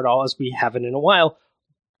I Wore at all, as we haven't in a while,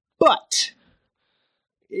 but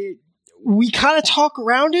we kind of talk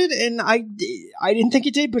around it, and I didn't think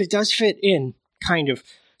it did, but it does fit in, kind of.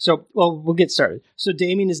 So, well, we'll get started. So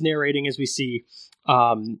Damien is narrating as we see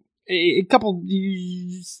a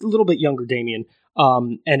little bit younger Damien,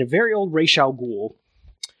 and a very old Ra's al Ghul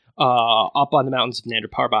up on the mountains of Nanda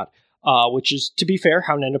Parbat, which is, to be fair,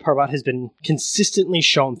 how Nanda Parbat has been consistently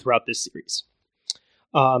shown throughout this series.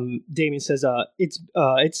 Damien says, it's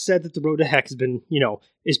said that the road to heck has been,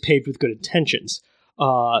 is paved with good intentions.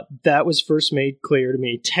 That was first made clear to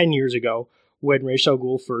me 10 years ago when Ra's al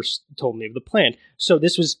Ghul first told me of the plan. So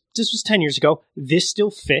this was 10 years ago. This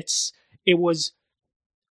still fits. It was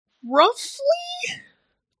roughly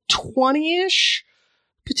 20-ish,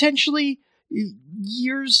 potentially,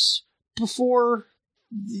 years before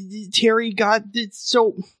Terry got it.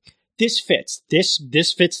 So this fits.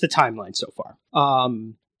 This fits the timeline so far.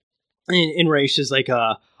 And Ra's is like,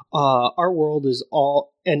 our world is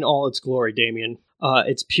all its glory, Damien.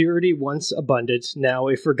 Its purity once abundant, now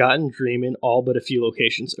a forgotten dream in all but a few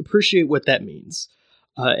locations. Appreciate what that means,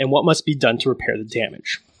 and what must be done to repair the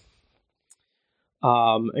damage.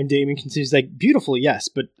 And Damien continues, like, beautiful, yes,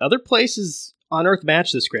 but other places on Earth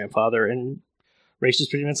match this, grandfather. And Ra's is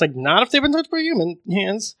pretty much like, not if they've been touched by human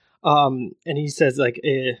hands. And he says, like,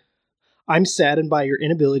 I'm saddened by your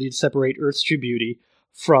inability to separate Earth's true beauty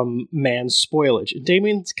from man's spoilage. And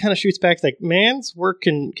Damien kind of shoots back, like, man's work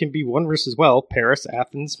can be wondrous as well. Paris,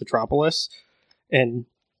 Athens, Metropolis. And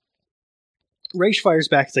Ra's fires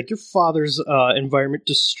back. It's like, your father's environment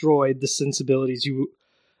destroyed the sensibilities you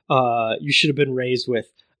should have been raised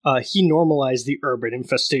with. He normalized the urban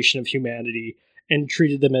infestation of humanity and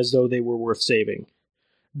treated them as though they were worth saving.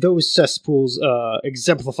 Those cesspools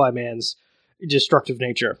exemplify man's destructive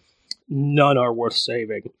nature. None are worth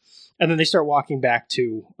saving. And then they start walking back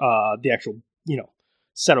to the actual,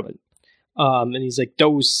 settlement. And he's like,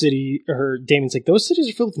 Damien's like, those cities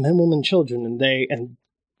are filled with men, women, and children. And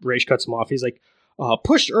Ra's cuts him off. He's like,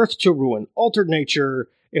 pushed Earth to ruin, altered nature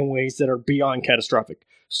in ways that are beyond catastrophic.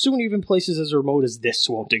 Soon even places as remote as this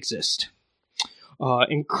won't exist.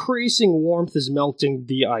 Increasing warmth is melting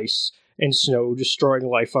the ice and snow, destroying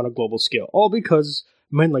life on a global scale. All because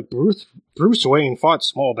men like Bruce Wayne fought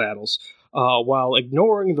small battles, while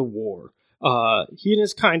ignoring the war. He and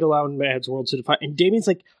his kind allowed man's world to define. And Damien's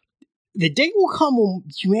like, the day will come when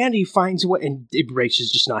humanity finds a way, and Ra's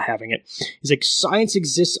is just not having it. He's like, science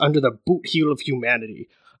exists under the boot heel of humanity,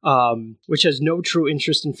 which has no true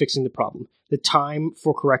interest in fixing the problem. The time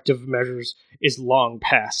for corrective measures is long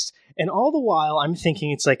past. And all the while, I'm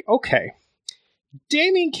thinking, it's like, okay,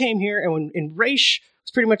 Damien came here, and Ra's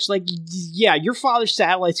was pretty much like, yeah, your father's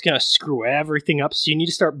satellite's going to screw everything up, so you need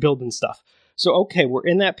to start building stuff. So, okay, we're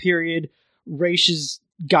in that period. Ra's has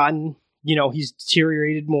gotten, he's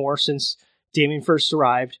deteriorated more since Damien first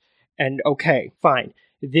arrived. And okay, fine.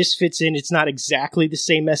 This fits in. It's not exactly the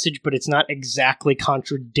same message, but it's not exactly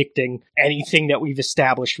contradicting anything that we've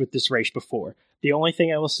established with this Ra's before. The only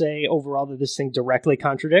thing I will say overall that this thing directly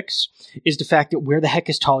contradicts is the fact that where the heck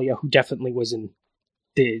is Talia, who definitely was in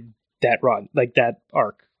that run, like that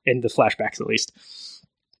arc, in the flashbacks at least.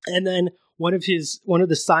 And then one of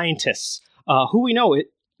the scientists, who we know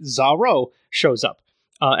Zaro, shows up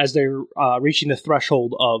as they're reaching the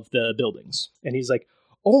threshold of the buildings. And he's like,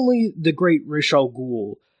 only the great Ra's al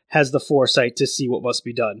Ghul has the foresight to see what must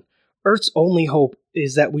be done. Earth's only hope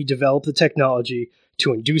is that we develop the technology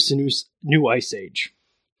to induce a new ice age.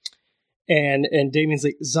 And Damien's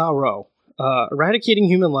like, Zaro, eradicating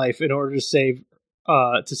human life in order to save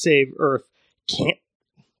Earth can't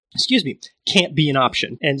be an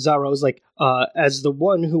option. And Zaro's like, as the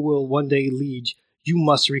one who will one day lead, you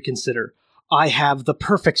must reconsider. I have the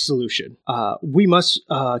perfect solution. We must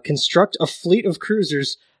construct a fleet of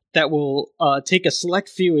cruisers that will take a select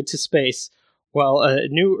few into space while a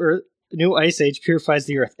new ice age purifies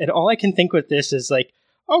the Earth. And all I can think with this is like,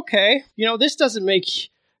 okay, this doesn't make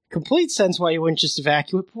complete sense why you wouldn't just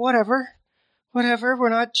evacuate, but whatever. We're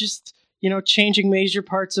not just, changing major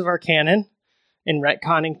parts of our canon and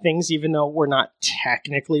retconning things, even though we're not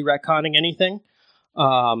technically retconning anything.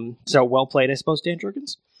 So well played, I suppose, Dan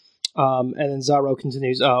Jurgens. And then Zaro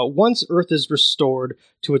continues, once Earth is restored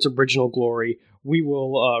to its original glory, we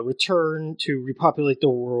will return to repopulate the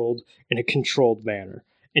world in a controlled manner.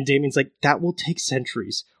 And Damien's like, that will take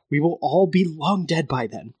centuries. We will all be long dead by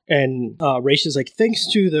then. And Raish is like,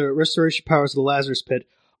 thanks to the restoration powers of the Lazarus Pit,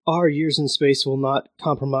 our years in space will not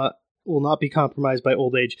be compromised by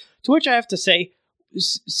old age. To which I have to say,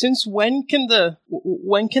 since when can the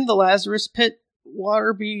Lazarus Pit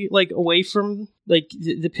water be like away from like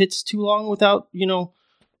the pits too long without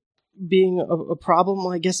being a problem?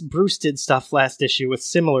 Well, I guess Bruce did stuff last issue with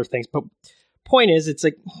similar things, but point is, it's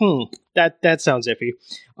like that sounds iffy.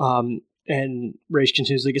 And Raish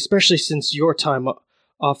continues, like, especially since your time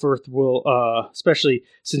off Earth will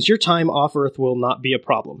not be a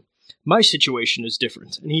problem. My situation is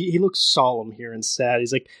different. And he looks solemn here and sad.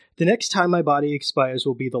 He's like, the next time my body expires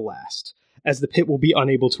will be the last, as the pit will be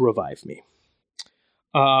unable to revive me.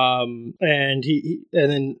 And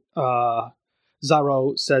then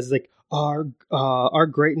Zaro says, like, our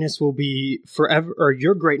greatness will be forever, or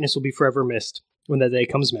your greatness will be forever missed when that day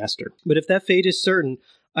comes, Master. But if that fate is certain,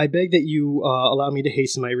 I beg that you allow me to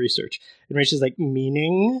hasten my research. And Raish is like,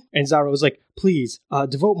 meaning? And Zaro is like, please,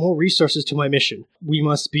 devote more resources to my mission. We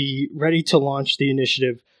must be ready to launch the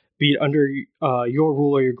initiative, be it under your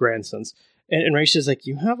rule or your grandson's. And Raish is like,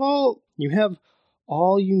 you have all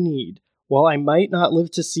you need. While I might not live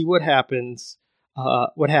to see what happened,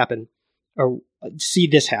 or see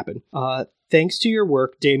this happen, thanks to your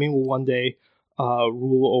work, Damien will one day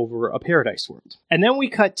rule over a paradise world. And then we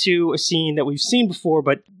cut to a scene that we've seen before,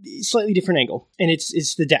 but slightly different angle. And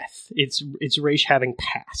it's the death. It's Raish having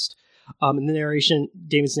passed. And the narration,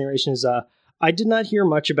 Damien's narration is, I did not hear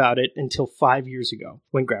much about it until 5 years ago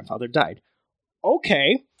when grandfather died.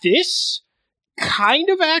 Okay, this kind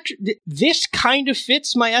of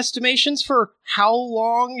fits my estimations for how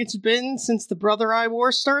long it's been since the Brother Eye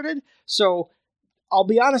War started. So I'll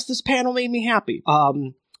be honest, this panel made me happy.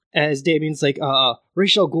 As Damien's like,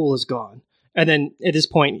 Ra's al Ghul is gone. And then at this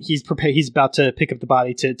point, he's about to pick up the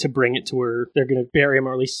body to bring it to where they're going to bury him,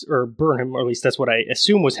 or burn him, or at least that's what I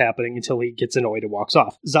assume was happening, until he gets annoyed and walks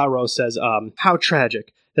off. Zaro says, how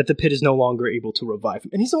tragic that the pit is no longer able to revive him.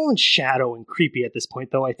 And he's all in shadow and creepy at this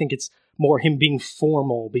point, though I think it's more him being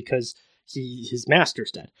formal because his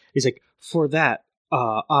master's dead. He's like, for that,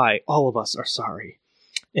 all of us are sorry.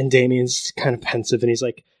 And Damien's kind of pensive, and he's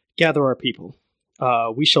like, gather our people.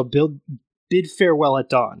 We shall bid farewell at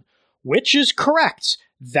dawn. Which is correct.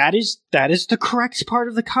 That is the correct part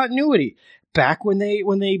of the continuity. Back when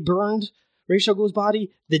they burned Ra's al Ghul's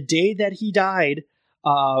body, the day that he died,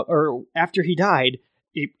 or after he died,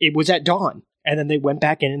 it was at dawn. And then they went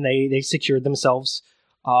back in and they secured themselves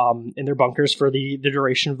in their bunkers for the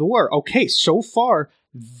duration of the war. Okay, so far,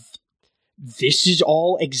 this is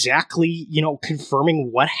all exactly,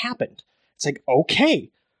 confirming what happened. It's like, okay,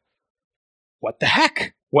 what the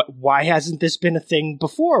heck? Why hasn't this been a thing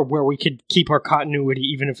before where we could keep our continuity,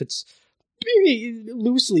 even if it's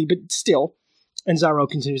loosely, but still? And Zaro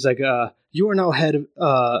continues like, you are now head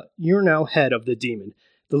of the demon.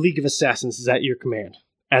 The League of Assassins is at your command,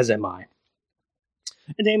 as am I.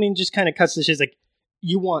 And Damien just kind of cuts the shit. He's like,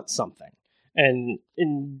 you want something. And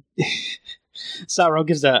Zaro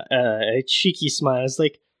gives a cheeky smile. It's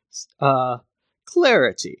like,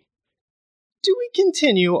 clarity. Do we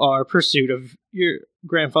continue our pursuit of your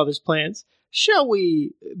grandfather's plans? Shall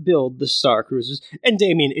we build the Star Cruisers? And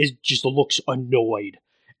Damien looks annoyed.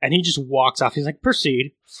 And he just walks off. He's like,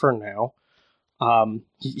 proceed for now.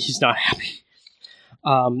 He's not happy.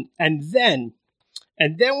 And then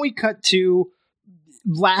we cut to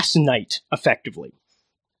last night, effectively.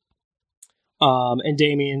 And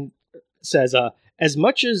Damien says, as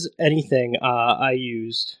much as anything I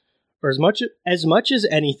used... Or as much as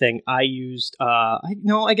anything, I used...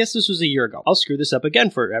 I guess this was a year ago. I'll screw this up again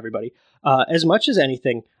for everybody. As much as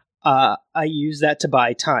anything, I used that to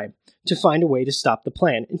buy time, to find a way to stop the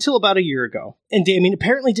plan, until about a year ago. And Damien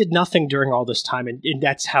apparently did nothing during all this time, and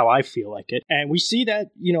that's how I feel like it. And we see that,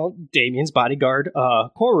 Damien's bodyguard,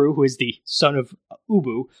 Koru, who is the son of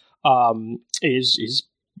Ubu, is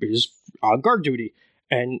on guard duty.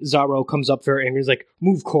 And Zaro comes up very angry. He's like,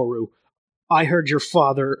 move, Koru. I heard your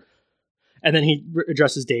father... And then he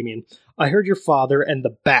addresses Damien. I heard your father and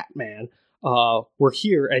the Batman were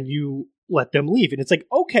here, and you let them leave. And it's like,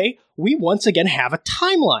 okay, we once again have a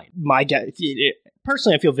timeline.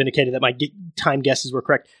 Personally, I feel vindicated that my time guesses were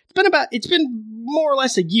correct. It's been more or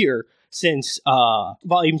less a year since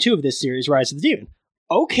Volume 2 of this series, Rise of the Demon.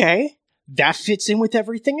 Okay, that fits in with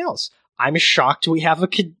everything else. I'm shocked we have a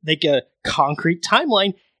concrete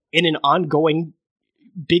timeline in an ongoing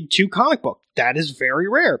Big 2 comic book. That is very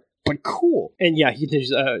rare. But cool. And yeah, he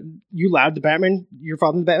continues, you allowed your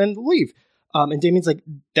father and the Batman to leave. And Damien's like,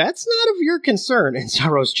 that's not of your concern. And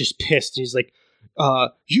Zaro's just pissed. He's like,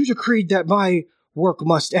 you decreed that my work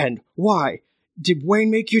must end. Why? Did Wayne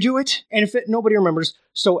make you do it? And nobody remembers.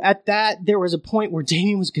 So at that, there was a point where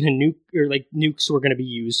Damien was going to nuke, or like nukes were going to be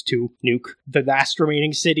used to nuke the last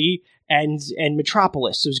remaining city and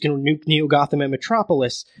Metropolis. So it was going to nuke Neo Gotham and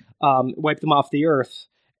Metropolis, wipe them off the earth,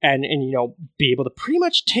 and be able to pretty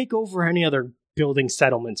much take over any other building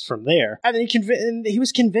settlements from there. And then he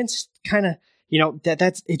was convinced, kind of,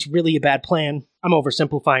 it's really a bad plan. I'm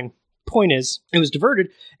oversimplifying. Point is, it was diverted,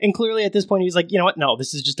 and clearly at this point he's like, you know what, no,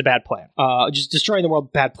 this is just a bad plan. Just destroying the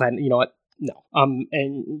world, bad plan. You know what, no.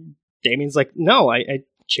 And Damien's like, no, I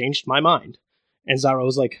changed my mind. And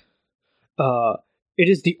Zaro's like, it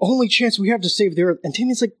is the only chance we have to save the Earth. And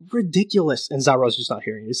Damien's like, ridiculous. And Zaro's just not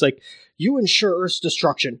hearing it. He's like, you ensure Earth's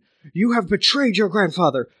destruction. You have betrayed your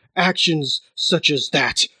grandfather. Actions such as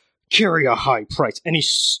that carry a high price. And he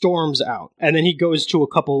storms out. And then he goes to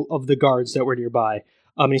a couple of the guards that were nearby.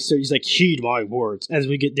 And he's like, heed my words. As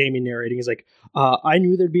we get Damien narrating, he's like, I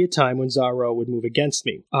knew there'd be a time when Zaro would move against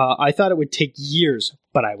me. I thought it would take years,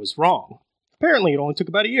 but I was wrong. Apparently, it only took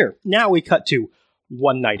about a year. Now we cut to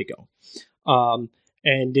one night ago.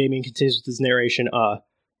 And Damien continues with his narration.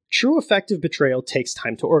 True effective betrayal takes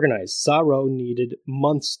time to organize. Zaro needed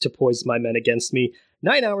months to poison my men against me.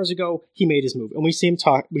 9 hours ago, he made his move. And we see him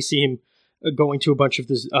talk. We see him going to a bunch of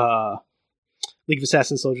this League of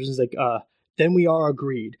Assassin soldiers. He's like, then we are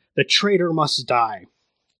agreed. The traitor must die.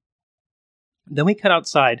 Then we cut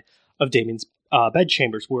outside of Damien's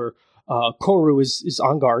bedchambers, where Koru is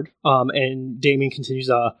on guard. And Damien continues,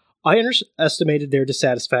 I underestimated their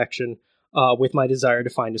dissatisfaction with my desire to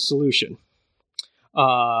find a solution.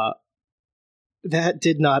 That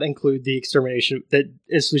did not include the extermination,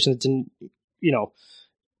 a solution that didn't,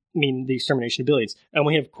 mean the extermination of billions. And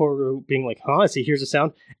we have Koru being like, huh, I see, here's a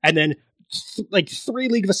sound. And then three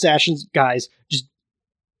League of Assassins guys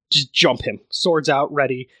just jump him, swords out,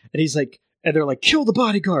 ready. And he's like, and they're like, kill the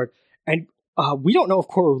bodyguard. And we don't know if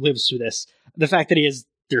Koru lives through this. The fact that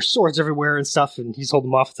there's swords everywhere and stuff, and he's holding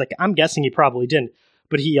them off, it's like, I'm guessing he probably didn't.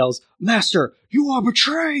 But he yells, Master, you are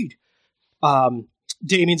betrayed!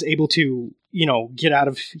 Damien's able to, get out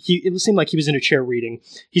of... It seemed like he was in a chair reading.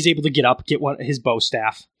 He's able to get up, get his bow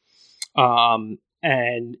staff.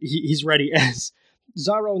 And he's ready as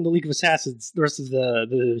Zaro and the League of Assassins, the rest of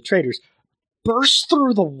the traitors, burst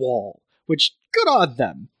through the wall, which, good on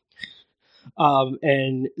them.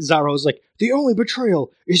 And Zaro's like, the only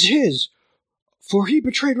betrayal is his, for he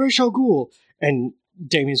betrayed Ra's al Ghul. And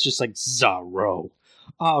Damien's just like, Zaro.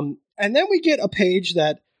 And then we get a page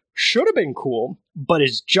that should have been cool, but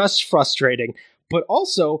is just frustrating. But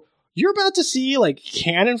also, you're about to see,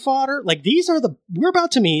 cannon fodder. We're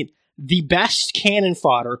about to meet the best cannon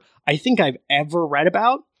fodder I think I've ever read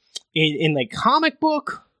about in comic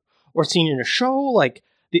book or seen in a show.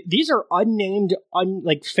 These are unnamed,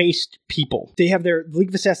 faced people. They have their League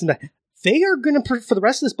of Assassins. They are going to, for the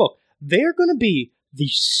rest of this book, they are going to be the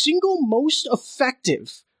single most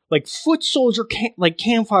effective, foot soldier,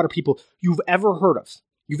 cannon fodder people you've ever heard of.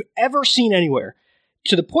 You've ever seen anywhere.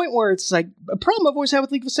 To the point where it's a problem I've always had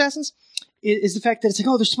with League of Assassins is the fact that it's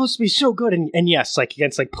they're supposed to be so good. And yes,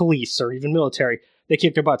 against police or even military, they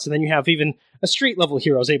kick their butts. And then you have even a street level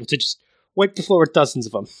heroes able to just wipe the floor with dozens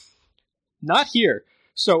of them. Not here.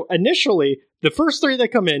 So initially, the first three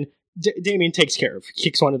that come in, Damien takes care of. He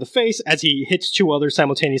kicks one in the face as he hits two others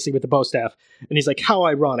simultaneously with the bow staff. And he's like, how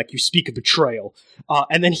ironic, you speak of betrayal.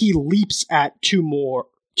 And then he leaps at two more,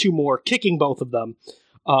 kicking both of them.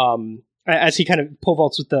 As he kind of pole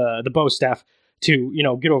vaults with the bow staff to,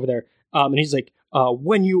 get over there. And he's like,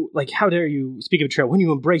 when you, how dare you speak of betrayal, when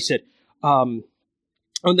you embrace it. And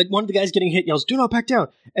one of the guys getting hit yells, do not back down.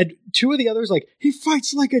 And two of the others, he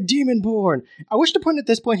fights like a demon born. I wish to point at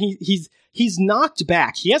this point, he's knocked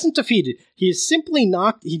back. He hasn't defeated. He is simply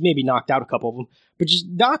knocked, he maybe knocked out a couple of them, but just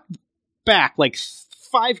knocked back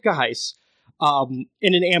 5 guys in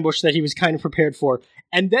an ambush that he was kind of prepared for.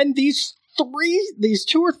 And then these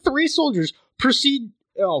 2 or 3 soldiers proceed,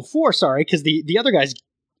 4, sorry, because the other guys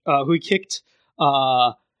who he kicked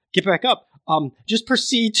get back up, just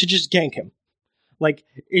proceed to just gank him.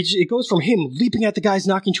 It goes from him leaping at the guys,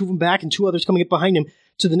 knocking 2 of them back, and 2 others coming up behind him,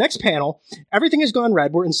 to the next panel. Everything has gone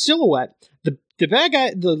red. We're in silhouette. The bad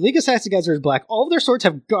guy, the League of Assassin guys are in black. All of their swords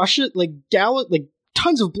have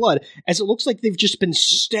tons of blood, as it looks like they've just been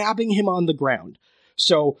stabbing him on the ground.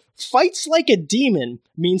 So, fights like a demon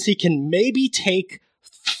means he can maybe take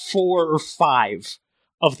 4 or 5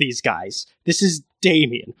 of these guys. This is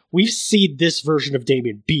Damien. We've seen this version of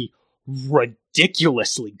Damien be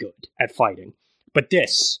ridiculously good at fighting. But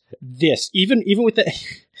this, even with the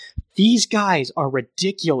these guys are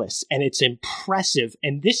ridiculous, and it's impressive.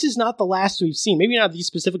 And this is not the last we've seen. Maybe not these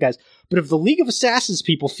specific guys, but if the League of Assassins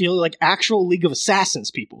people feel like actual League of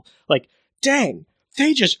Assassins people, like, dang,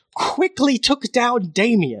 they just quickly took down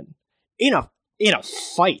Damien in a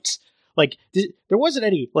fight. Like, there wasn't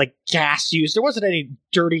any, like, gas used. There wasn't any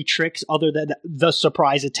dirty tricks other than the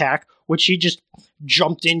surprise attack, which he just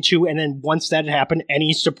jumped into, and then once that had happened,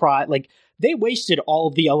 any surprise, like, they wasted all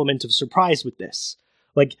of the element of surprise with this.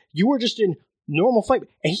 Like, you were just in normal fight,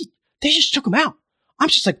 and they just took him out. I'm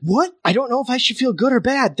just like, what? I don't know if I should feel good or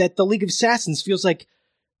bad that the League of Assassins feels like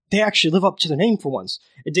they actually live up to their name for once.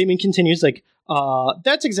 And Damien continues, like,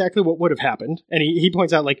 that's exactly what would have happened. And he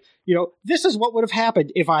points out, like, this is what would have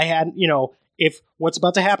happened if I hadn't, if what's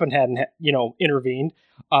about to happen hadn't, intervened.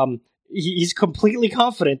 He's completely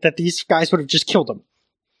confident that these guys would have just killed him.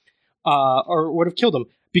 Or would have killed him.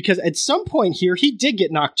 Because at some point here, he did get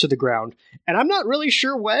knocked to the ground. And I'm not really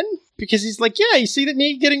sure when. Because he's like, yeah, you see that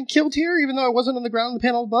me getting killed here, even though I wasn't on the ground in the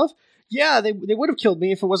panel above? Yeah, they would have killed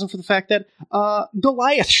me if it wasn't for the fact that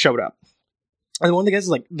Goliath showed up. And one of the guys is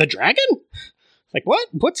like, the dragon? Like, what?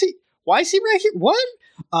 What's he? Why is he right here? What?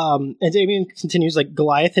 And Damien continues, like,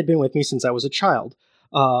 Goliath had been with me since I was a child.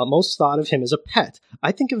 Most thought of him as a pet.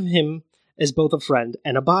 I think of him as both a friend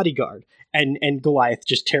and a bodyguard. And Goliath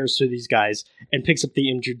just tears through these guys and picks up the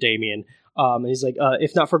injured Damien. And he's like,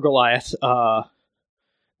 if not for Goliath,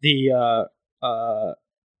 the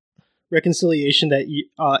reconciliation that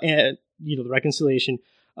the reconciliation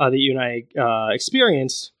that you and I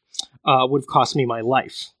experienced would have cost me my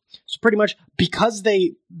life. So pretty much because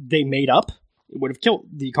they made up, it would have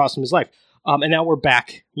cost him his life. And now we're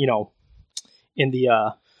back, in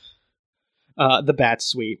the Bat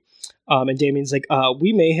Suite. And Damien's like,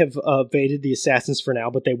 we may have evaded the assassins for now,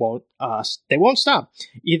 but they won't stop.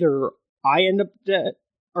 Either I end up dead,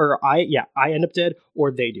 I end up dead,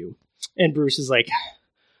 or they do. And Bruce is like,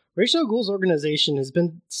 Ra's al Ghul's organization has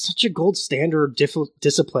been such a gold standard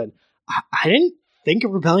discipline. I didn't think a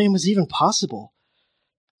rebellion was even possible.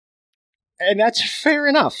 And that's fair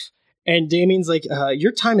enough. And Damien's like,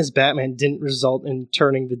 your time as Batman didn't result in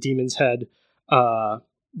turning the Demon's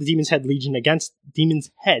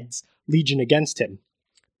Head's Legion against him.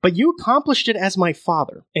 But you accomplished it as my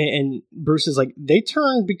father. And Bruce is like, they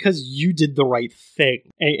turned because you did the right thing.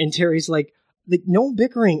 And Terry's like, no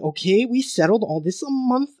bickering, okay? We settled all this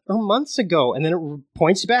months ago. And then it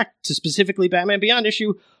points back to specifically Batman Beyond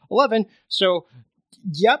issue 11. So,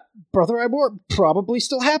 yep, Brother Ivor probably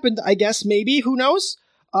still happened, I guess, maybe, who knows?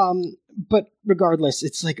 But regardless,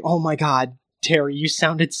 it's like, oh my god, Terry, you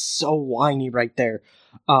sounded so whiny right there.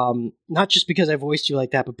 Not just because I voiced you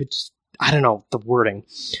like that, but just, I don't know, the wording.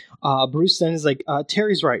 Bruce then is like,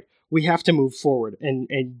 Terry's right. We have to move forward.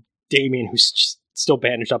 And Damien, who's just still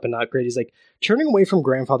bandaged up and not great, he's like, turning away from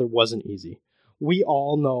grandfather wasn't easy. We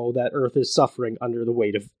all know that Earth is suffering under the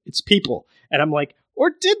weight of its people. And I'm like,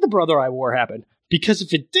 or did the Brother Eye War happen? Because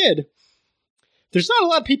if it did, there's not a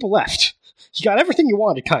lot of people left. You got everything you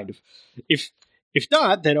wanted, kind of. If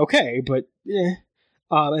not, then okay, but eh.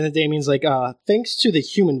 And then Damien's like, thanks to the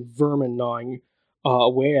human vermin gnawing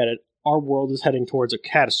away at it, our world is heading towards a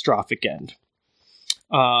catastrophic end.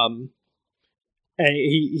 And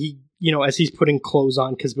he as he's putting clothes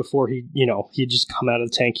on, because before he'd just come out of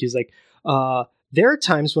the tank, he's like, there are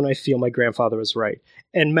times when I feel my grandfather was right.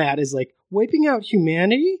 And Matt is like, wiping out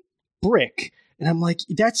humanity? Brick. And I'm like,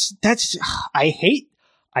 that's I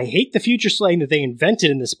hate the future slang that they invented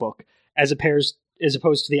in this book as opposed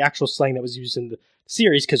to the actual slang that was used in the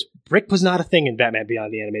series, because brick was not a thing in Batman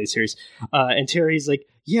Beyond the animated series. And Terry's like,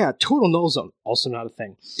 yeah, total null zone, also not a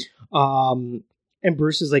thing. And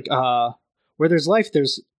Bruce is like, where there's life,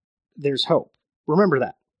 there's hope. Remember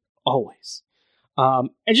that. Always. And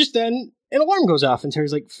just then an alarm goes off and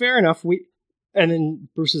Terry's like, fair enough. And then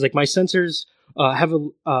Bruce is like, my sensors have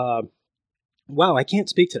wow, I can't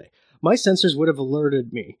speak today. My sensors would have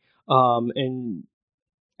alerted me. And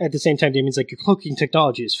at the same time, Damien's like, your cloaking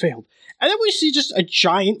technology has failed. And then we see just a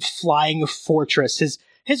giant flying fortress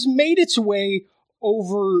has made its way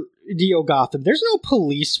over Neo Gotham. There's no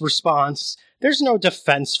police response. There's no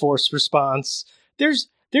defense force response. There's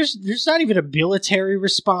not even a military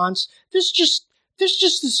response. There's just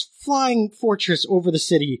this flying fortress over the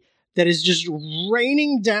city that is just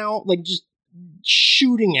raining down, like just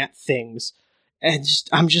shooting at things. And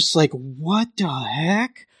I'm just like, what the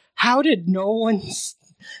heck? How is no one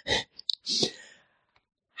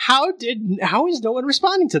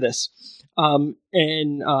responding to this? And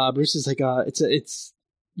Bruce is like,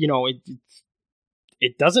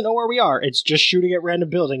 it doesn't know where we are. It's just shooting at random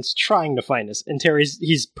buildings, trying to find us. And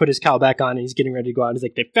he's put his cowl back on and he's getting ready to go out. He's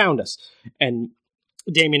like, they found us. And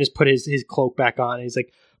Damien has put his cloak back on, and he's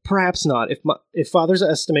like, perhaps not. If Father's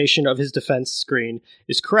estimation of his defense screen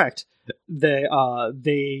is correct,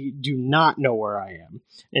 they do not know where I am.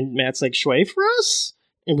 And Matt's like, Shui for us?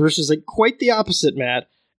 And Bruce is like, quite the opposite, Matt.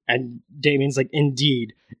 And Damien's like,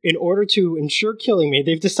 indeed. In order to ensure killing me,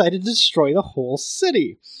 they've decided to destroy the whole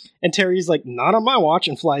city. And Terry's like, not on my watch,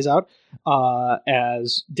 and flies out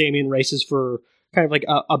as Damien races for kind of like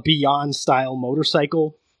a Beyond-style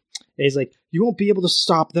motorcycle. And he's like, you won't be able to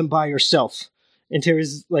stop them by yourself. And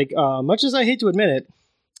Terry's like, much as I hate to admit it,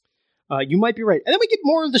 you might be right. And then we get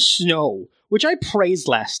more of the snow, which I praised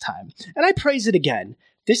last time. And I praise it again.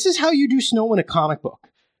 This is how you do snow in a comic book.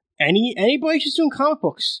 Anybody who's doing comic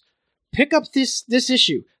books, pick up this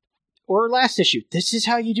issue or last issue. This is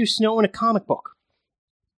how you do snow in a comic book.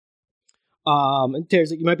 And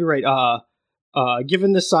Terry's like, you might be right.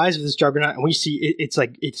 Given the size of this juggernaut, and we see it's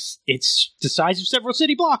the size of several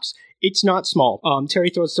city blocks. It's not small. Terry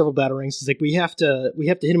throws several batarangs. He's like, we have to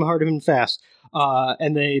hit him hard and fast.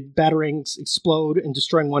 And the batarangs explode and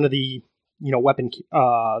destroying one of the weapon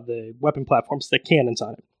platforms, the cannons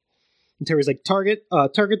on it. And Terry's like, target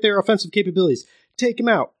their offensive capabilities. Take him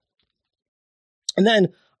out. And then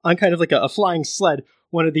on kind of like a flying sled,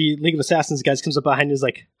 one of the League of Assassins guys comes up behind and is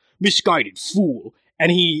like, misguided fool.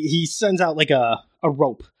 And he sends out like a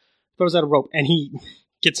rope, throws out a rope, and he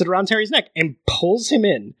gets it around Terry's neck and pulls him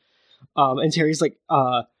in. And Terry's like,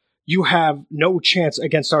 you have no chance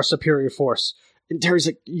against our superior force. And Terry's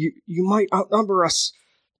like, you might outnumber us.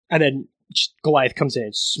 And then Goliath comes in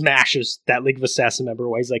and smashes that League of Assassin member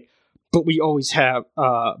away. He's like, but we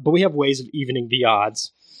have ways of evening the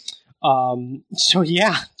odds. So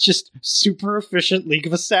yeah, just super efficient League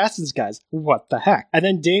of Assassins guys. What the heck? And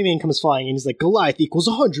then Damien comes flying and he's like, Goliath equals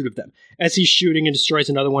 100 of them, as he's shooting and destroys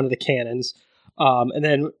another one of the cannons. And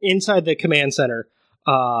then inside the command center,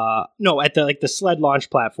 at the sled launch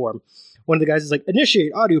platform, one of the guys is like,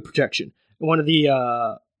 initiate audio protection. And one of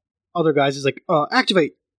the other guys is like,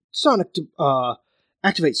 activate sonic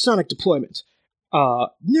deployment.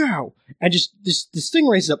 Now. And just this thing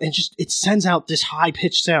raises up and just it sends out this high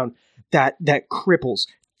pitched sound that cripples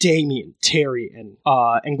Damien, Terry,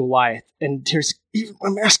 and Goliath. And Terry's like, even my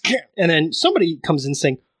mask can't. And then somebody comes in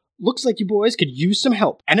saying, looks like you boys could use some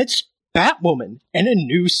help. And it's Batwoman in a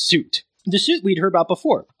new suit. The suit we'd heard about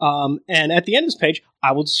before. And at the end of this page,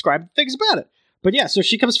 I will describe things about it. But yeah, so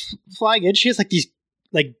she comes flying in. She has like these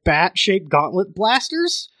like bat-shaped gauntlet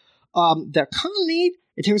blasters. They're kind of neat.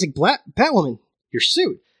 And Terry's like, Batwoman, your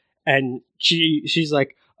suit. And she's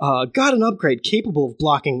like, got an upgrade capable of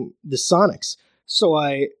blocking the sonics. So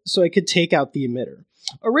I could take out the emitter.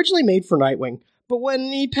 Originally made for Nightwing, but when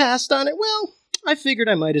he passed on it, well, I figured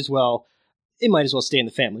it might as well stay in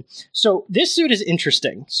the family. So this suit is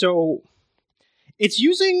interesting. So it's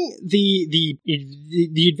using the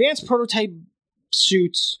advanced prototype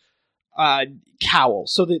suit's cowl.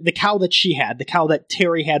 So the cowl that she had, the cowl that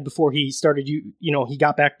Terry had before he started, he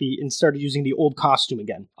got back and started using the old costume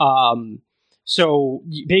again. So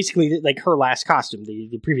basically, like her last costume,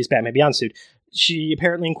 the previous Batman Beyond suit, she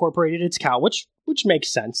apparently incorporated its cowl, which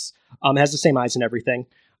makes sense. Has the same eyes and everything.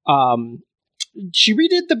 She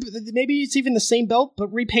redid maybe it's even the same belt, but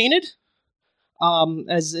repainted,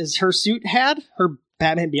 as her suit had, her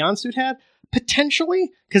Batman Beyond suit had.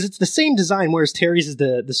 Potentially, because it's the same design, whereas Terry's is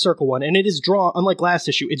the circle one, and it is drawn, unlike last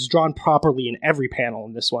issue, it's drawn properly in every panel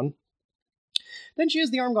in this one. Then she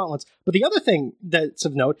has the arm gauntlets. But the other thing that's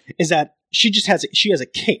of note is that she has a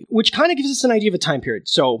cape, which kind of gives us an idea of a time period.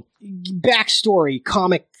 So, backstory,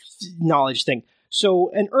 comic knowledge thing.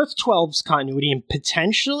 So, an Earth 12's continuity, and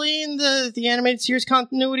potentially in the animated series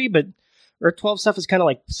continuity, but Earth 12 stuff is kind of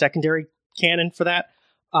like secondary canon for that.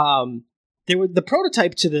 The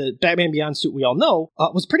prototype to the Batman Beyond suit we all know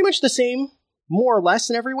was pretty much the same, more or less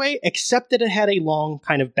in every way, except that it had a long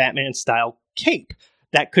kind of Batman-style cape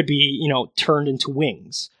that could be, turned into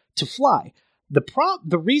wings to fly.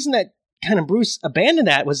 The reason that kind of Bruce abandoned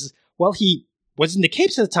that was, well, he was in the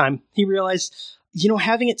capes at the time. He realized,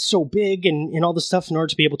 having it so big and all the stuff in order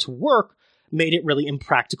to be able to work made it really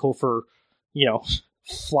impractical for,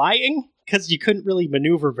 flying, because you couldn't really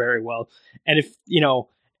maneuver very well. And if,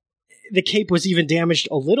 the cape was even damaged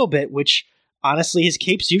a little bit, which honestly his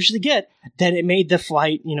capes usually get, then it made the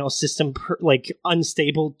flight, system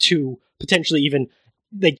unstable to potentially even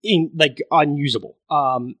unusable.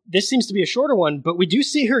 This seems to be a shorter one, but we do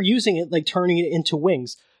see her using it, turning it into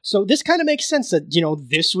wings. So this kind of makes sense that,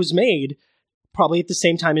 this was made probably at the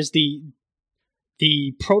same time as the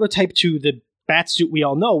prototype to the Batsuit we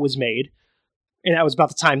all know was made. And that was about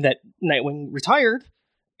the time that Nightwing retired.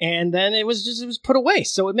 And then it was put away.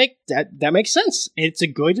 So that makes sense. It's a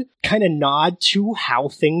good kind of nod to how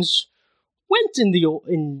things went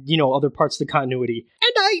in other parts of the continuity.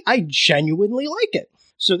 And I genuinely like it.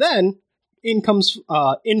 So then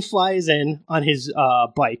flies in on his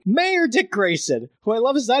bike, Mayor Dick Grayson, who I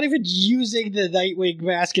love is not even using the Nightwing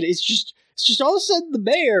mask. It's just all of a sudden the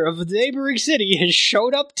mayor of the neighboring city has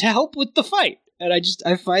showed up to help with the fight. And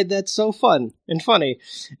I find that so fun and funny.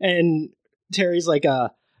 And Terry's like,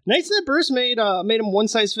 nice that Bruce made him one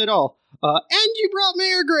size fit all. And you brought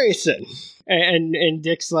Mayor Grayson. And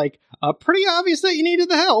Dick's like, pretty obvious that you needed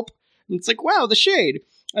the help. And it's like, wow, the shade.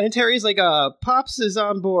 And then Terry's like, Pops is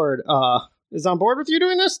on board. Is on board with you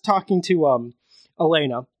doing this? Talking to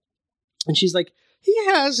Elena. And she's like, he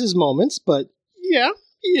has his moments, but yeah,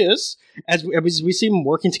 he is. As we see him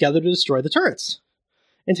working together to destroy the turrets.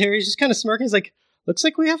 And Terry's just kind of smirking. He's like, looks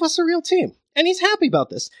like we have us a real team. And he's happy about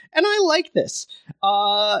this. And I like this.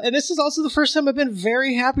 And this is also the first time I've been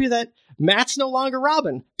very happy that Matt's no longer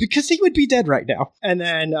Robin, because he would be dead right now. And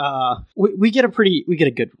then we get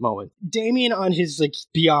a good moment. Damian on his like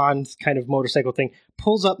Beyond kind of motorcycle thing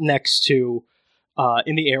pulls up next to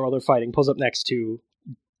in the air while they're fighting, pulls up next to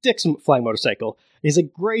Dick's flying motorcycle. And he's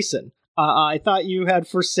like, Grayson, I thought you had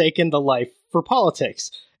forsaken the life for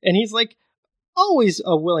politics. And he's like, always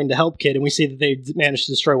willing to help, kid. And we see that they managed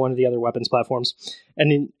to destroy one of the other weapons platforms.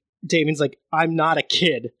 And then Damian's like, I'm not a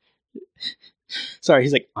kid. Sorry,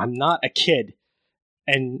 he's like, I'm not a kid.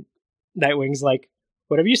 And Nightwing's like,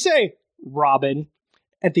 whatever you say, Robin.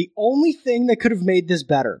 And the only thing that could have made this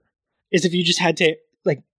better is if you just had to,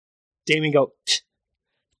 like, Damian go, it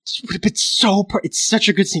would have been so it's such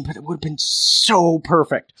a good scene, but it would have been so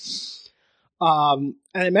perfect. And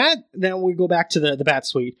then we go back to the Bat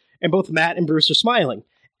Suite, and both Matt and Bruce are smiling.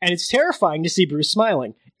 And it's terrifying to see Bruce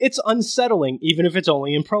smiling. It's unsettling, even if it's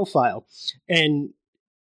only in profile. And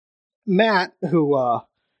Matt, who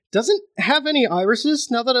doesn't have any irises,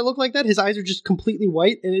 now that I look like that, his eyes are just completely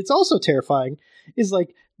white, and it's also terrifying, is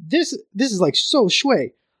like, this is like so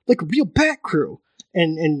shui, like a real Bat crew.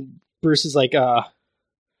 And Bruce is like,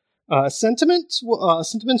 sentiments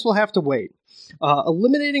will have to wait.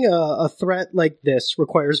 Eliminating a threat like this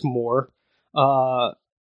requires more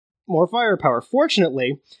firepower. Fortunately,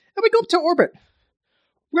 and we go up to orbit,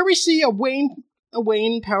 where we see a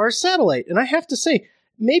Wayne Power satellite. And I have to say,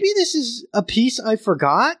 maybe this is a piece I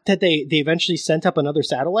forgot, that they eventually sent up another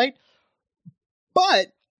satellite,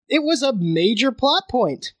 but it was a major plot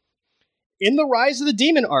point in the Rise of the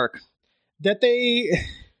Demon arc that they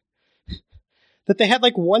had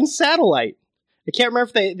like one satellite. I can't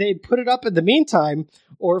remember if they put it up in the meantime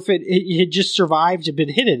or if it had just survived and been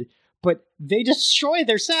hidden, but they destroy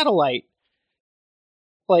their satellite.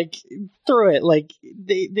 Like, through it. Like,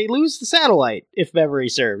 they lose the satellite, if memory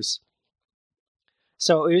serves.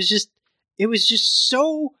 So it was just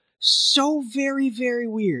so very, very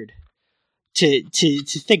weird to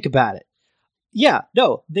think about it. Yeah,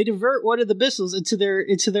 no, they divert one of the missiles into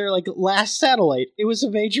their like last satellite. It was a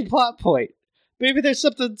major plot point. Maybe there's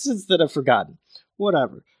something since that I've forgotten.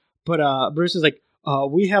 Whatever. But Bruce is like,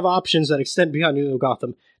 we have options that extend beyond New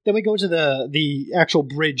Gotham. Then we go to the actual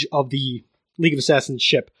bridge of the League of Assassins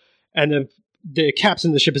ship, and the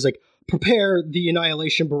captain of the ship is like, prepare the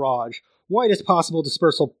annihilation barrage. Widest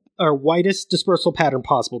dispersal pattern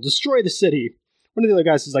possible. Destroy the city. One of the other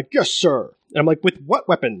guys is like, yes, sir. And I'm like, with what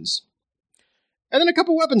weapons? And then a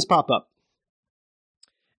couple weapons pop up.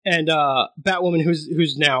 And Batwoman,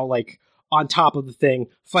 who's now like on top of the thing,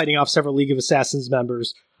 fighting off several League of Assassins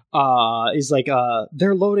members, is like,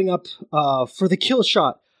 they're loading up for the kill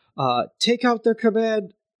shot. Take out their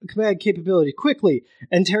command capability quickly.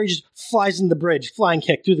 And Terry just flies in the bridge, flying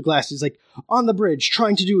kick through the glass. He's like, on the bridge,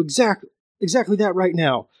 trying to do exactly that right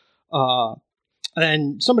now.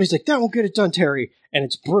 And somebody's like, that won't get it done, Terry. And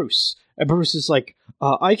it's Bruce. And Bruce is like,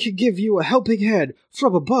 I could give you a helping hand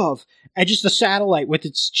from above. And just a satellite with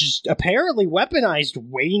its just apparently weaponized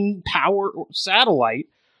Wayne Power satellite,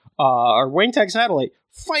 or Wayne Tech satellite,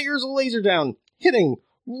 fires a laser down, hitting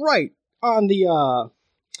right on the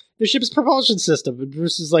ship's propulsion system. And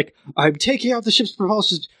Bruce is like, I'm taking out the ship's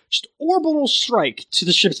propulsion system. Just orbital strike to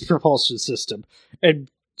the ship's propulsion system.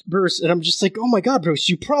 And I'm just like, oh my god, Bruce,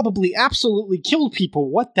 you probably absolutely killed people.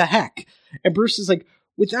 What the heck? And Bruce is like,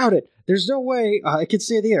 without it, there's no way I could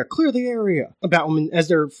stay in the air. Clear the area. Batwoman, as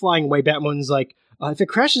they're flying away, Batwoman's like, if it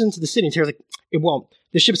crashes into the city, and Terry's like, it won't.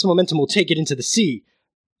 The ship's momentum will take it into the sea.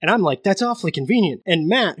 And I'm like, that's awfully convenient. And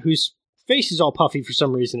Matt, whose face is all puffy for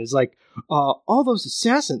some reason, is like, all those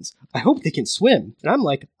assassins, I hope they can swim. And I'm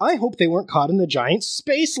like, I hope they weren't caught in the giant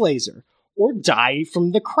space laser or die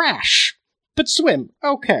from the crash. But swim,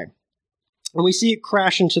 okay. And we see it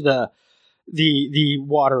crash into the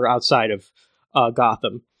water outside of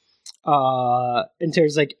Gotham. And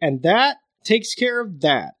Terry's like, and that takes care of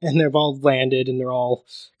that. And they've all landed and they're all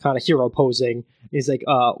kind of hero posing. He's like,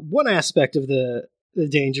 one aspect of the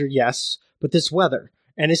danger, yes, but this weather.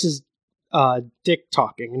 And this is Dick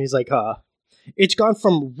talking. And he's like, it's gone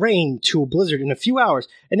from rain to a blizzard in a few hours.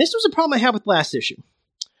 And this was a problem I had with last issue.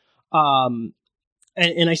 And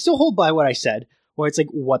I still hold by what I said, where it's like,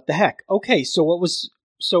 what the heck? Okay, so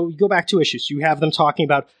you go back 2 issues. You have them talking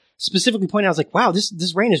about, specifically pointing out, I was like, wow,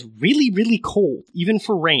 this rain is really, really cold, even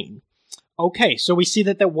for rain. Okay, so we see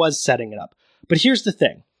that was setting it up. But here's the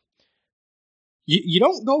thing. You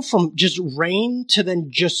don't go from just rain to then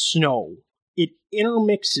just snow. It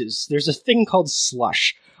intermixes. There's a thing called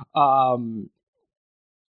slush.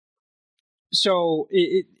 So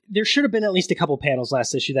there should have been at least a couple panels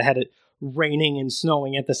last issue that had it raining and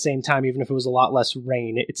snowing at the same time, even if it was a lot less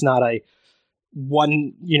rain. It's not a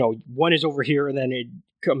one is over here and then it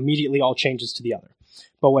immediately all changes to the other.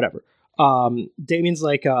 But whatever. Damian's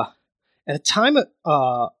like, at a time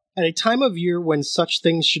of year when such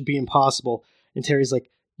things should be impossible. And Terry's like,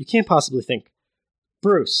 you can't possibly think,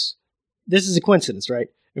 Bruce, this is a coincidence, right?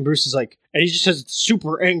 And Bruce is like, and he just has a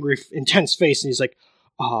super angry, intense face. And he's like,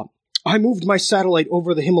 I moved my satellite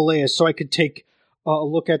over the Himalayas so I could take a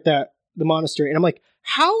look at the monastery. And I'm like,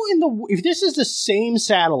 if this is the same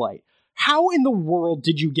satellite, how in the world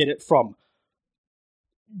did you get it from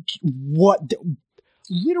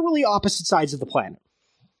literally opposite sides of the planet?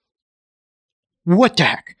 What the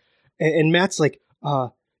heck? And Matt's like,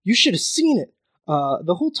 you should have seen it.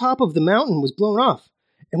 The whole top of the mountain was blown off.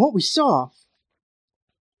 And what we saw,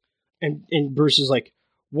 and Bruce is like,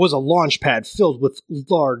 was a launch pad filled with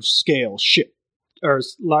large scale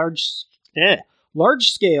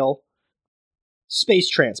space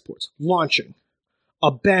transports launching,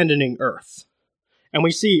 abandoning Earth. And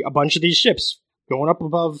we see a bunch of these ships going up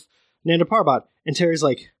above Nanda Parbat. And Terry's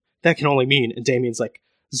like, that can only mean, and Damian's like,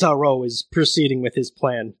 Zaro is proceeding with his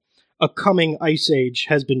plan. A coming ice age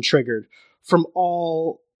has been triggered. From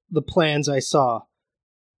all the plans I saw,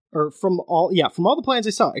 from all the plans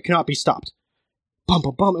I saw, it cannot be stopped. Bum,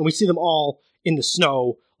 bum, bum. And we see them all in the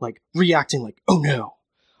snow, like, reacting like, oh no.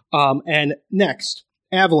 And next,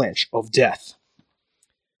 Avalanche of Death.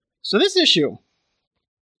 So this issue,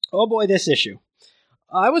 this issue.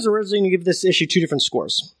 I was originally going to give this issue 2 different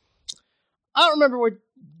scores. I don't remember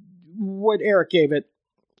what Eric gave it.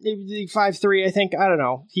 5.3, I think. I don't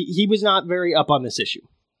know. He was not very up on this issue.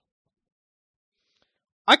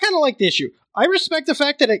 I kind of like the issue. I respect the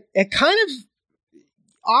fact that it kind of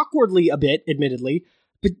awkwardly a bit, admittedly,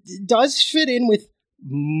 but it does fit in with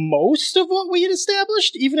most of what we had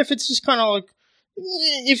established, even if it's just kind of like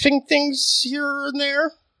ifing things here and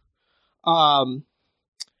there.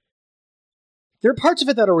 There are parts of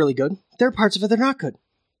it that are really good. There are parts of it that are not good.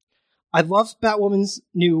 I love Batwoman's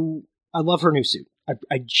I love her new suit.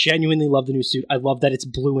 I genuinely love the new suit. I love that it's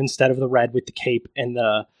blue instead of the red with the cape and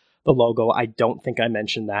the logo. I don't think I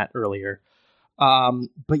mentioned that earlier.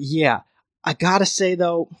 But yeah, I gotta say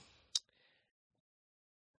though,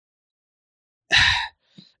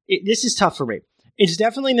 this is tough for me. It's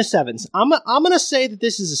definitely in the 7s. I'm gonna say that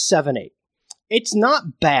this is a 7-8. It's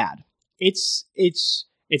not bad. It's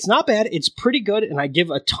not bad. It's pretty good, and I give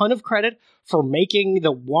a ton of credit for making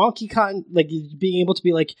the wonky being able to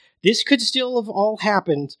be like, this could still have all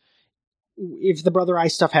happened if the Brother Eye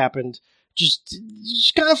stuff happened. Just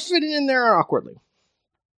kind of fitting in there awkwardly.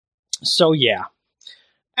 So yeah.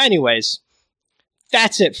 Anyways,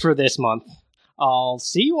 that's it for this month. I'll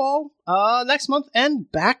see you all next month,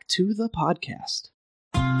 and back to the podcast.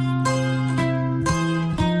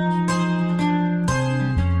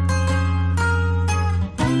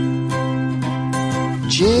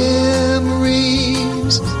 Jim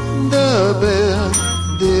rings the bell.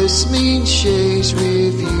 This means Shay's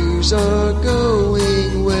reviews are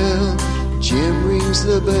going well. Jim rings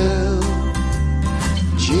the bell.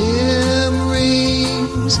 Jim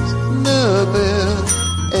rings the bell.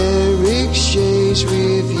 Eric Shay's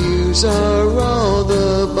reviews are all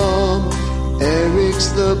the bomb. Eric's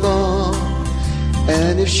the bomb.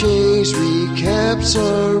 And if Shay's recaps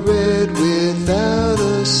are read without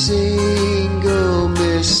a single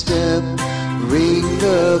misstep, ring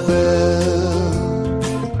the bell.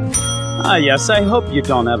 Yes, I hope you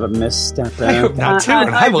don't have a misstep. I hope not too. I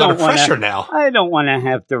have a lot of pressure now. I don't want to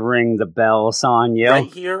have to ring the bells on you. Right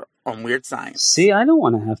here on Weird Science. See, I don't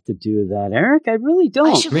want to have to do that, Eric. I really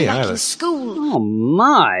don't. I should be back in school. Oh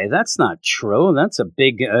my, that's not true. That's a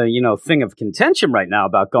big, thing of contention right now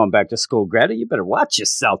about going back to school, Greta. You better watch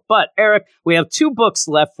yourself. But Eric, we have 2 books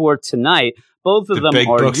left for tonight. Both of them big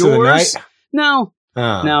are books yours. of the night. No.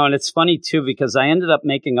 No, and it's funny, too, because I ended up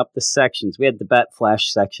making up the sections. We had the Bat Flash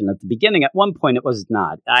section at the beginning. At one point, it was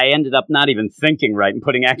not. I ended up not even thinking right and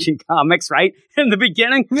putting Action Comics right in the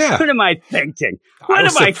beginning. Yeah. What am I thinking? What I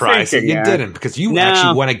was am surprised I that thinking? you didn't, because you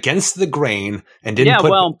actually went against the grain and didn't Yeah,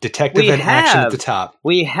 put well, Detective and Action at the top.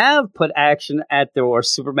 We have put Action at the, or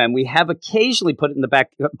Superman. We have occasionally put it in the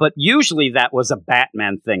back, but usually that was a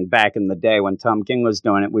Batman thing back in the day when Tom King was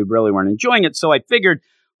doing it. We really weren't enjoying it, so I figured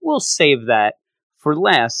we'll save that for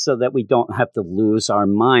last so that we don't have to lose our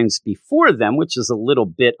minds before them, which is a little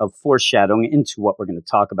bit of foreshadowing into what we're going to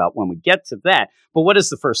talk about when we get to that. But what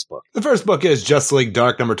is the first book? The first book is Justice League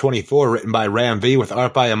Dark number 24, written by Ram V with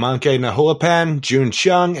art by Amanke Nahulapan, June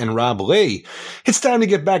Chung, and Rob Lee. It's time to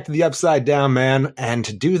get back to the Upside Down Man, and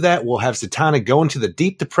to do that, we'll have Zatanna go into the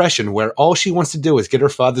deep depression where all she wants to do is get her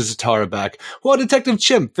father Zatara back, while Detective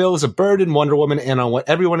Chimp fills a bird and Wonder Woman in on what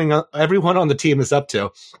everyone on the team is up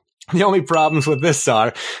to. The only problems with this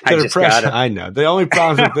are the only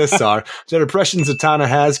problems with this are the depression Zatanna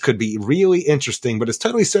has could be really interesting, but it's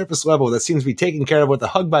totally surface level. That seems to be taken care of with a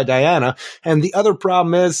hug by Diana. And the other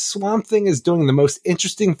problem is Swamp Thing is doing the most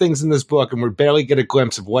interesting things in this book, and we barely get a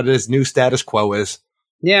glimpse of what his new status quo is.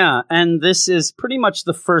 Yeah, and this is pretty much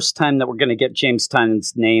the first time that we're going to get James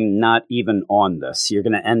Tynion's name not even on this. You're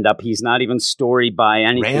going to end up, he's not even story by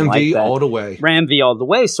anything Ram like V that. all the way. Ram V all the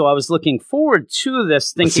way. So I was looking forward to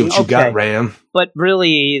this, thinking, Let's see what you got, Ram. But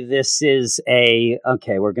really, this is we're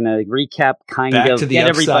going to recap Back to the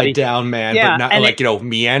Upside Down Man, but not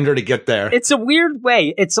meander to get there. It's a weird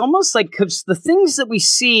way. It's almost like, because the things that we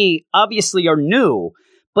see obviously are new,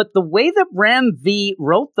 but the way that Ram V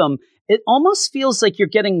wrote them, it almost feels like you're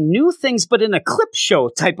getting new things, but in a clip show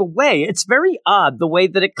type of way. It's very odd the way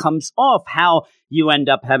that it comes off, how you end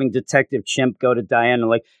up having Detective Chimp go to Diana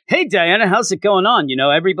like, hey, Diana, how's it going on?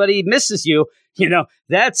 Everybody misses you.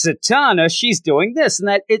 That's Zatanna. She's doing this and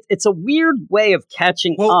that. It's a weird way of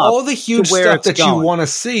catching up. All the huge stuff that going. You want to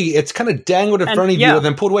see, it's kind of dangled in front of you and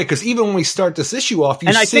then pulled away. Because even when we start this issue off,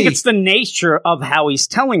 I think it's the nature of how he's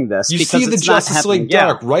telling this. You because see the Justice League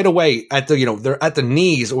Dark right away at the, they're at the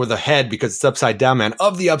knees or the head because it's Upside Down Man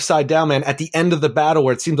of the Upside Down Man at the end of the battle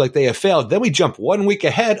where it seems like they have failed. Then we jump 1 week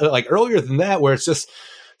ahead, like earlier than that, where it's just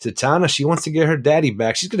Zatanna, she wants to get her daddy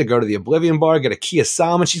back. She's going to go to the Oblivion Bar, get a Kia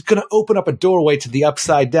Salmon. She's going to open up a doorway to the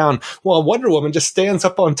Upside Down while Wonder Woman just stands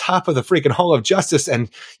up on top of the freaking Hall of Justice and,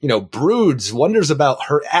 broods, wonders about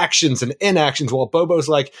her actions and inactions while Bobo's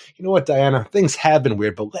like, you know what, Diana, things have been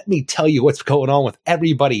weird, but let me tell you what's going on with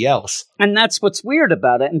everybody else. And that's what's weird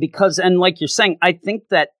about it. And like you're saying, I think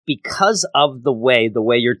that because of the way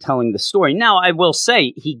you're telling the story. Now, I will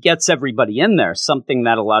say he gets everybody in there, something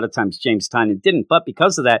that a lot of times James Tynion didn't. But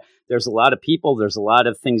because of that, there's a lot of people, there's a lot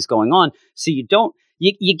of things going on. So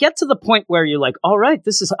you get to the point where you're like, all right,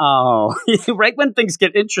 this is, right when things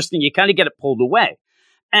get interesting, you kind of get it pulled away.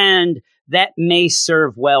 And that may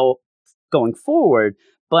serve well going forward.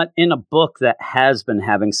 But in a book that has been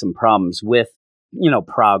having some problems with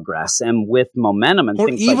progress and with momentum and things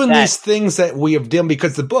like that. Or even these things that we have done,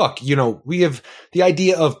 because the book, we have the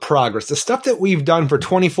idea of progress. The stuff that we've done for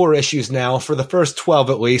 24 issues now, for the first 12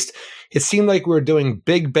 at least, it seemed like we were doing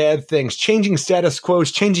big, bad things, changing status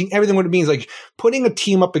quos, changing everything what it means, like putting a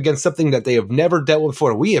team up against something that they have never dealt with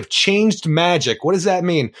before. We have changed magic. What does that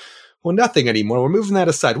mean? Well, nothing anymore. We're moving that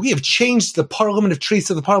aside. We have changed the Parliament of Trees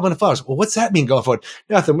to the Parliament of Flowers. Well, what's that mean going forward?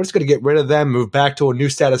 Nothing. We're just going to get rid of them, move back to a new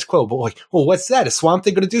status quo. But what's that? Is Swamp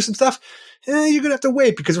Thing going to do some stuff? You're going to have to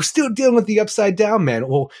wait because we're still dealing with the Upside Down Man.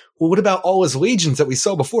 Well, what about all his legions that we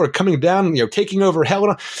saw before coming down, taking over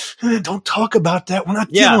Helena? Don't talk about that. We're not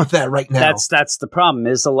dealing with that right now. That's the problem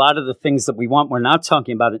is a lot of the things that we want, we're not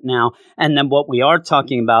talking about it now. And then what we are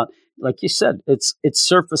talking about, like you said, it's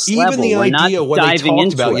surface level. Even the idea what they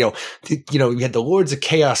talked about, we had the Lords of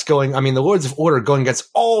Chaos the Lords of Order going against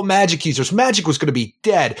all magic users. Magic was going to be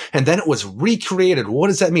dead, and then it was recreated. What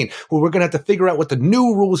does that mean? Well, we're going to have to figure out what the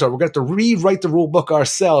new rules are. We're going to have to rewrite the rule book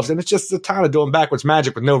ourselves, and it's just Zatanna doing backwards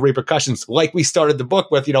magic with no repercussions, like we started the book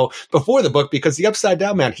with, before the book, because the Upside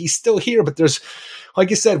Down Man, he's still here, but there's, like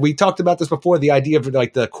you said, we talked about this before, the idea of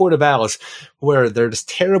like the Court of Alice, where they're just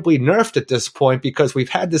terribly nerfed at this point because we've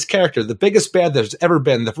had this character, the biggest bad there's ever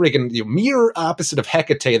been, the freaking mirror opposite of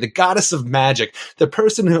Hecate, the goddess of magic, the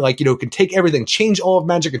person who can take everything, change all of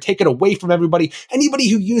magic and take it away from everybody. Anybody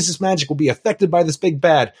who uses magic will be affected by this big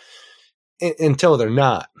bad until they're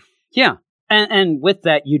not. Yeah. And with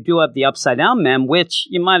that, you do have the Upside Down Man, which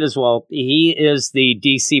you might as well, he is the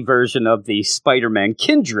DC version of the Spider-Man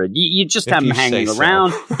Kindred. You just have him hanging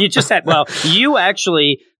around. You just had, you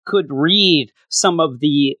actually could read some of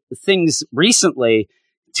the things recently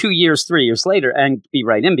 2 years, 3 years later, and be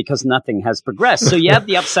right in because nothing has progressed. So you have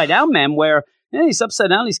the Upside Down Man where he's upside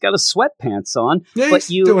down, he's got his sweatpants on, but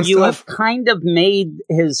you have kind of made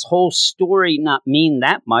his whole story not mean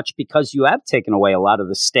that much because you have taken away a lot of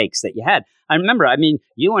the stakes that you had. I remember,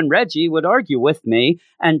 you and Reggie would argue with me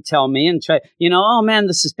and tell me and try, oh man,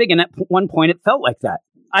 this is big. And at one point it felt like that.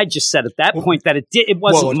 I just said at that point that it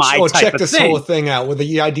wasn't my type of thing. Check this whole thing out with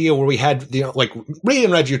the idea where we had, like Ray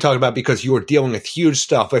and Reggie you're talking about because you were dealing with huge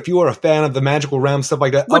stuff. If you were a fan of the magical realm, stuff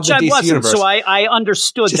like that, which of the I DC wasn't, universe. so I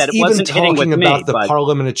understood that it wasn't hitting with me. Even talking about the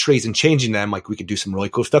Parliament trees and changing them, like we could do some really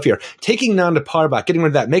cool stuff here. Taking down the Parbot, getting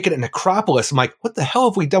rid of that, making it Necropolis. I'm like, what the hell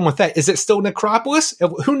have we done with that? Is it still Necropolis?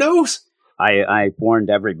 Who knows? I warned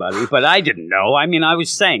everybody, but I didn't know. I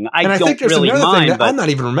was saying, I don't think there's really another mind. Thing that I'm not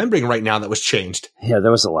even remembering right now that was changed. Yeah, there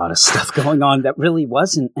was a lot of stuff going on that really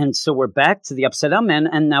wasn't. And so we're back to the Upside Down Man,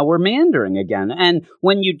 and now we're meandering again. And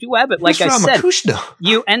when you do have it, like I said,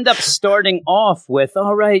 you end up starting off with,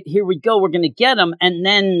 all right, here we go, we're going to get him. And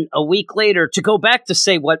then a week later to go back to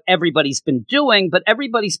say what everybody's been doing, but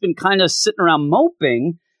everybody's been kind of sitting around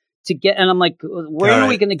moping. And I'm like, where are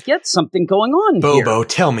we going to get something going on here? Bobo,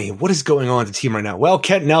 tell me, what is going on to the team right now? Well,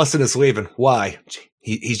 Kent Nelson is leaving. Why?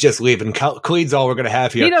 He's just leaving. Khalid's all we're going to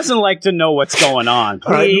have here. He doesn't like to know what's going on.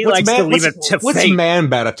 He likes to leave it to fate. What's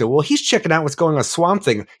Man-Bat up to? Well, he's checking out what's going on with Swamp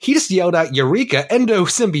Thing. He just yelled out, Eureka,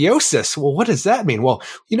 endosymbiosis. Well, what does that mean? Well,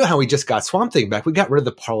 you know how we just got Swamp Thing back. We got rid of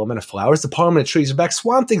the Parliament of Flowers. The Parliament of Trees are back.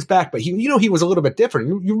 Swamp Thing's back, but he was a little bit different.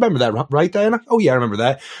 You remember that, right, Diana? Oh, yeah, I remember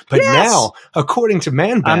that. But now, according to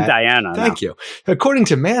Man-Bat... I'm Diana. Thank you. According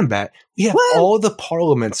to Man-Bat, we have all the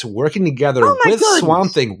parliaments working together with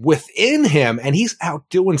Swamp Thing within him, and he's out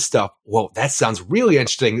doing stuff. Well, that sounds really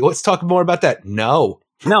interesting. Let's talk more about that. No,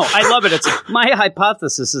 I love it. It's my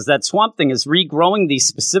hypothesis is that Swamp Thing is regrowing these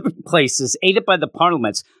specific places, aided by the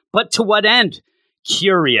parliaments. But to what end?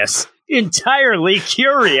 Curious. Entirely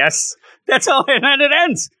curious. That's all, and then it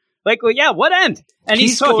ends. Like, well, yeah, what end? And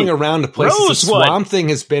he's going around the places the Swamp Thing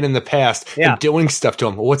has been in the past and doing stuff to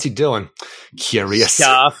him. Well, what's he doing? Curious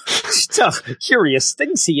stuff. Curious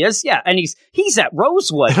things he is. Yeah, and he's at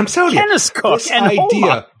Rosewood. And I'm telling you, Cook, this and idea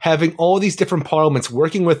Homa. Having all these different parliaments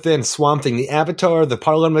working within Swamp Thing, the Avatar, the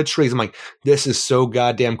Parliament of Trees. I'm like, this is so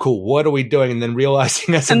goddamn cool. What are we doing? And then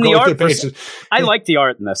realizing as I'm going through the pages, I like the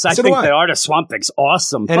art in this. I think the art of Swamp Thing's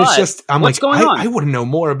awesome. And it's just, what's going on? I want to know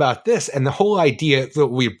more about this. And the whole idea that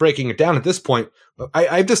we're breaking it down at this point.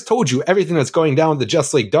 I've just told you everything that's going down with the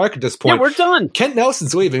Just League Dark at this point. Yeah, we're done. Kent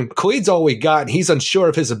Nelson's leaving. Khalid's all we got, and he's unsure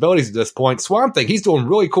of his abilities at this point. Swamp Thing, he's doing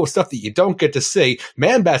really cool stuff that you don't get to see.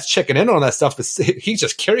 Man-Bat's checking in on that stuff, but he's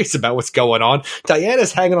just curious about what's going on.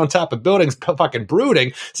 Diana's hanging on top of buildings, fucking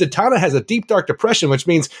brooding. Zatanna has a deep, dark depression, which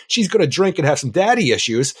means she's going to drink and have some daddy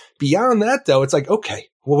issues. Beyond that, though, it's like, okay,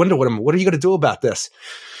 well, what are you going to do about this?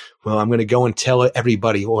 Well, I'm going to go and tell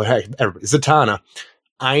everybody, Zatanna,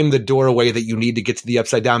 I'm the doorway that you need to get to the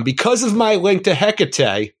Upside Down. Because of my link to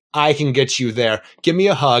Hecate, I can get you there. Give me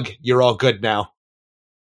a hug. You're all good now.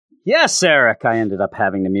 Yes, Eric. I ended up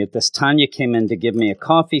having to mute this. Tanya came in to give me a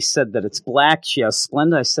coffee, said that it's black. She has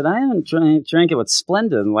Splenda. I said, I haven't drank it with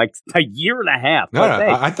Splenda in like a year and a half. No,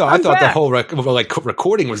 I thought the whole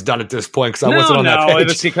recording was done at this point because I wasn't on that page. No, it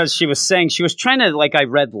was because she was saying, she was trying to, I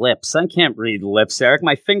read lips. I can't read lips, Eric.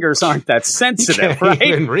 My fingers aren't that sensitive, right?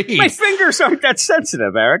 Even read. My fingers aren't that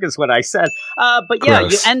sensitive, Eric, is what I said. But yeah,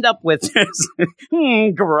 gross. You end up with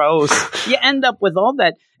this. Gross. You end up with all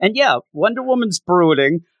that. And yeah, Wonder Woman's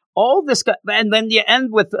brooding. All this, and then you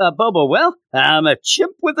end with Bobo. Well, I'm a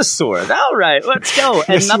chimp with a sword. All right, let's go.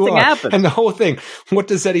 And yes, nothing happened. And the whole thing, what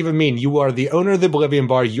does that even mean? You are the owner of the Oblivion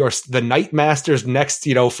Bar. You're the Night Master's next,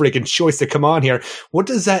 freaking choice to come on here. What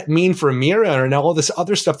does that mean for Mira and all this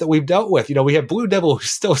other stuff that we've dealt with? We have Blue Devil who's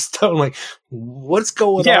still stoned. Like, what's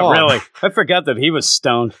going on? Yeah, really. I forgot that he was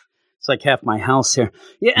stoned. It's like half my house here.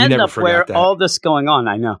 You end up where all this going on.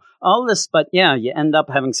 I know. All this, but yeah, you end up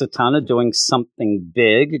having Zatanna doing something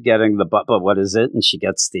big, getting the but what is it? And she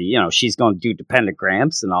gets the, she's going to do the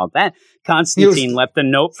pentagrams and all that. Constantine left a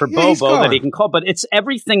note for Bobo that he can call, but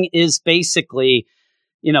everything is basically,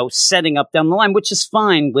 setting up down the line, which is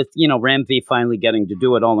fine with, Ram V finally getting to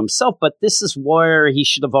do it all himself. But this is where he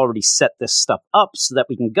should have already set this stuff up so that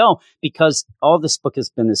we can go, because all this book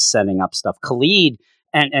has been is setting up stuff. Khalid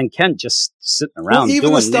and Kent just sitting around even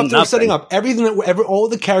doing the stuff nothing. they're setting up, everything that all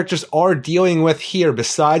the characters are dealing with here,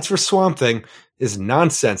 besides for Swamp Thing, is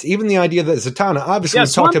nonsense. Even the idea that Zatanna, obviously, we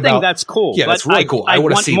talked about. That's cool. Yeah, that's really cool. I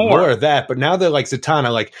want to see more of that. But now they're like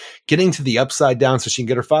Zatanna, getting to the Upside Down so she can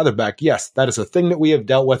get her father back. Yes, that is a thing that we have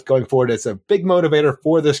dealt with going forward. It's a big motivator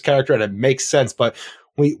for this character, and it makes sense. But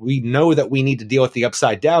we know that we need to deal with the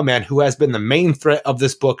Upside Down Man, who has been the main threat of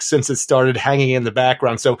this book since it started hanging in the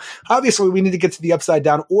background. So obviously we need to get to the Upside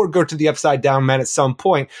Down or go to the Upside Down Man at some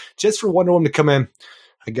point just for Wonder Woman to come in.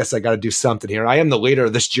 I guess I got to do something here. I am the leader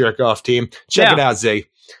of this jerk-off team. Check it out, Z.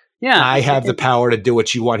 Yeah. I have the power to do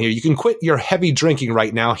what you want here. You can quit your heavy drinking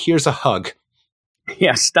right now. Here's a hug.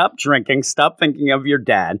 Yeah, stop drinking. Stop thinking of your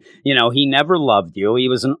dad. You know, he never loved you. He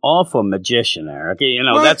was an awful magician, Eric. You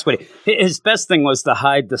know, that's what his best thing was to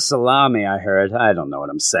hide the salami, I heard. I don't know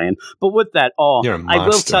what I'm saying. But with that all, I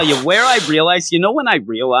will tell you where I realized, when I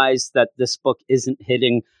realized that this book isn't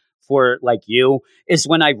hitting for like you is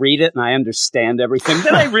when I read it and I understand everything.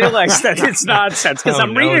 Then I realize that it's nonsense because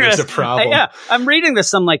I'm reading this. There's a problem. I'm reading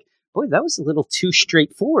this. I'm like, boy, that was a little too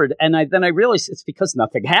straightforward. And then I realized it's because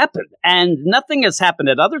nothing happened. And nothing has happened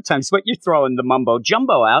at other times, but you're throwing the mumbo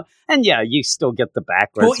jumbo out. And yeah, you still get the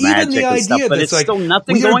backwards magic and stuff, but it's still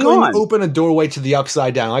nothing going on. We are going to open a doorway to the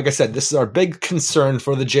Upside Down. Like I said, this is our big concern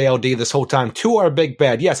for the JLD this whole time. To our big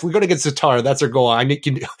bad. Yes, we're going to get Zatara. That's our goal.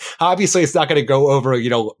 Obviously, it's not going to go over,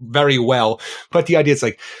 very well. But the idea is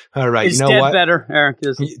like, all right, is Dead better, Eric?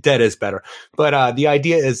 Dead is better. But the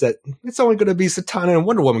idea is that it's only going to be Zatanna and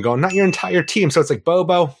Wonder Woman going, not your entire team. So it's like,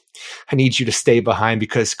 Bobo, I need you to stay behind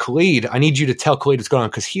because Khalid, I need you to tell Khalid what's going on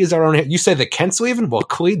because he is our only. You say that Kent's leaving? Well,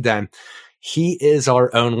 Khalid then, he is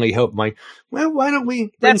our only hope. I'm like, well, why don't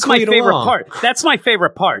we? That's my favorite part. That's my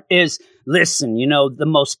favorite part is, listen, the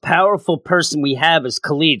most powerful person we have is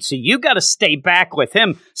Khalid. So you got to stay back with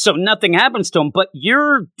him so nothing happens to him. But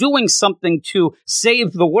you're doing something to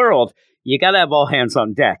save the world. You got to have all hands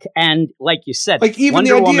on deck. And like you said, even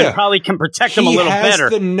Wonder Woman probably can protect him a little better.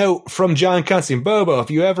 He has the note from John Constantine. Bobo,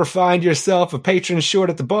 if you ever find yourself a patron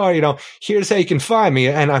short at the bar, here's how you can find me.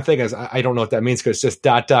 And I'm thinking, I don't know what that means because it's just ...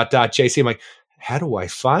 JC. I'm like, how do I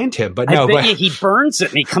find him? But no, but he burns it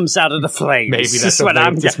and he comes out of the flames. Maybe that's what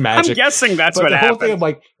I'm guessing. I'm guessing that's what happened. The whole thing, I'm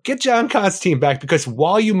like, get John Constantine back because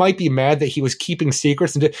while you might be mad that he was keeping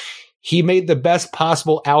secrets, he made the best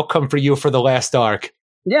possible outcome for you for the last arc.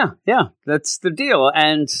 Yeah, that's the deal.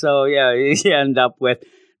 And so, you end up with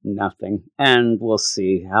nothing. And we'll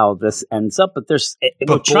see how this ends up. But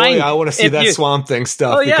I want to see that Swamp Thing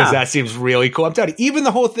stuff because that seems really cool. I'm telling you, even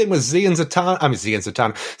the whole thing with Z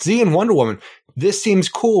and Wonder Woman, this seems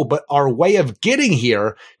cool, but our way of getting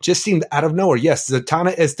here just seemed out of nowhere. Yes,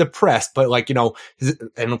 Zatanna is depressed, but and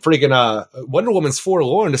freaking Wonder Woman's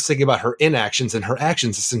forlorn just thinking about her inactions and her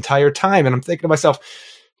actions this entire time. And I'm thinking to myself,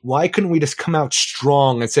 why couldn't we just come out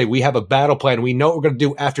strong and say we have a battle plan? We know what we're going to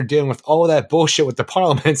do after dealing with all of that bullshit with the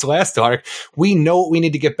Parliaments last arc. We know what we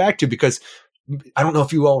need to get back to because I don't know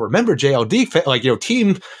if you all remember JLD,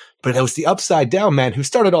 team, but it was the Upside Down Man who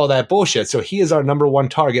started all that bullshit. So he is our number one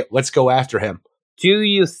target. Let's go after him. Do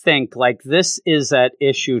you think this is at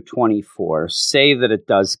issue 24? Say that it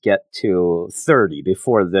does get to 30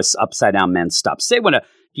 before this Upside Down Man stops. Do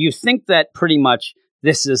you think that pretty much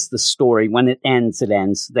this is the story. When it ends,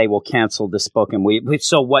 they will cancel this book. And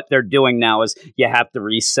so what they're doing now is you have to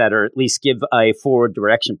reset or at least give a forward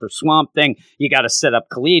direction for Swamp Thing. You got to set up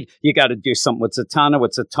Khalid. You got to do something with Zatanna,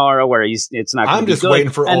 with Zatara, where it's not going to be good. I'm just waiting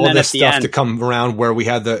for all this stuff to come around where we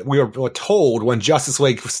were told when Justice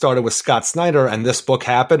League started with Scott Snyder and this book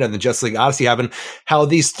happened and the Justice League Odyssey happened, how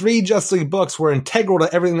these 3 Justice League books were integral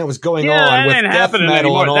to everything that was going on with Death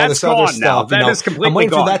Metal and all this other stuff. That is completely I'm waiting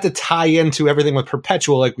gone. for that to tie into everything with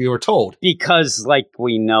Perpetual like we were told. Because, like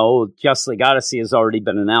we know, Justice League Odyssey has already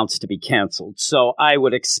been announced to be canceled. So I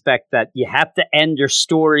would expect that you have to end your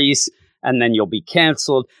stories and then you'll be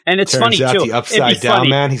canceled. And it's funny, too. The Upside Down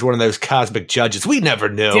Man, he's one of those cosmic judges. We never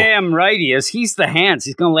knew. Damn right he is. He's the hands.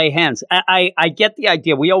 He's going to lay hands. I get the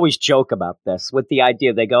idea. We always joke about this with the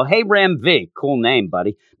idea. They go, hey, Ram V. Cool name,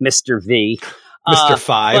 buddy. Mr. V. Mr.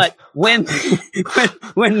 5. But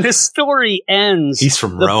when the story ends, he's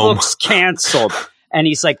from the Rome. Book's canceled. And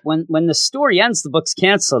he's like, when the story ends, the book's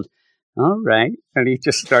canceled. All right. And he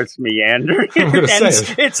just starts meandering.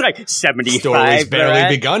 It's like 75. Story's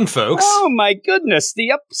barely begun, folks. Oh, my goodness.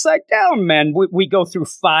 The Upside Down Man. We go through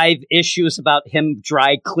 5 issues about him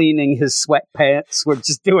dry cleaning his sweatpants. We're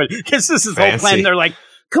just doing it. Because this is the whole plan. They're like,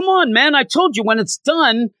 come on, man. I told you when it's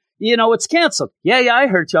done, it's canceled. Yeah, I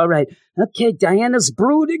heard you. All right. Okay, Diana's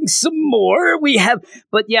brooding some more.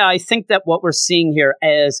 But yeah, I think that what we're seeing here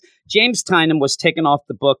is James Tynion was taken off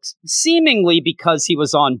the books seemingly because he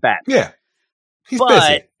was on Batman. Yeah, he's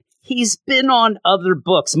busy. He's been on other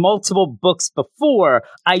books, multiple books before.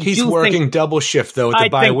 He's working double shift though at the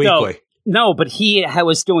bi-weekly. No, but he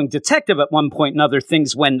was doing detective at one point and other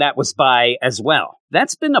things when that was by as well.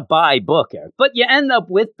 That's been a by book, Eric. But you end up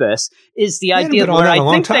with this is the idea where I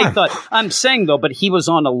think they thought, I'm saying though, but he was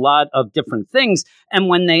on a lot of different things. And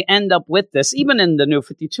when they end up with this, even in the New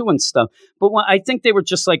 52 and stuff, but I think they were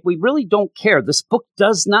just like, we really don't care. This book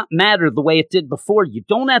does not matter the way it did before. You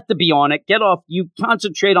don't have to be on it. Get off. You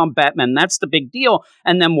concentrate on Batman. That's the big deal.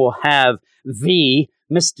 And then we'll have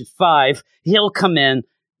Mr. 5. He'll come in.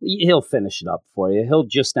 He'll finish it up for you. He'll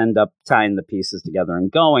just end up tying the pieces together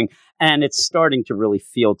and going. And it's starting to really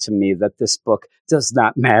feel to me that this book does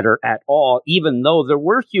not matter at all, even though there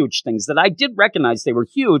were huge things that I did recognize they were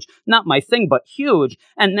huge, not my thing, but huge.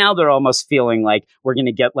 And now they're almost feeling like we're going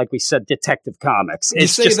to get, like we said, Detective Comics. It's you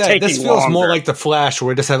say just that taking this feels longer. more like The Flash, where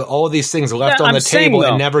we just have all these things left on I'm the saying, table though,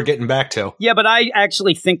 and never getting back to. Yeah, but I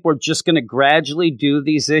actually think we're just going to gradually do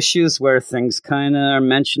these issues where things kind of are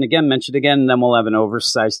mentioned again, and then we'll have an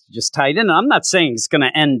oversized just tied in. And I'm not saying it's going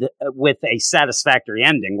to end with a satisfactory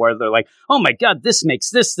ending where they're like, oh my God, this makes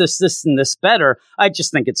this, and this better. I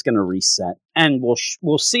just think it's going to reset. And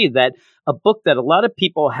we'll see that a book that a lot of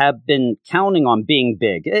people have been counting on being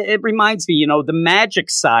big. It reminds me, the magic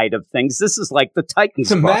side of things. This is like the Titans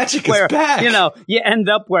The book, magic where, is back. you end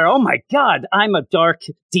up where, oh my God, I'm a dark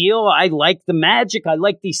deal. I like the magic. I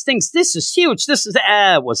like these things. This is huge. This is,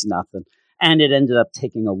 it was nothing. And it ended up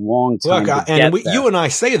taking a long time to get there. You and I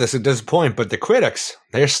say this at this point, but the critics,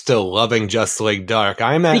 they're still loving Justice League Dark.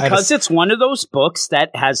 Because it's one of those books that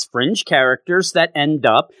has fringe characters that end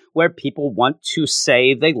up where people want to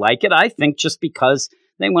say they like it. I think just because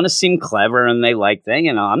they want to seem clever and they like that.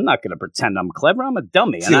 I'm not going to pretend I'm clever. I'm a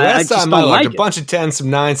dummy. See, last time I looked, a bunch of 10s, some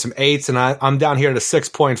 9s, some 8s, and I'm down here at a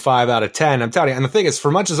 6.5 out of 10. I'm telling you. And the thing is, for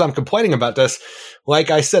much as I'm complaining about this, like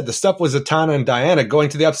I said, the stuff with Zatanna and Diana going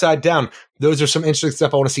to the Upside Down. Those are some interesting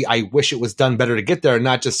stuff I want to see. I wish it was done better to get there and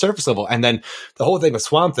not just surface level. And then the whole thing with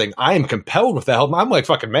Swamp Thing, I am compelled with that. I'm like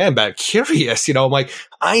fucking Man-Bat curious. I'm like,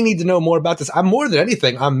 I need to know more about this. I'm more than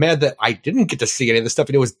anything, I'm mad that I didn't get to see any of this stuff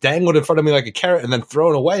and it was dangled in front of me like a carrot and then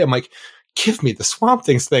thrown away. I'm like, give me the Swamp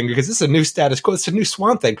Things thing because this is a new status quo. It's a new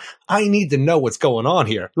Swamp Thing. I need to know what's going on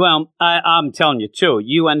here. Well, I'm telling you too.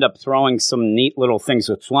 You end up throwing some neat little things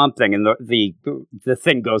with Swamp Thing, and the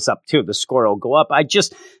thing goes up too. The score will go up.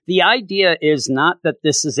 The idea is not that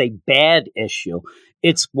this is a bad issue.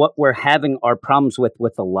 It's what we're having our problems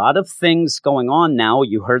with a lot of things going on now.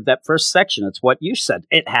 You heard that first section. It's what you said.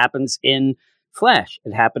 It happens in Flash.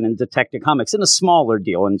 It happened in Detective Comics in a smaller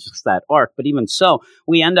deal in just that arc. But even so,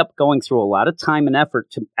 we end up going through a lot of time and effort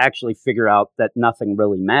to actually figure out that nothing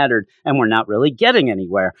really mattered and we're not really getting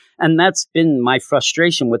anywhere. And that's been my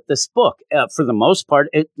frustration with this book. For the most part,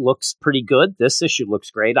 it looks pretty good. This issue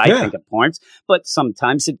looks great, I think, at points. But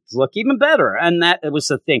sometimes it looks even better. And that was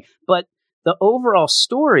the thing. But the overall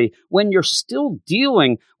story, when you're still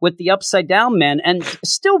dealing with the Upside Down Man and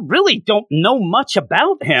still really don't know much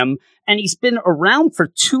about him, and he's been around for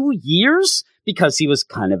 2 years because he was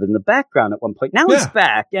kind of in the background at one point. Now he's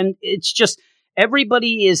back, and it's just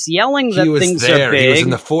everybody is yelling that things are big. He was in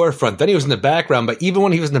the forefront. Then he was in the background. But even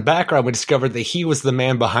when he was in the background, we discovered that he was the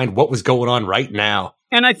man behind what was going on right now.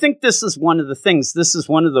 And I think this is one of the things. This is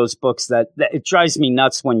one of those books that it drives me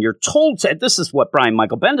nuts when you're told to. This is what Brian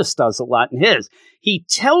Michael Bendis does a lot in his. He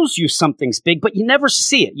tells you something's big, but you never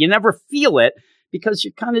see it. You never feel it because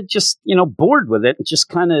you're kind of just, bored with it and just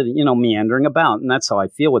kind of, meandering about. And that's how I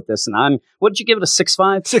feel with this. And what did you give it, a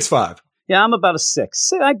 6.5? 6.5. Yeah, I'm about a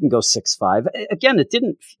 6. I can go 6.5. Again, it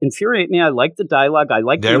didn't infuriate me. I like the dialogue. I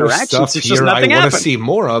like the interactions. It's just nothing I want happened. to see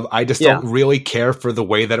more of. I just don't really care for the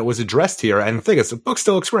way that it was addressed here. And the thing is, the book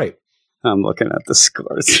still looks great. I'm looking at the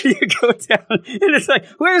scores. You go down, and it's like,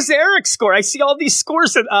 where's Eric's score? I see all these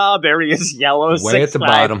scores, and there he is, yellow, way at the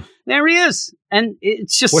bottom. There he is, and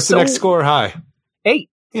it's just what's the next score high? 8.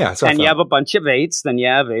 Yeah, and you have a bunch of 8s. Then you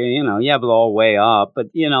have you have it all way up, but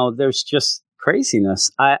there's just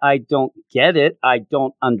craziness. I don't get it. I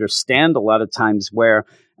don't understand a lot of times where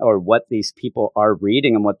or what these people are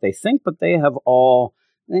reading and what they think, but they have all.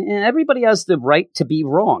 Everybody has the right to be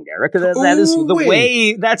wrong, Eric. That is the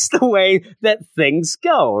way. That's the way that things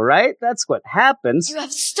go, right? That's what happens. You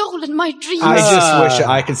have stolen my dreams. I just wish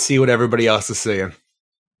I could see what everybody else is seeing.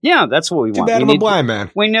 Yeah, that's what we want. Too bad I'm a blind man.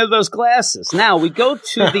 We know those glasses. Now we go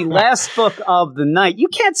to the last book of the night. You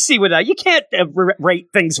can't see without. You can't rate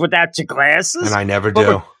things without your glasses. And I never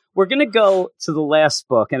do. We're going to go to the last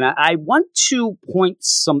book, and I want to point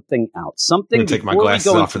something out. Something. I'm going to take my glasses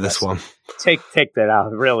off for this one. Take that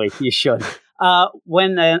out. Really, you should.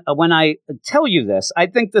 When I tell you this, I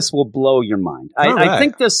think this will blow your mind. I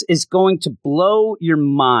think this is going to blow your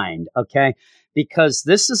mind. Okay, because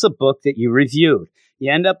this is a book that you reviewed.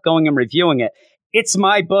 You end up going and reviewing it. It's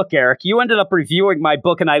my book, Eric. You ended up reviewing my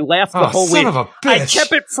book, and I laughed the whole week. Son of a I bitch.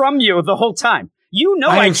 kept it from you the whole time. You know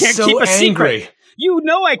I am can't so keep a angry. secret. You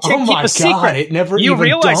know I can't Oh keep my a secret. God, it never you even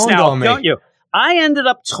realize dawned now, on me. don't you? I ended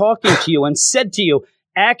up talking to you and said to you,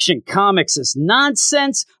 Action Comics is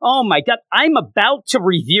nonsense. Oh my God, I'm about to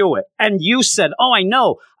review it. And you said, oh, I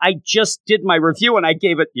know. I just did my review and I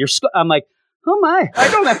gave it your score. I'm like, oh my, I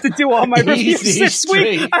don't have to do all my reviews Easy this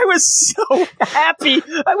week. street. I was so happy.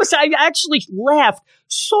 I actually laughed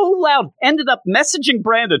so loud. Ended up messaging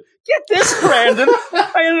Brandon. Get this, Brandon.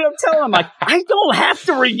 I ended up telling him, like, I don't have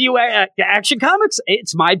to review Action Comics.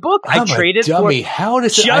 It's my book. I traded dummy. for How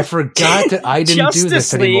does it? I forgot that I didn't do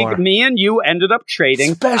this Justice anymore. League. Me and you ended up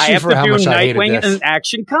trading. Especially I have for to how do much I hated Nightwing this. and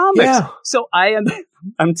Action Comics. Yeah. So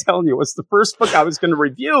I'm telling you, it was the first book I was going to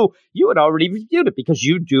review. You had already reviewed it because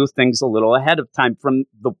you do things a little ahead of time from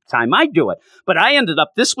the time I do it. But I ended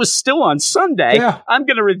up, this was still on Sunday. Yeah. I'm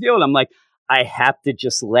going to review it. I'm like, I have to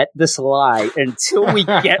just let this lie until we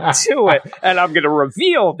get to it. And I'm going to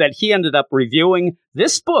reveal that he ended up reviewing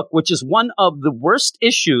this book, which is one of the worst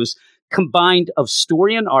issues combined of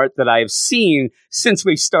story and art that I have seen since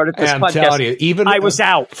we started this And I'm podcast. telling you, even I was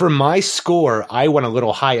out. for my score, I went a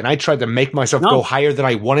little high, and I tried to make myself go higher than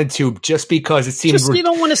I wanted to, just because it seemed. You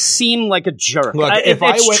don't want to seem like a jerk. Look, if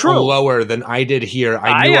I it's went true. lower than I did here,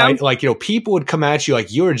 I knew people would come at you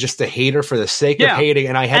like you're just a hater for the sake of hating,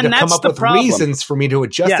 and I had And to come that's up the with problem. reasons for me to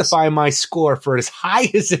justify my score for as high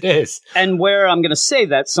as it is. And where I'm going to say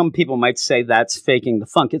that, some people might say that's faking the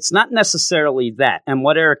funk. It's not necessarily that. And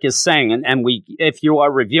what Eric is saying, and if you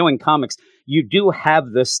are reviewing comics, you do have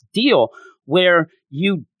this deal where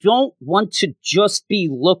you don't want to just be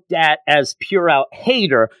looked at as pure out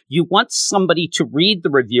hater. You want somebody to read the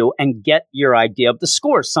review and get your idea of the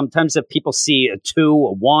score. Sometimes if people see a 2,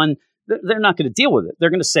 a 1, they're not going to deal with it. They're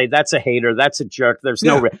going to say that's a hater, that's a jerk, there's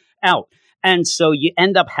no out. And so you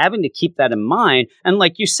end up having to keep that in mind. And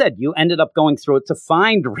like you said, you ended up going through it to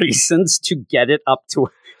find reasons to get it up to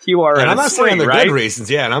you are. And at I'm a not 3, saying they're right? good reasons.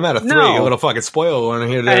 Yeah, and I'm at a 3. No. A little fucking spoiler one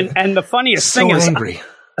here. And the funniest thing is, angry.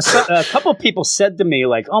 A couple people said to me,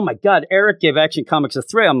 like, oh my God, Eric gave Action Comics a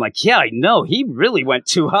 3. I'm like, yeah, I know. He really went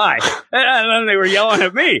too high. And then they were yelling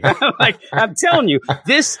at me. I'm like, I'm telling you,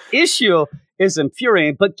 this issue is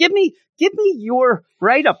infuriating. But give me your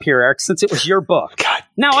write-up here, Eric, since it was your book. God.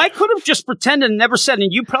 Now, I could have just pretended and never said,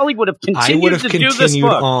 and you probably would have I would continued have to do this continued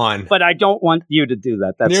book. on. But I don't want you to do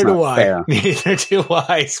that. That's Neither not do I. fair. Neither do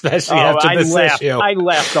I, especially after this issue. I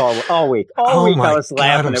laughed all week. All week I was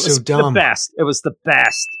laughing. I'm It was so dumb. the best. It was the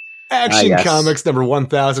best. Action yes. Comics number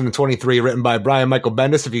 1023, written by Brian Michael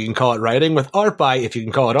Bendis, if you can call it writing, with art by, if you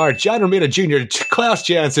can call it art, John Romita Jr., Klaus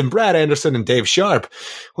Janson, Brad Anderson, and Dave Sharp.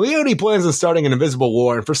 Leone plans on starting an invisible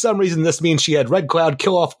war, and for some reason this means she had Red Cloud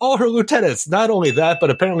kill off all her lieutenants. Not only that, but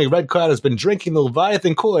apparently Red Cloud has been drinking the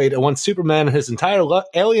Leviathan Kool-Aid and wants Superman and his entire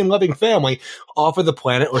alien-loving family off of the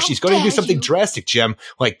planet, or she's going to do something drastic, Jim,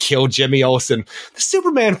 like kill Jimmy Olsen. The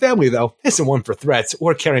Superman family, though, isn't one for threats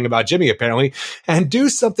or caring about Jimmy, apparently, and do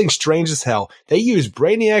something strange as hell. They use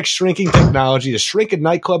Brainiac shrinking technology to shrink a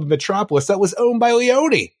nightclub in Metropolis that was owned by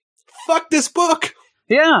Leone. Fuck this book.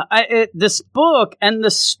 Yeah, this book and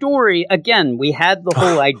the story, again, we had the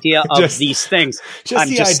whole idea of these things. I'm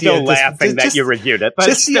just still laughing that you reviewed it. But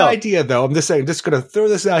just still. the idea, though, I'm just saying, just going to throw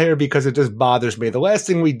this out here because it just bothers me. The last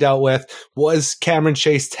thing we dealt with was Cameron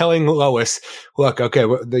Chase telling Lois, look, okay,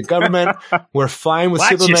 the government, we're fine with Watch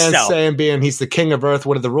Superman yourself. saying being he's the king of Earth,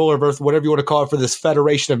 the ruler of Earth, whatever you want to call it, for this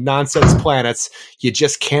federation of nonsense planets. You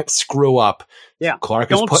just can't screw up. Yeah, Clark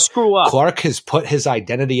don't screw up. Clark has put his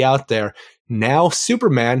identity out there. Now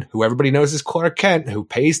Superman, who everybody knows is Clark Kent, who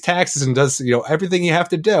pays taxes and does everything you have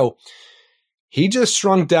to do, he just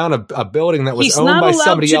shrunk down a building that was He's owned not by allowed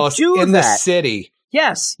somebody to else do in that. the city.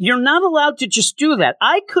 Yes, you're not allowed to just do that.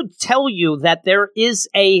 I could tell you that there is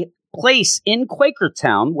a place in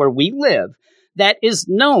Quakertown where we live that is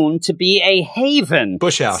known to be a haven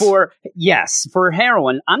Bush House. for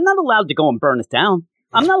heroin. I'm not allowed to go and burn it down.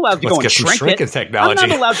 I'm not allowed to go and get some shrink shrinking it. technology. I'm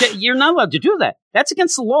not allowed to. You're not allowed to do that. That's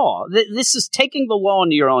against the law. This is taking the law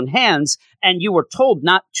into your own hands, and you were told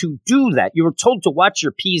not to do that. You were told to watch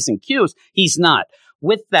your P's and Q's. He's not.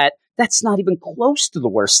 With that, that's not even close to the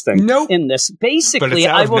worst thing in this. But Basically, it's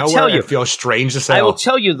out I of will nowhere. tell you. It feels strange as hell. I will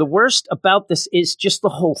tell you, the worst about this is just the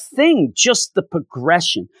whole thing, just the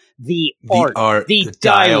progression, the art, the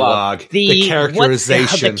dialogue, the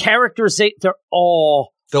characterization. The characterization, they're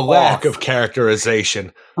all The lack off. of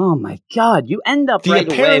characterization. Oh my God! You end up The right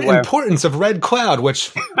away apparent where importance of Red Cloud,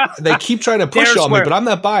 which they keep trying to push There's on me, where- but I'm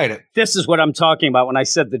not buying it. this is what I'm talking about when I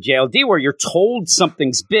said the JLD, where you're told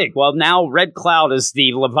something's big. Well, now Red Cloud is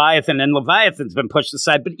the Leviathan, and Leviathan's been pushed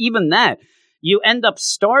aside. But even that, you end up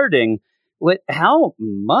starting with how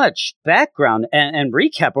much background and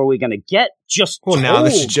recap are we going to get? Just Well, now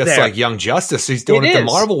this is told just there? like Young Justice. He's doing It it the is.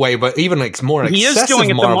 Marvel way, but even like more He excessive is doing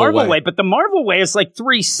it the Marvel way, way. but the Marvel way is like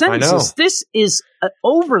 3 sentences. This is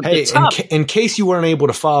over Hey, the top. in case you weren't able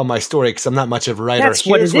to follow my story, because I'm not much of a writer, That's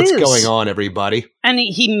what here's it what's is. going on, everybody. And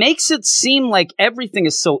he makes it seem like everything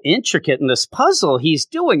is so intricate in this puzzle he's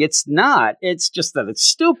doing. It's not. It's just that it's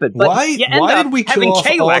stupid. But Why you end up did we having kill off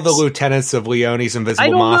all Kalex. the lieutenants of Leone's Invisible I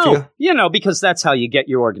don't Mafia? know. You know, because that's how you get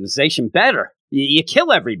your organization better. You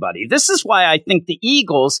kill everybody. This is why I think the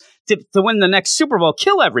Eagles, to win the next Super Bowl,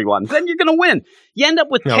 kill everyone. Then you're going to win. You end up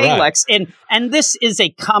with All right. Kalex, and this is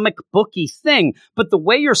a comic booky thing. But the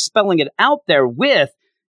way you're spelling it out there with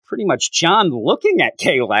pretty much John looking at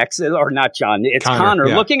Kalex, or not John, it's Connor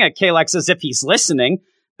yeah. looking at Kalex as if he's listening.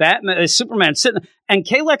 Batman, Superman sitting, and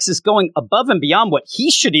Kalex is going above and beyond what he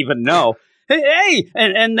should even know. Hey,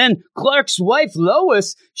 and then Clark's wife,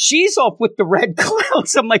 Lois, she's off with the red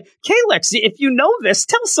clouds. I'm like, Kalex, if you know this,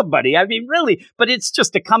 tell somebody. I mean, really. But it's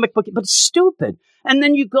just a comic book, but it's stupid. And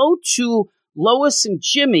then you go to Lois and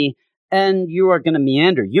Jimmy, and you are going to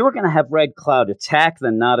meander. You are going to have Red Cloud attack,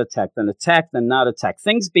 then not attack, then attack, then not attack.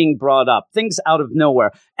 Things being brought up, things out of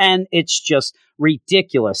nowhere. And it's just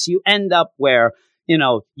ridiculous. You end up where, you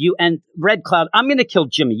know, you end Red Cloud, I'm going to kill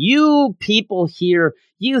Jimmy. You people here,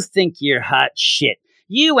 you think you're hot shit.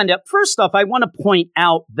 You end up, first off, I want to point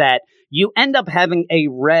out that you end up having a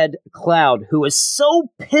Red Cloud who is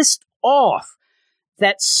so pissed off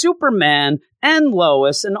that Superman and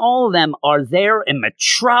Lois and all of them are there in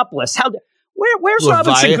Metropolis. Where's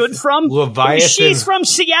Robinson Good from? Leviathan. She's from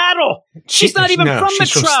Seattle. She's not even from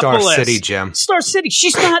she's Metropolis. From Star City, Jim. Star City.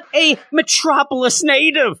 She's not a Metropolis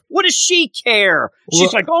native. What does she care?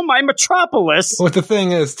 She's like, oh, my Metropolis. Well, the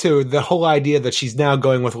thing is, too, the whole idea that she's now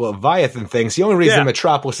going with Leviathan things, the only reason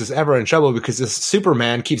Metropolis is ever in trouble because this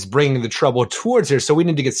Superman keeps bringing the trouble towards her. So we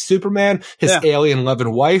need to get Superman, his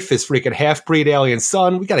alien-loving wife, his freaking half-breed alien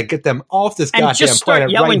son. We got to get them off this and goddamn just start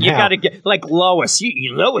planet yelling, right you now. got to get, like, Lois,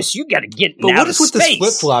 you got to get But out what of is with space. this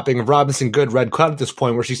flip-flopping of Robinson Good, Red Cloud at this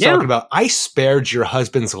point where she's talking about, I spared your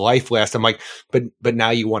husband's life last time. Like, but now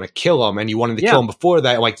you want to kill him and you wanted to kill him before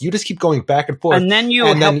that. Like, you just keep going back and forth. And then you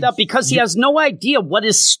helped up because he has no idea what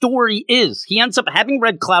his story is. He ends up having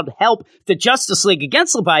Red Cloud help the Justice League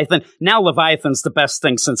against Leviathan. Now Leviathan's the best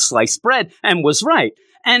thing since sliced bread and was right.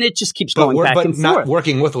 And it just keeps going back and forth. But not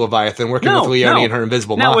working with Leviathan, working with Leone and her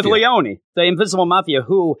Invisible Mafia. Now with Leone, the Invisible Mafia,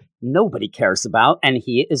 who nobody cares about, and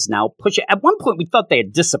he is now pushing. At one point, we thought they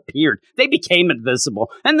had disappeared. They became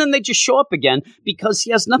invisible, and then they just show up again because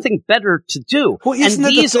he has nothing better to do. Well, isn't and that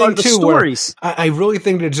these the thing are the too, stories. I really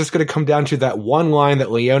think that it's just going to come down to that one line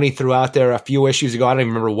that Leone threw out there a few issues ago. I don't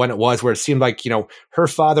even remember when it was, where it seemed like, you know, her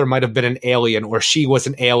father might have been an alien, or she was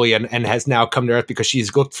an alien and has now come to Earth because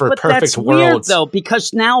she's looked for perfect that's worlds. Weird, though,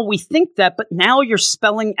 because now we think that, but now you're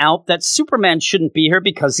spelling out that Superman shouldn't be here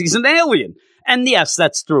because he's an alien. And yes,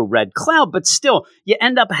 that's through Red Cloud, but still, you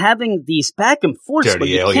end up having these back and forth where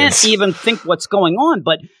you can't even think what's going on,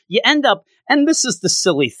 but you end up, and this is the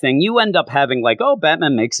silly thing, you end up having like, oh,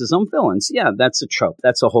 Batman makes his own villains. Yeah, that's a trope.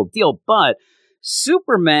 That's a whole deal. But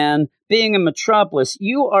Superman being in Metropolis,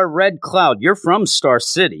 you are Red Cloud. You're from Star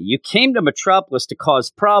City. You came to Metropolis to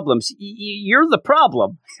cause problems. You're the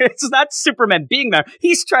problem. It's not Superman being there.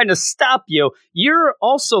 He's trying to stop you. You're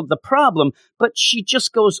also the problem. But she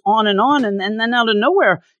just goes on, and then out of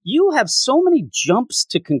nowhere, you have so many jumps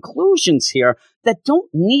to conclusions here that don't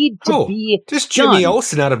need to be just Jimmy done.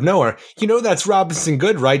 Olsen out of nowhere. You know that's Robinson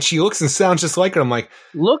Good, right? She looks and sounds just like her. I'm like,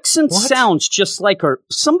 looks and sounds just like her.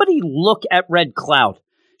 Somebody look at Red Cloud.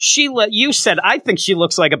 You said, I think she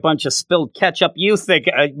looks like a bunch of spilled ketchup. You think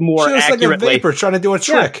more she looks accurately. like a vapor trying to do a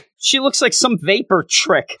trick. Yeah, she looks like some vapor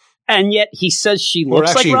trick. And yet he says she Or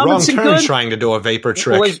looks actually, like Robinson wrong turn Good. trying to do a vapor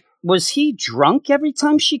trick. Was he drunk every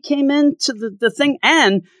time she came into the thing?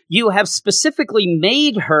 And you have specifically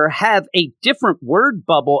made her have a different word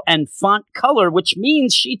bubble and font color, which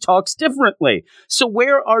means she talks differently. So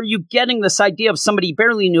where are you getting this idea of somebody you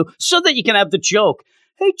barely knew so that you can have the joke?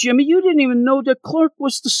 Hey, Jimmy, you didn't even know that Clark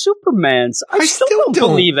was the Superman's. I still don't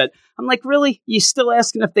believe it. I'm like, really? You still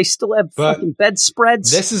asking if they still have fucking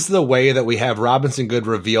bedspreads? This is the way that we have Robinson Good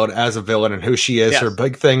revealed as a villain and who she is. Yes. Her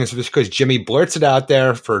big thing is because Jimmy blurts it out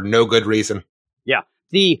there for no good reason. Yeah.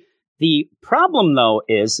 The problem, though,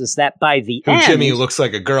 is that by the Who end... Jimmy looks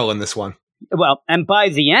like a girl in this one. Well, and by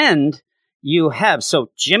the end, you have, so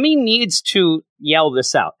Jimmy needs to yell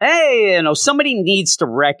this out. Hey, somebody needs to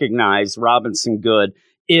recognize Robinson Goode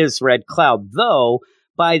is Red Cloud. Though,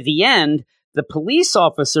 by the end, the police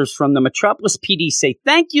officers from the Metropolis PD say,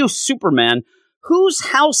 thank you, Superman. Whose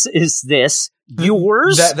house is this?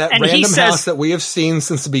 Yours? That and random he says, house that we have seen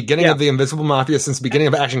since the beginning of the Invisible Mafia, since the beginning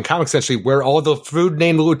of Action Comics, essentially, where all the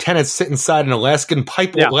food-named lieutenants sit inside an Alaskan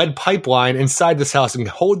lead pipeline inside this house and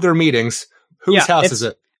hold their meetings. Whose house is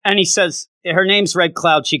it? And he says, her name's Red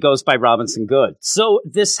Cloud. She goes by Robinson Goode. So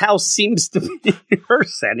this house seems to be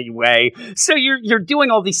hers anyway. So you're doing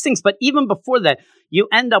all these things. But even before that, you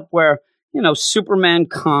end up where, Superman,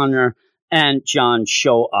 Connor, and John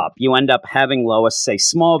show up. You end up having Lois say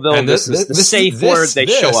Smallville. And this is the safe word. They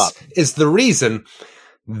show up. Is the reason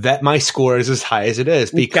that my score is as high as it is.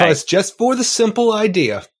 Because just for the simple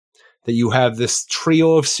idea that you have this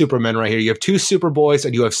trio of Supermen right here. You have two Superboys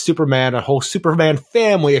and you have Superman, a whole Superman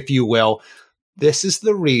family, if you will. This is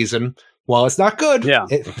the reason, while it's not good,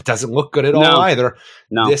 it doesn't look good at all either.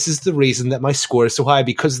 No. This is the reason that my score is so high,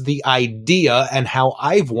 because the idea and how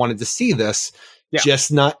I've wanted to see this,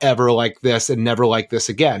 just not ever like this and never like this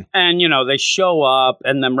again. And, they show up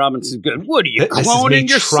and then Robinson's good. What are you, cloning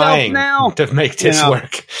yourself now? To make this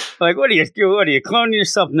work. Like, what are you cloning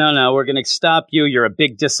yourself? No, we're going to stop you. You're a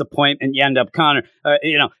big disappointment. You end up, Connor,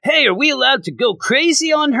 hey, are we allowed to go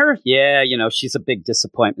crazy on her? Yeah, she's a big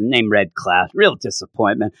disappointment. Name Red Cloud. Real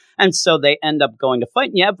disappointment. And so they end up going to fight.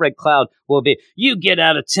 And you have Red Cloud will be, you get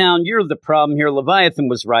out of town. You're the problem here. Leviathan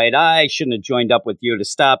was right. I shouldn't have joined up with you to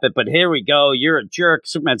stop it. But here we go. You're a jerk.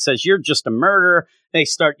 Superman says, you're just a murderer. They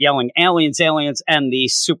start yelling, aliens, and the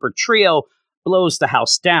super trio blows the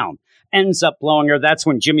house down. Ends up blowing her. That's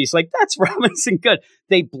when Jimmy's like, that's Robinson Goode.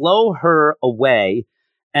 They blow her away,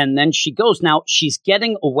 and then she goes. Now, she's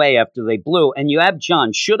getting away after they blew, and you have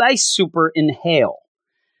John, should I super inhale?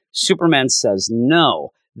 Superman says, no,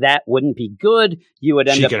 that wouldn't be good. You would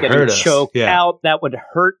end up getting choked out. That would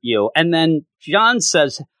hurt you. And then John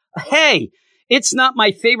says, hey, it's not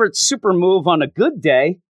my favorite super move on a good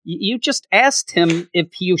day. You just asked him if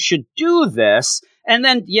you should do this. And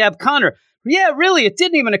then you have Connor. Yeah, really, it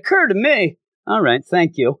didn't even occur to me. All right,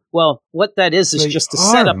 thank you. Well, what that is just a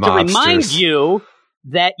setup to remind you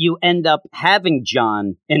that you end up having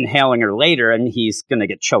John inhaling her later and he's going to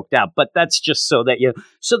get choked out. But that's just so that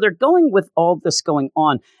so they're going with all this going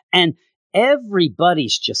on. And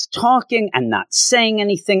everybody's just talking and not saying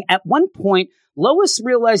anything. At one point, Lois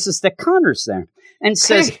realizes that Connor's there and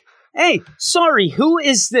says, hey, sorry, who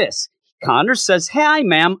is this? Connor says, hi,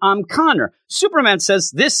 ma'am, I'm Connor. Superman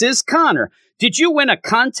says, this is Connor. Did you win a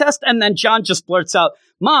contest? And then John just blurts out,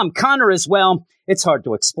 Mom, Connor is, well, it's hard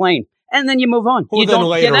to explain. And then you move on. Well, you then don't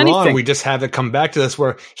later get anything. on, we just have it come back to this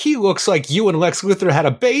where he looks like you and Lex Luthor had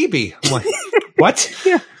a baby. I'm like, what?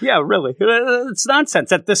 Yeah, really. It's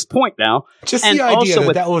nonsense at this point now. Just the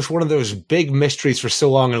idea that was one of those big mysteries for so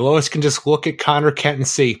long, and Lois can just look at Connor Kent and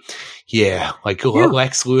see,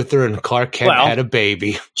 Lex Luthor and Clark Kent had a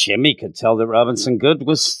baby. Jimmy could tell that Robinson Goode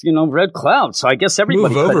was, Red Cloud, so I guess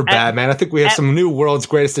everybody Move over, Batman. I think we have some new world's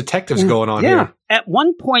greatest detectives going on here. At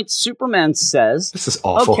one point, Superman says, this is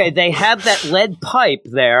awful. Okay, they have that lead pipe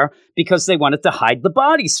there because they wanted to hide the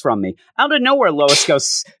bodies from me. Out of nowhere, Lois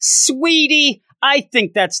goes, sweetie, I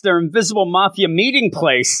think that's their Invisible Mafia meeting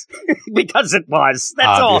place. Because it was.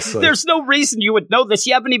 That's obviously all. There's no reason you would know this.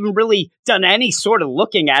 You haven't even really done any sort of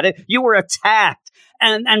looking at it. You were attacked.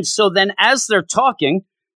 And so then as they're talking,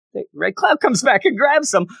 Red Cloud comes back and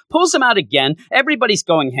grabs him, pulls him out again. Everybody's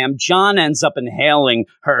going ham. John ends up inhaling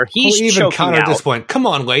her. He's even choking Connor out. At this point, come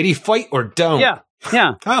on, lady, fight or don't. Yeah.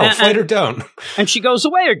 Fight or don't. And she goes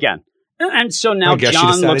away again. And so now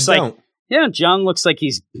John looks like... don't. Yeah, John looks like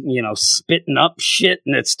he's, spitting up shit,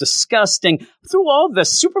 and it's disgusting. Through all this,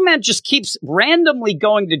 Superman just keeps randomly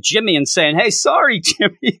going to Jimmy and saying, hey, sorry,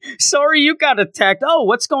 Jimmy. Sorry you got attacked. Oh,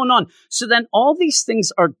 what's going on? So then all these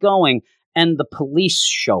things are going, and the police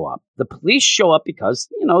show up. The police show up because,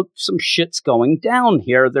 some shit's going down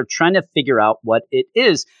here. They're trying to figure out what it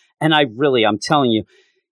is. And I'm telling you,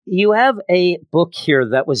 you have a book here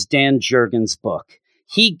that was Dan Jurgens' book.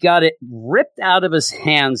 He got it ripped out of his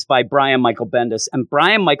hands by Brian Michael Bendis. And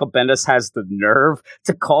Brian Michael Bendis has the nerve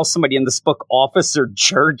to call somebody in this book Officer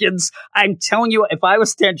Jurgens. I'm telling you, if I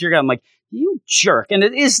was Dan Jurgens, I'm like, you jerk. And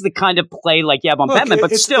it is the kind of play like you have on Batman,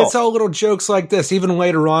 but still. It's all little jokes like this. Even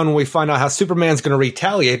later on when we find out how Superman's going to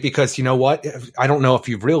retaliate, because you know what? I don't know if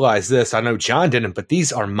you've realized this. I know John didn't, but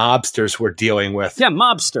these are mobsters we're dealing with. Yeah,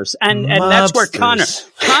 mobsters. And that's where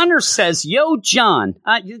Connor says, yo, John,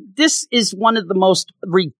 this is one of the most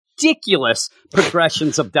ridiculous ridiculous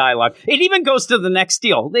progressions of dialogue. It even goes to the next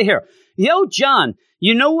deal. Here, yo, John,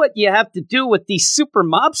 you know what you have to do with these super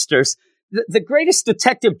mobsters? The greatest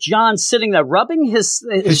detective, John, sitting there rubbing his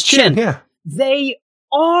chin. Yeah. They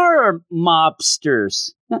are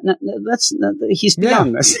mobsters. He's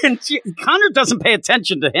beyond this. And Connor doesn't pay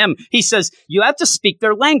attention to him. He says, you have to speak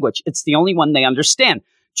their language. It's the only one they understand.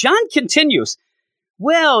 John continues,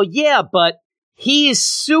 well, yeah, but he's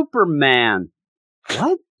Superman.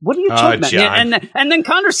 What? What are you talking about? John. And then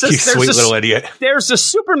Connor says, You sweet little idiot. There's a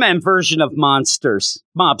Superman version of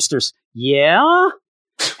mobsters. Yeah?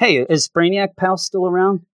 Hey, is Brainiac Pal still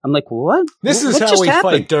around? I'm like, what? This is what how just we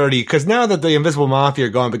happened? fight dirty, because now that the Invisible Mafia are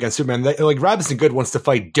going up against Superman, Robinson Good wants to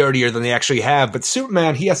fight dirtier than they actually have, but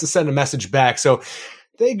Superman, he has to send a message back, so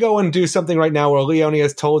they go and do something right now where Leone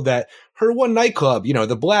is told that her one nightclub,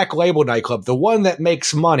 the Black Label nightclub, the one that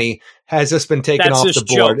makes money, has just been taken off the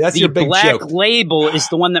board. Joke. That's your big Black joke. Label is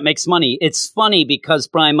the one that makes money. It's funny because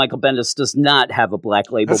Brian Michael Bendis does not have a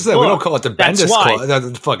Black Label book. We don't call it the Bendis Club,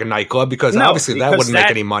 the fucking nightclub, because obviously that wouldn't make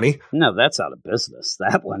any money. No, that's out of business,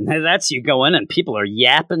 that one. That's you go in and people are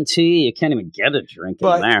yapping to you. You can't even get a drink in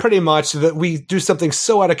there. But pretty much that we do something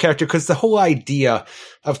so out of character, because the whole idea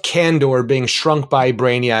of Kandor being shrunk by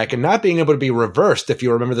Brainiac and not being able to be reversed, if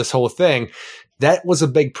you remember this whole thing, that was a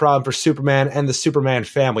big problem for Superman and the Superman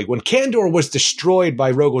family. When Kandor was destroyed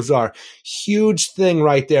by Rogol-Zar, huge thing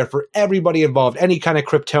right there for everybody involved, any kind of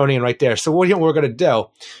Kryptonian right there. So what we're going to do,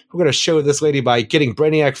 we're going to show this lady by getting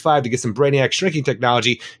Brainiac 5 to get some Brainiac shrinking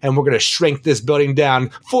technology, and we're going to shrink this building down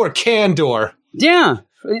for Kandor. Yeah.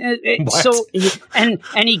 So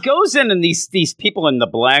he goes in, and these people in the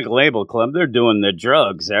Black Label Club, they're doing their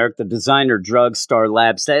drugs, Eric, the designer drug Star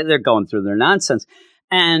Labs, they're going through their nonsense.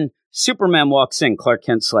 And Superman walks in, Clark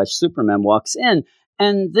Kent / Superman walks in,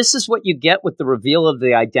 and this is what you get with the reveal of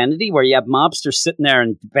the identity, where you have mobsters sitting there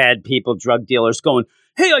and bad people, drug dealers going,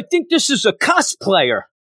 hey, I think this is a cosplayer.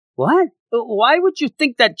 What? Why would you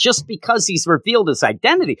think that just because he's revealed his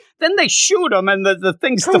identity? Then they shoot him and the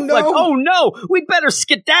thing's deflect. Oh, no, we better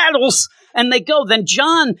skedaddles. And they go. Then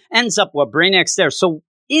John ends up, Brainiac's there. So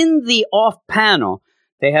in the off panel,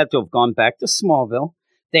 they had to have gone back to Smallville.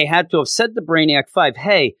 They had to have said to Brainiac 5,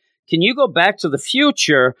 hey, can you go back to the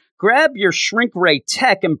future, grab your shrink ray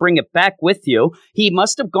tech and bring it back with you? He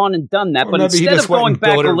must have gone and done that, but instead of going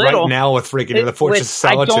back a little, right now with freaking the Fortress of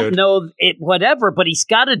Solitude. I don't know whatever, but he's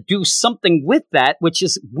got to do something with that, which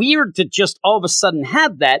is weird to just all of a sudden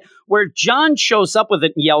have that, where John shows up with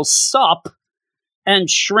it and yells "sup" and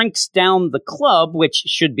shrinks down the club, which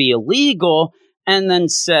should be illegal, and then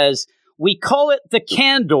says, "We call it the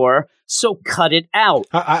Kandor, so cut it out."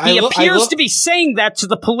 He appears to be saying that to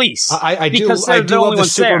the police. I do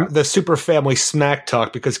love the super family smack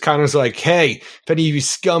talk, because Connor's like, hey, if any of you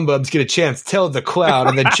scumbugs get a chance, tell the crowd.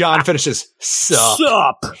 And then John finishes, sup.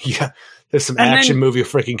 Sup. Yeah. There's some action movie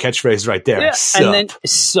freaking catchphrase right there. Yeah, sup. and then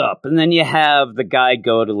sup. And then you have the guy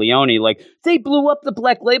go to Leone like, they blew up the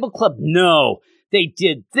Black Label Club. No. They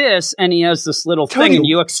did this, and he has this little thing, and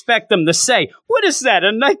you expect them to say, what is that,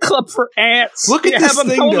 a nightclub for ants? Look at this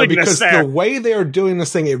thing, though, because the way they're doing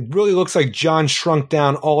this thing, it really looks like John shrunk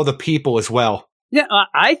down all the people as well. Yeah,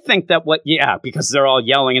 I think that because they're all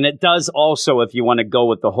yelling, and it does also, if you want to go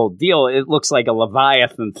with the whole deal, it looks like a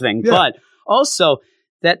Leviathan thing. Yeah. But also,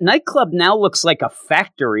 that nightclub now looks like a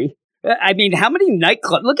factory. I mean, how many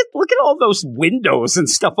nightclubs? Look at all those windows and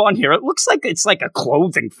stuff on here. It looks like it's like a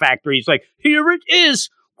clothing factory. It's like, here it is.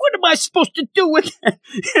 What am I supposed to do with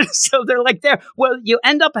it? So they're like there. Well, you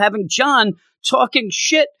end up having John talking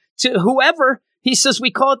shit to whoever. He says, we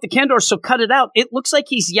call it the Kandor, so cut it out. It looks like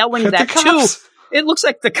he's yelling that too. It looks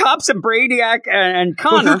like the cops and Brainiac and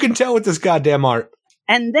Connor. Well, who can tell with this goddamn art?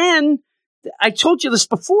 And then, I told you this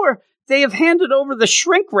before, they have handed over the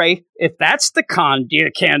shrink ray, if that's the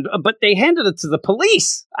but they handed it to the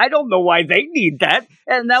police. I don't know why they need that.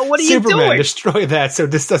 And now what are you doing? Superman, destroy that so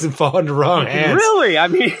this doesn't fall into wrong hands. Really? I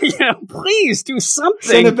mean, please do something.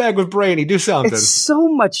 Send it back with Brainy. Do something. It's so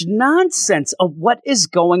much nonsense of what is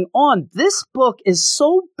going on. This book is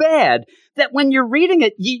so bad that when you're reading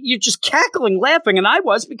it, you're just cackling, laughing, and I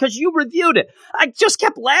was, because you reviewed it. I just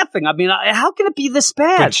kept laughing. I mean, how can it be this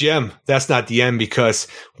bad? But Jim, that's not the end, because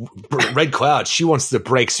Red Cloud, she wants to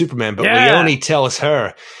break Superman, but Leone tells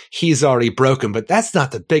her he's already broken. But that's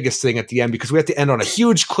not the biggest thing at the end, because we have to end on a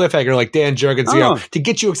huge cliffhanger like Dan Jurgens, to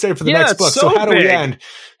get you excited for the next book. So how do we end?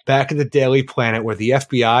 Back in the Daily Planet, where the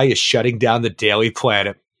FBI is shutting down the Daily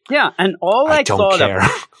Planet. Yeah, and all I thought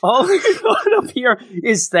of here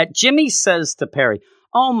is that Jimmy says to Perry,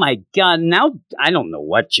 oh my God, now I don't know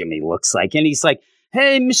what Jimmy looks like. And he's like,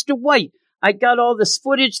 hey, Mr. White, I got all this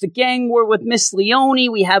footage, the gang war with Miss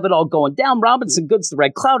Leone. We have it all going down. Robinson Good's the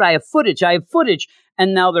Red Cloud. I have footage.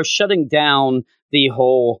 And now they're shutting down the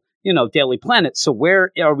whole, Daily Planet. So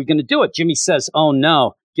where are we going to do it? Jimmy says, oh,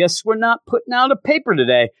 no. Guess we're not putting out a paper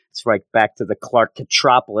today. It's right back to the Clark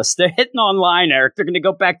Catropolis. They're hitting online, Eric. They're going to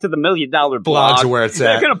go back to the $1 Million blog. Blogs are where it's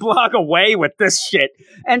They're at. going to blog away with this shit.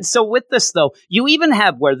 And so with this, though, you even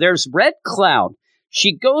have where there's Red Cloud.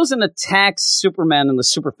 She goes and attacks Superman, and the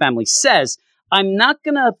Super Family says, I'm not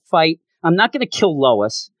going to fight. I'm not going to kill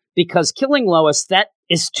Lois, because killing Lois, that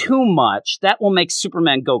is too much. That will make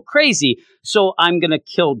Superman go crazy. So I'm going to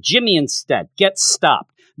kill Jimmy instead. Get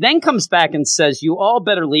stopped. Then comes back and says, you all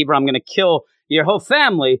better leave or I'm going to kill your whole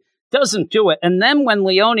family. Doesn't do it. And then when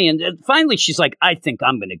Leone, and finally she's like, I think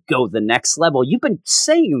I'm going to go the next level. You've been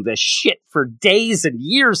saying this shit for days and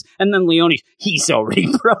years. And then Leone, he's already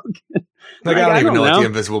broken. I don't even know what the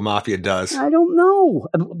Invisible Mafia does. I don't know.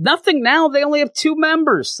 Nothing now. They only have 2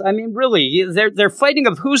 members. I mean, really, they're fighting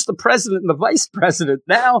of who's the president and the vice president.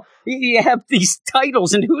 Now you have these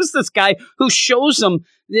titles, and who's this guy who shows them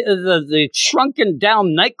the shrunken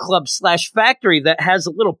down nightclub / factory that has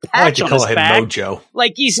a little patch on his back, Mojo,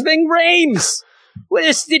 like he's Ving Rhames.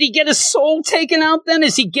 Did he get his soul taken out then?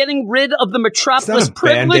 Is he getting rid of the Metropolis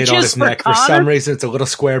privileges on his for neck? Connor? For some reason, it's a little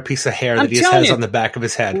square piece of hair that he just has on the back of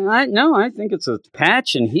his head. I think it's a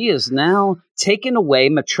patch, and he is now taking away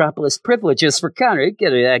Metropolis privileges for Connor.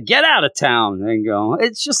 Get out of town. There you go.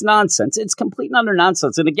 It's just nonsense. It's complete and utter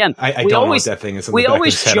nonsense. And again, I don't know what that thing is on the we back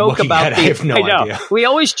always of his head. joke about I have no idea. We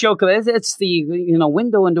always joke about it's the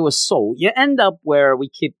window into a soul. You end up where we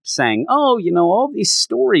keep saying, all these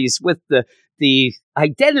stories with the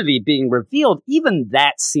identity being revealed, even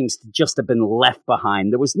that seems to just have been left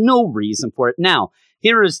behind. There was no reason for it. Now,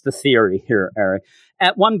 here is the theory here, Eric.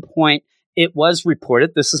 At one point, it was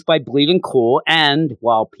reported, this is by Bleeding Cool, and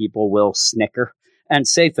while people will snicker and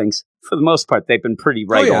say things, for the most part, they've been pretty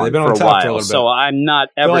right on they've been for on a top while. for a little bit. So I'm not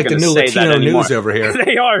ever going to say Latino that anymore. News over here.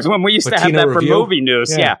 They are, when we used to have Latino that for Review. movie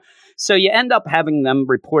news. Yeah. So you end up having them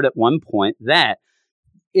report at one point that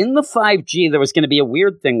in the 5G, there was going to be a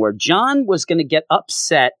weird thing where John was going to get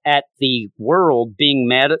upset at the world being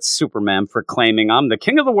mad at Superman for claiming I'm the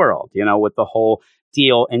king of the world, with the whole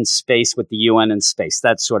deal in space with the UN in space,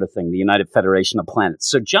 that sort of thing, the United Federation of Planets.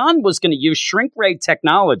 So John was going to use shrink ray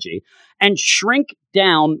technology and shrink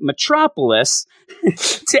down Metropolis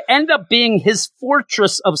to end up being his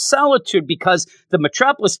fortress of solitude, because the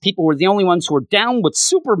Metropolis people were the only ones who were down with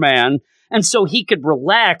Superman, and so he could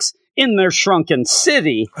relax in their shrunken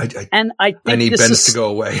city. I think I need this Benz to go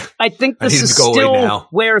away. I think this is still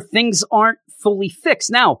where things aren't fully fixed.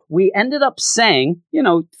 Now, we ended up saying,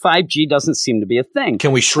 5G doesn't seem to be a thing.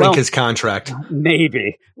 Can we shrink his contract?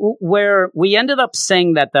 Maybe. Where we ended up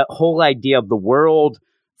saying that whole idea of the world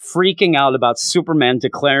freaking out about Superman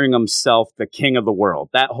declaring himself the king of the world,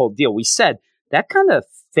 that whole deal, we said that kind of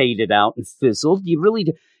faded out and fizzled.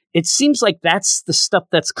 It seems like that's the stuff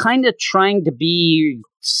that's kind of trying to be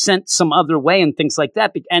sent some other way and things like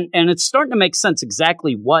that. And it's starting to make sense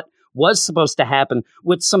exactly what was supposed to happen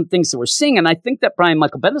with some things that we're seeing. And I think that Brian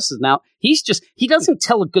Michael Bendis is now, he doesn't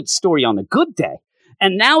tell a good story on a good day.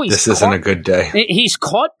 And now this isn't a good day. He's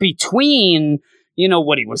caught between,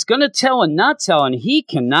 what he was going to tell and not tell. And he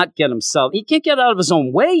cannot get out of his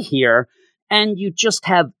own way here. And you just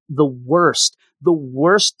have the worst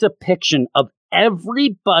depiction of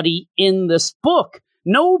everybody in this book.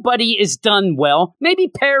 Nobody is done well. Maybe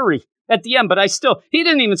Perry at the end, but he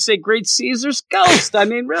didn't even say Great Caesar's ghost. I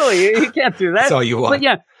mean, really, you can't do that. That's all you want. But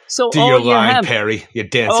yeah, so do your line, Perry, you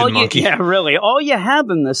dancing monkey. Yeah, really. All you have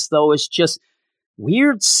in this, though, is just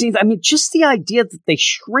weird scenes. I mean, just the idea that they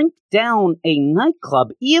shrink down a nightclub,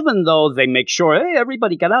 even though they make sure, hey,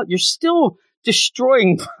 everybody got out, you're still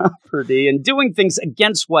destroying property and doing things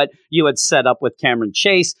against what you had set up with Cameron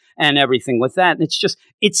Chase and everything with that. And it's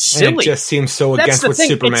silly. And it just seems so against what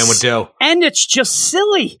Superman would do. And it's just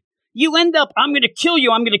silly. You end up, I'm going to kill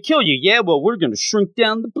you. Yeah, well, we're going to shrink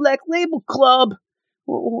down the Black Label Club.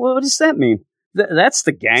 What does that mean? That's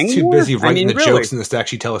the gang He's too war? busy writing the jokes in this to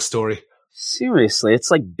actually tell a story. Seriously, it's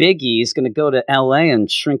like Biggie is going to go to L.A. and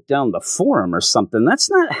shrink down the Forum or something. That's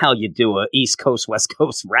not how you do a East Coast, West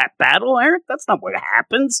Coast rap battle, Eric. That's not what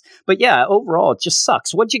happens. But yeah, overall, it just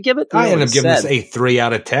sucks. What'd you give it? I ended up giving this a 3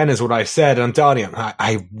 out of 10 is what I said. And I'm telling you,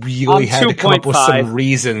 I really had to come up with some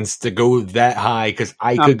reasons to go that high, because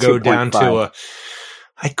I could go down to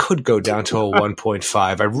I could go down to a 1.5.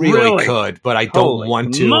 I really could, but I don't Holy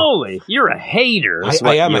want to. moly, you're a hater.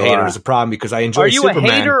 I am a hater. Is a problem because I enjoy Are you Superman.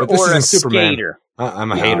 a hater but this or isn't a Superman. skater?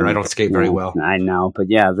 I'm a hater. I don't skate very well. I know, but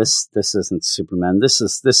yeah, this isn't Superman. This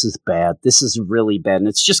is bad. This is really bad, and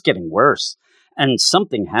it's just getting worse. And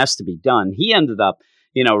something has to be done. He ended up,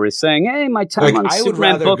 saying, "Hey, my time on I would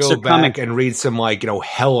Superman rather books go are coming." back and read some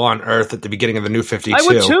Hell on Earth at the beginning of the New 52. I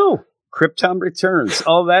would too. Krypton Returns,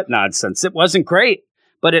 all that nonsense. It wasn't great,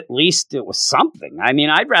 but at least it was something. I mean,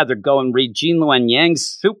 I'd rather go and read Gene Luen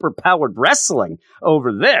Yang's super-powered wrestling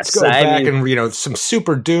over this. Let's go back and some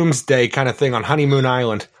Super Doomsday kind of thing on Honeymoon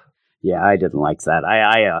Island. Yeah, I didn't like that.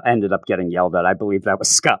 I ended up getting yelled at. I believe that was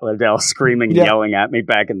Scott Liddell screaming and yelling at me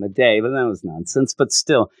back in the day, but that was nonsense. But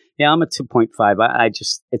still, yeah, I'm a 2.5. I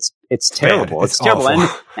just, it's terrible. It's terrible.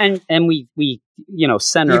 And we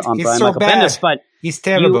center on Brian Michael Bendis, but he's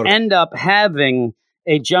terrible. You end up having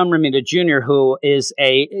a John Romita Jr. who is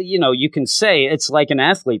you can say it's like an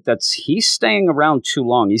athlete he's staying around too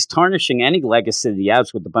long. He's tarnishing any legacy that he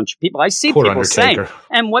has with a bunch of people. I see Poor people Undertaker. saying,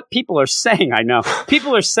 and what people are saying, I know,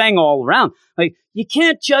 people are saying all around, like, you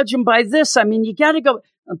can't judge him by this. I mean, you got to go,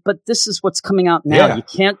 but this is what's coming out now. Yeah. You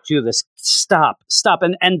can't do this. Stop.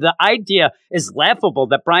 And the idea is laughable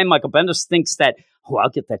that Brian Michael Bendis thinks that, I'll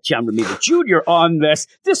get that John Romita Jr. on this.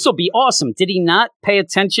 This will be awesome. Did he not pay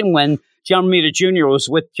attention when John Romita Jr. was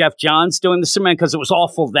with Jeff Johns doing the Superman? Because it was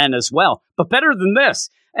awful then as well. But better than this.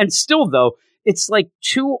 And still, though, it's like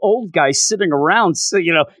two old guys sitting around. So,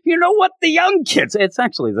 you know what? The young kids. It's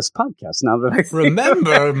actually this podcast now that I think.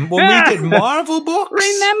 Remember when we did Marvel books?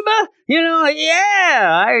 Remember?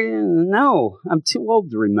 I'm too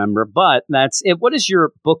old to remember. But that's it. What is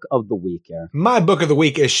your book of the week, Eric? My book of the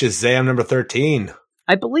week is Shazam number 13.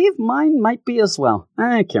 I believe mine might be as well.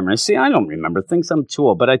 I can't remember. See, I don't remember things. I'm too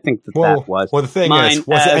old, but I think that was. Well, the thing is,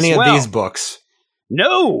 was it any of these books?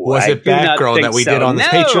 No. Was it Batgirl that we did on this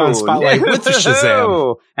Patreon Spotlight with the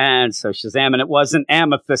Shazam? And so Shazam, and it wasn't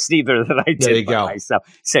Amethyst either that I did. There you go. Myself.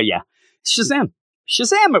 So yeah, Shazam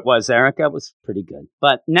it was, Eric. That was pretty good.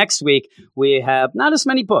 But next week, we have not as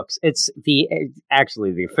many books. It's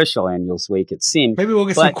actually the official annuals week, it seems. Maybe we'll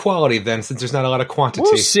get some quality then, since there's not a lot of quantity.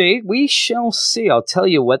 We'll see. We shall see. I'll tell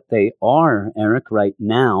you what they are, Eric, right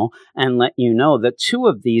now, and let you know that 2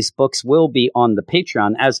 of these books will be on the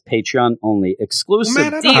Patreon as Patreon-only exclusive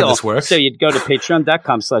Man, I deal. know how this works. So you'd go to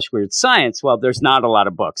patreon.com/weirdscience. Well, there's not a lot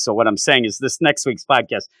of books. So what I'm saying is this next week's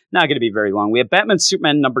podcast not going to be very long. We have Batman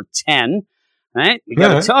Superman number 10. Right, we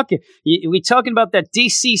got to talk. We talking about that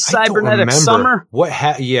DC Cybernetic Summer?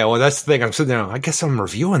 Yeah, well, that's the thing. I'm sitting there. I guess I'm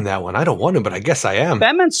reviewing that one. I don't want to, but I guess I am.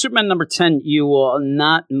 Batman Superman number 10. You will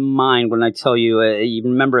not mind when I tell you. You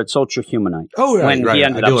remember it's Ultra Humanite. Oh, right, when he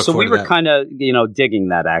ended up. So we were kind of digging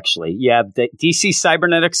that actually. Yeah, the DC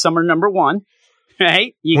Cybernetic Summer number 1.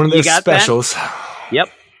 Right, one of those specials. Yep.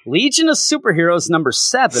 Legion of Superheroes number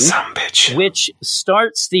 7, Some bitch. Which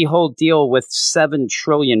starts the whole deal with 7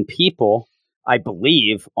 trillion people. I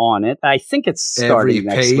believe, on it. I think it's starting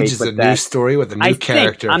next week. Every page is a new story with a new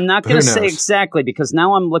character. I'm not going to say exactly because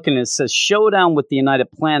now I'm looking and it says Showdown with the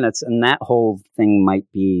United Planets, and that whole thing might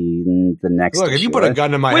be the next issue. Look, if you put a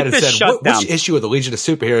gun to my head and said, which issue of the Legion of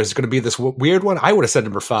Superheroes is going to be this weird one, I would have said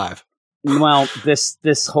number 5. Well,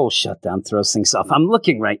 this whole shutdown throws things off. I'm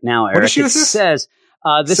looking right now, Eric. What issue is this? It says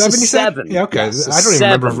this 7, is 7. Yeah, okay. Yes, I don't even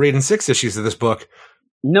remember reading 6 issues of this book.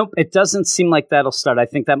 Nope, it doesn't seem like that'll start. I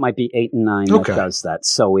think that might be 8 and 9 that does that.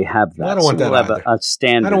 So we have that. I don't want that we'll either. Have a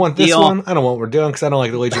standard I don't want this deal. one. I don't want what we're doing because I don't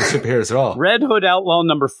like the Legion of Superheroes at all. Red Hood Outlaw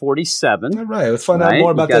number 47. All right, let's find out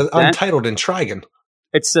more about the Untitled and Trigon.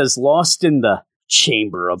 It says Lost in the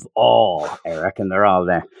Chamber of All, Eric, and they're all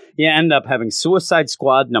there. You end up having Suicide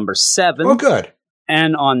Squad number 7. Oh, good.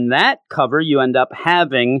 And on that cover, you end up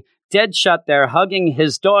having Deadshot there hugging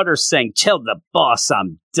his daughter saying, "Tell the boss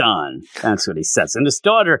I'm done." That's what he says. And his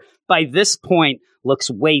daughter, by this point, looks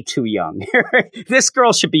way too young. This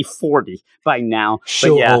girl should be 40 by now.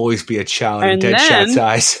 She'll always be a child in Deadshot's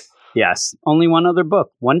eyes. Yes. Only one other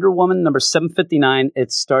book. Wonder Woman number 759.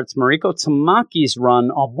 It starts Mariko Tamaki's run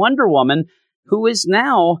of Wonder Woman, who is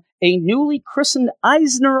now a newly christened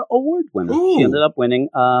Eisner Award winner. Ooh. She ended up winning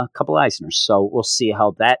a couple Eisners. So we'll see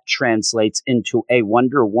how that translates into a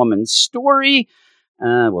Wonder Woman story.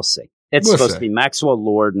 We'll see. It's We'll supposed see. to be Maxwell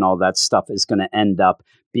Lord and all that stuff is going to end up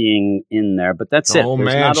being in there. But that's it. Oh, There's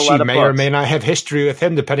man, not a she lot of may books. or may not have history with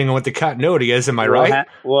him, depending on what the continuity is. Am I right?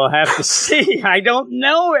 We'll have to see. I don't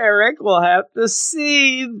know, Eric. We'll have to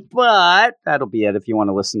see. But that'll be it. If you want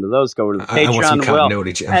to listen to those, go to the I want some Patreon. Well,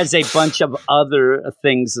 continuity, Jim. as a bunch of other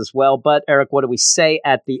things as well. But, Eric, what do we say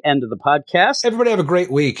at the end of the podcast? Everybody have a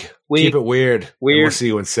great week. Keep it weird. And we'll see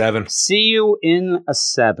you in 7. See you in a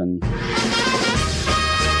 7.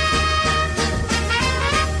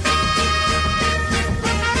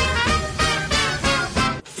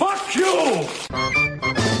 Fuck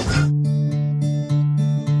you!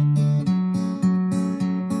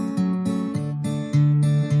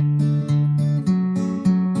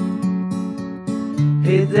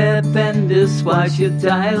 Hey there, Bendis, why's your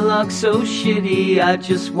dialogue so shitty? I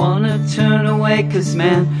just wanna turn away, 'cause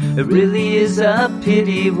man, it really is a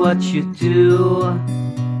pity what you do.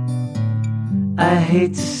 I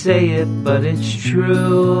hate to say it, but it's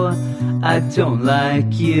true, I don't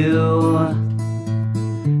like you.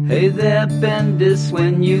 Hey there, Bendis,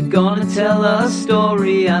 when you gonna tell a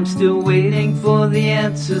story? I'm still waiting for the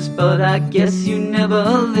answers, but I guess you never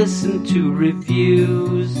listen to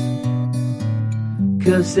reviews.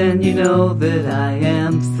 'Cause then you know that I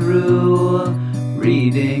am through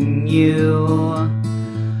reading you.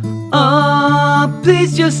 Oh,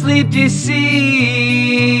 please just leave DC.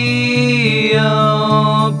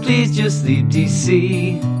 Oh, please just leave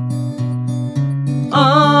DC.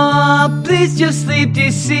 Oh, please just leave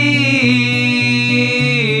DC.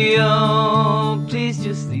 Oh, please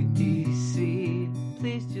just leave DC.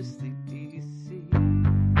 Please just leave DC.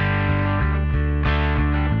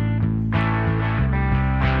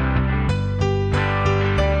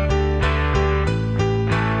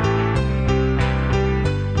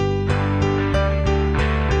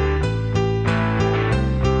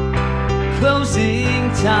 Closing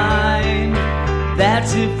time.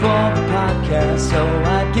 That's it for the podcast, so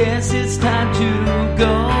I guess it's time to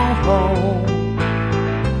go home.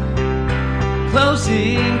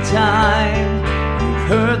 Closing time. You've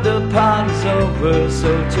heard the pod is over, so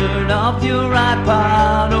turn off your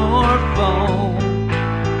iPod or phone.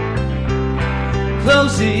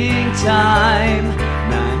 Closing time.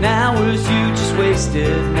 9 hours you just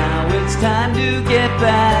wasted. Now it's time to get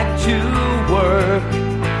back to work.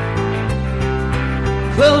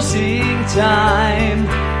 Closing time.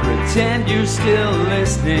 Pretend you're still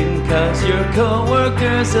listening, 'cause your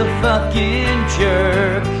coworker's a fucking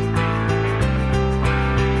jerk.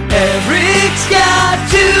 Eric's got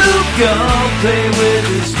to go play with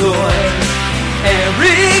his toys.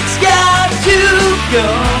 Eric's got to go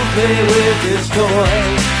play with his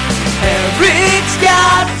toys. Eric's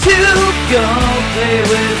got to go play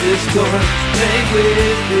with his toys. Play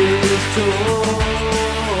with his toys.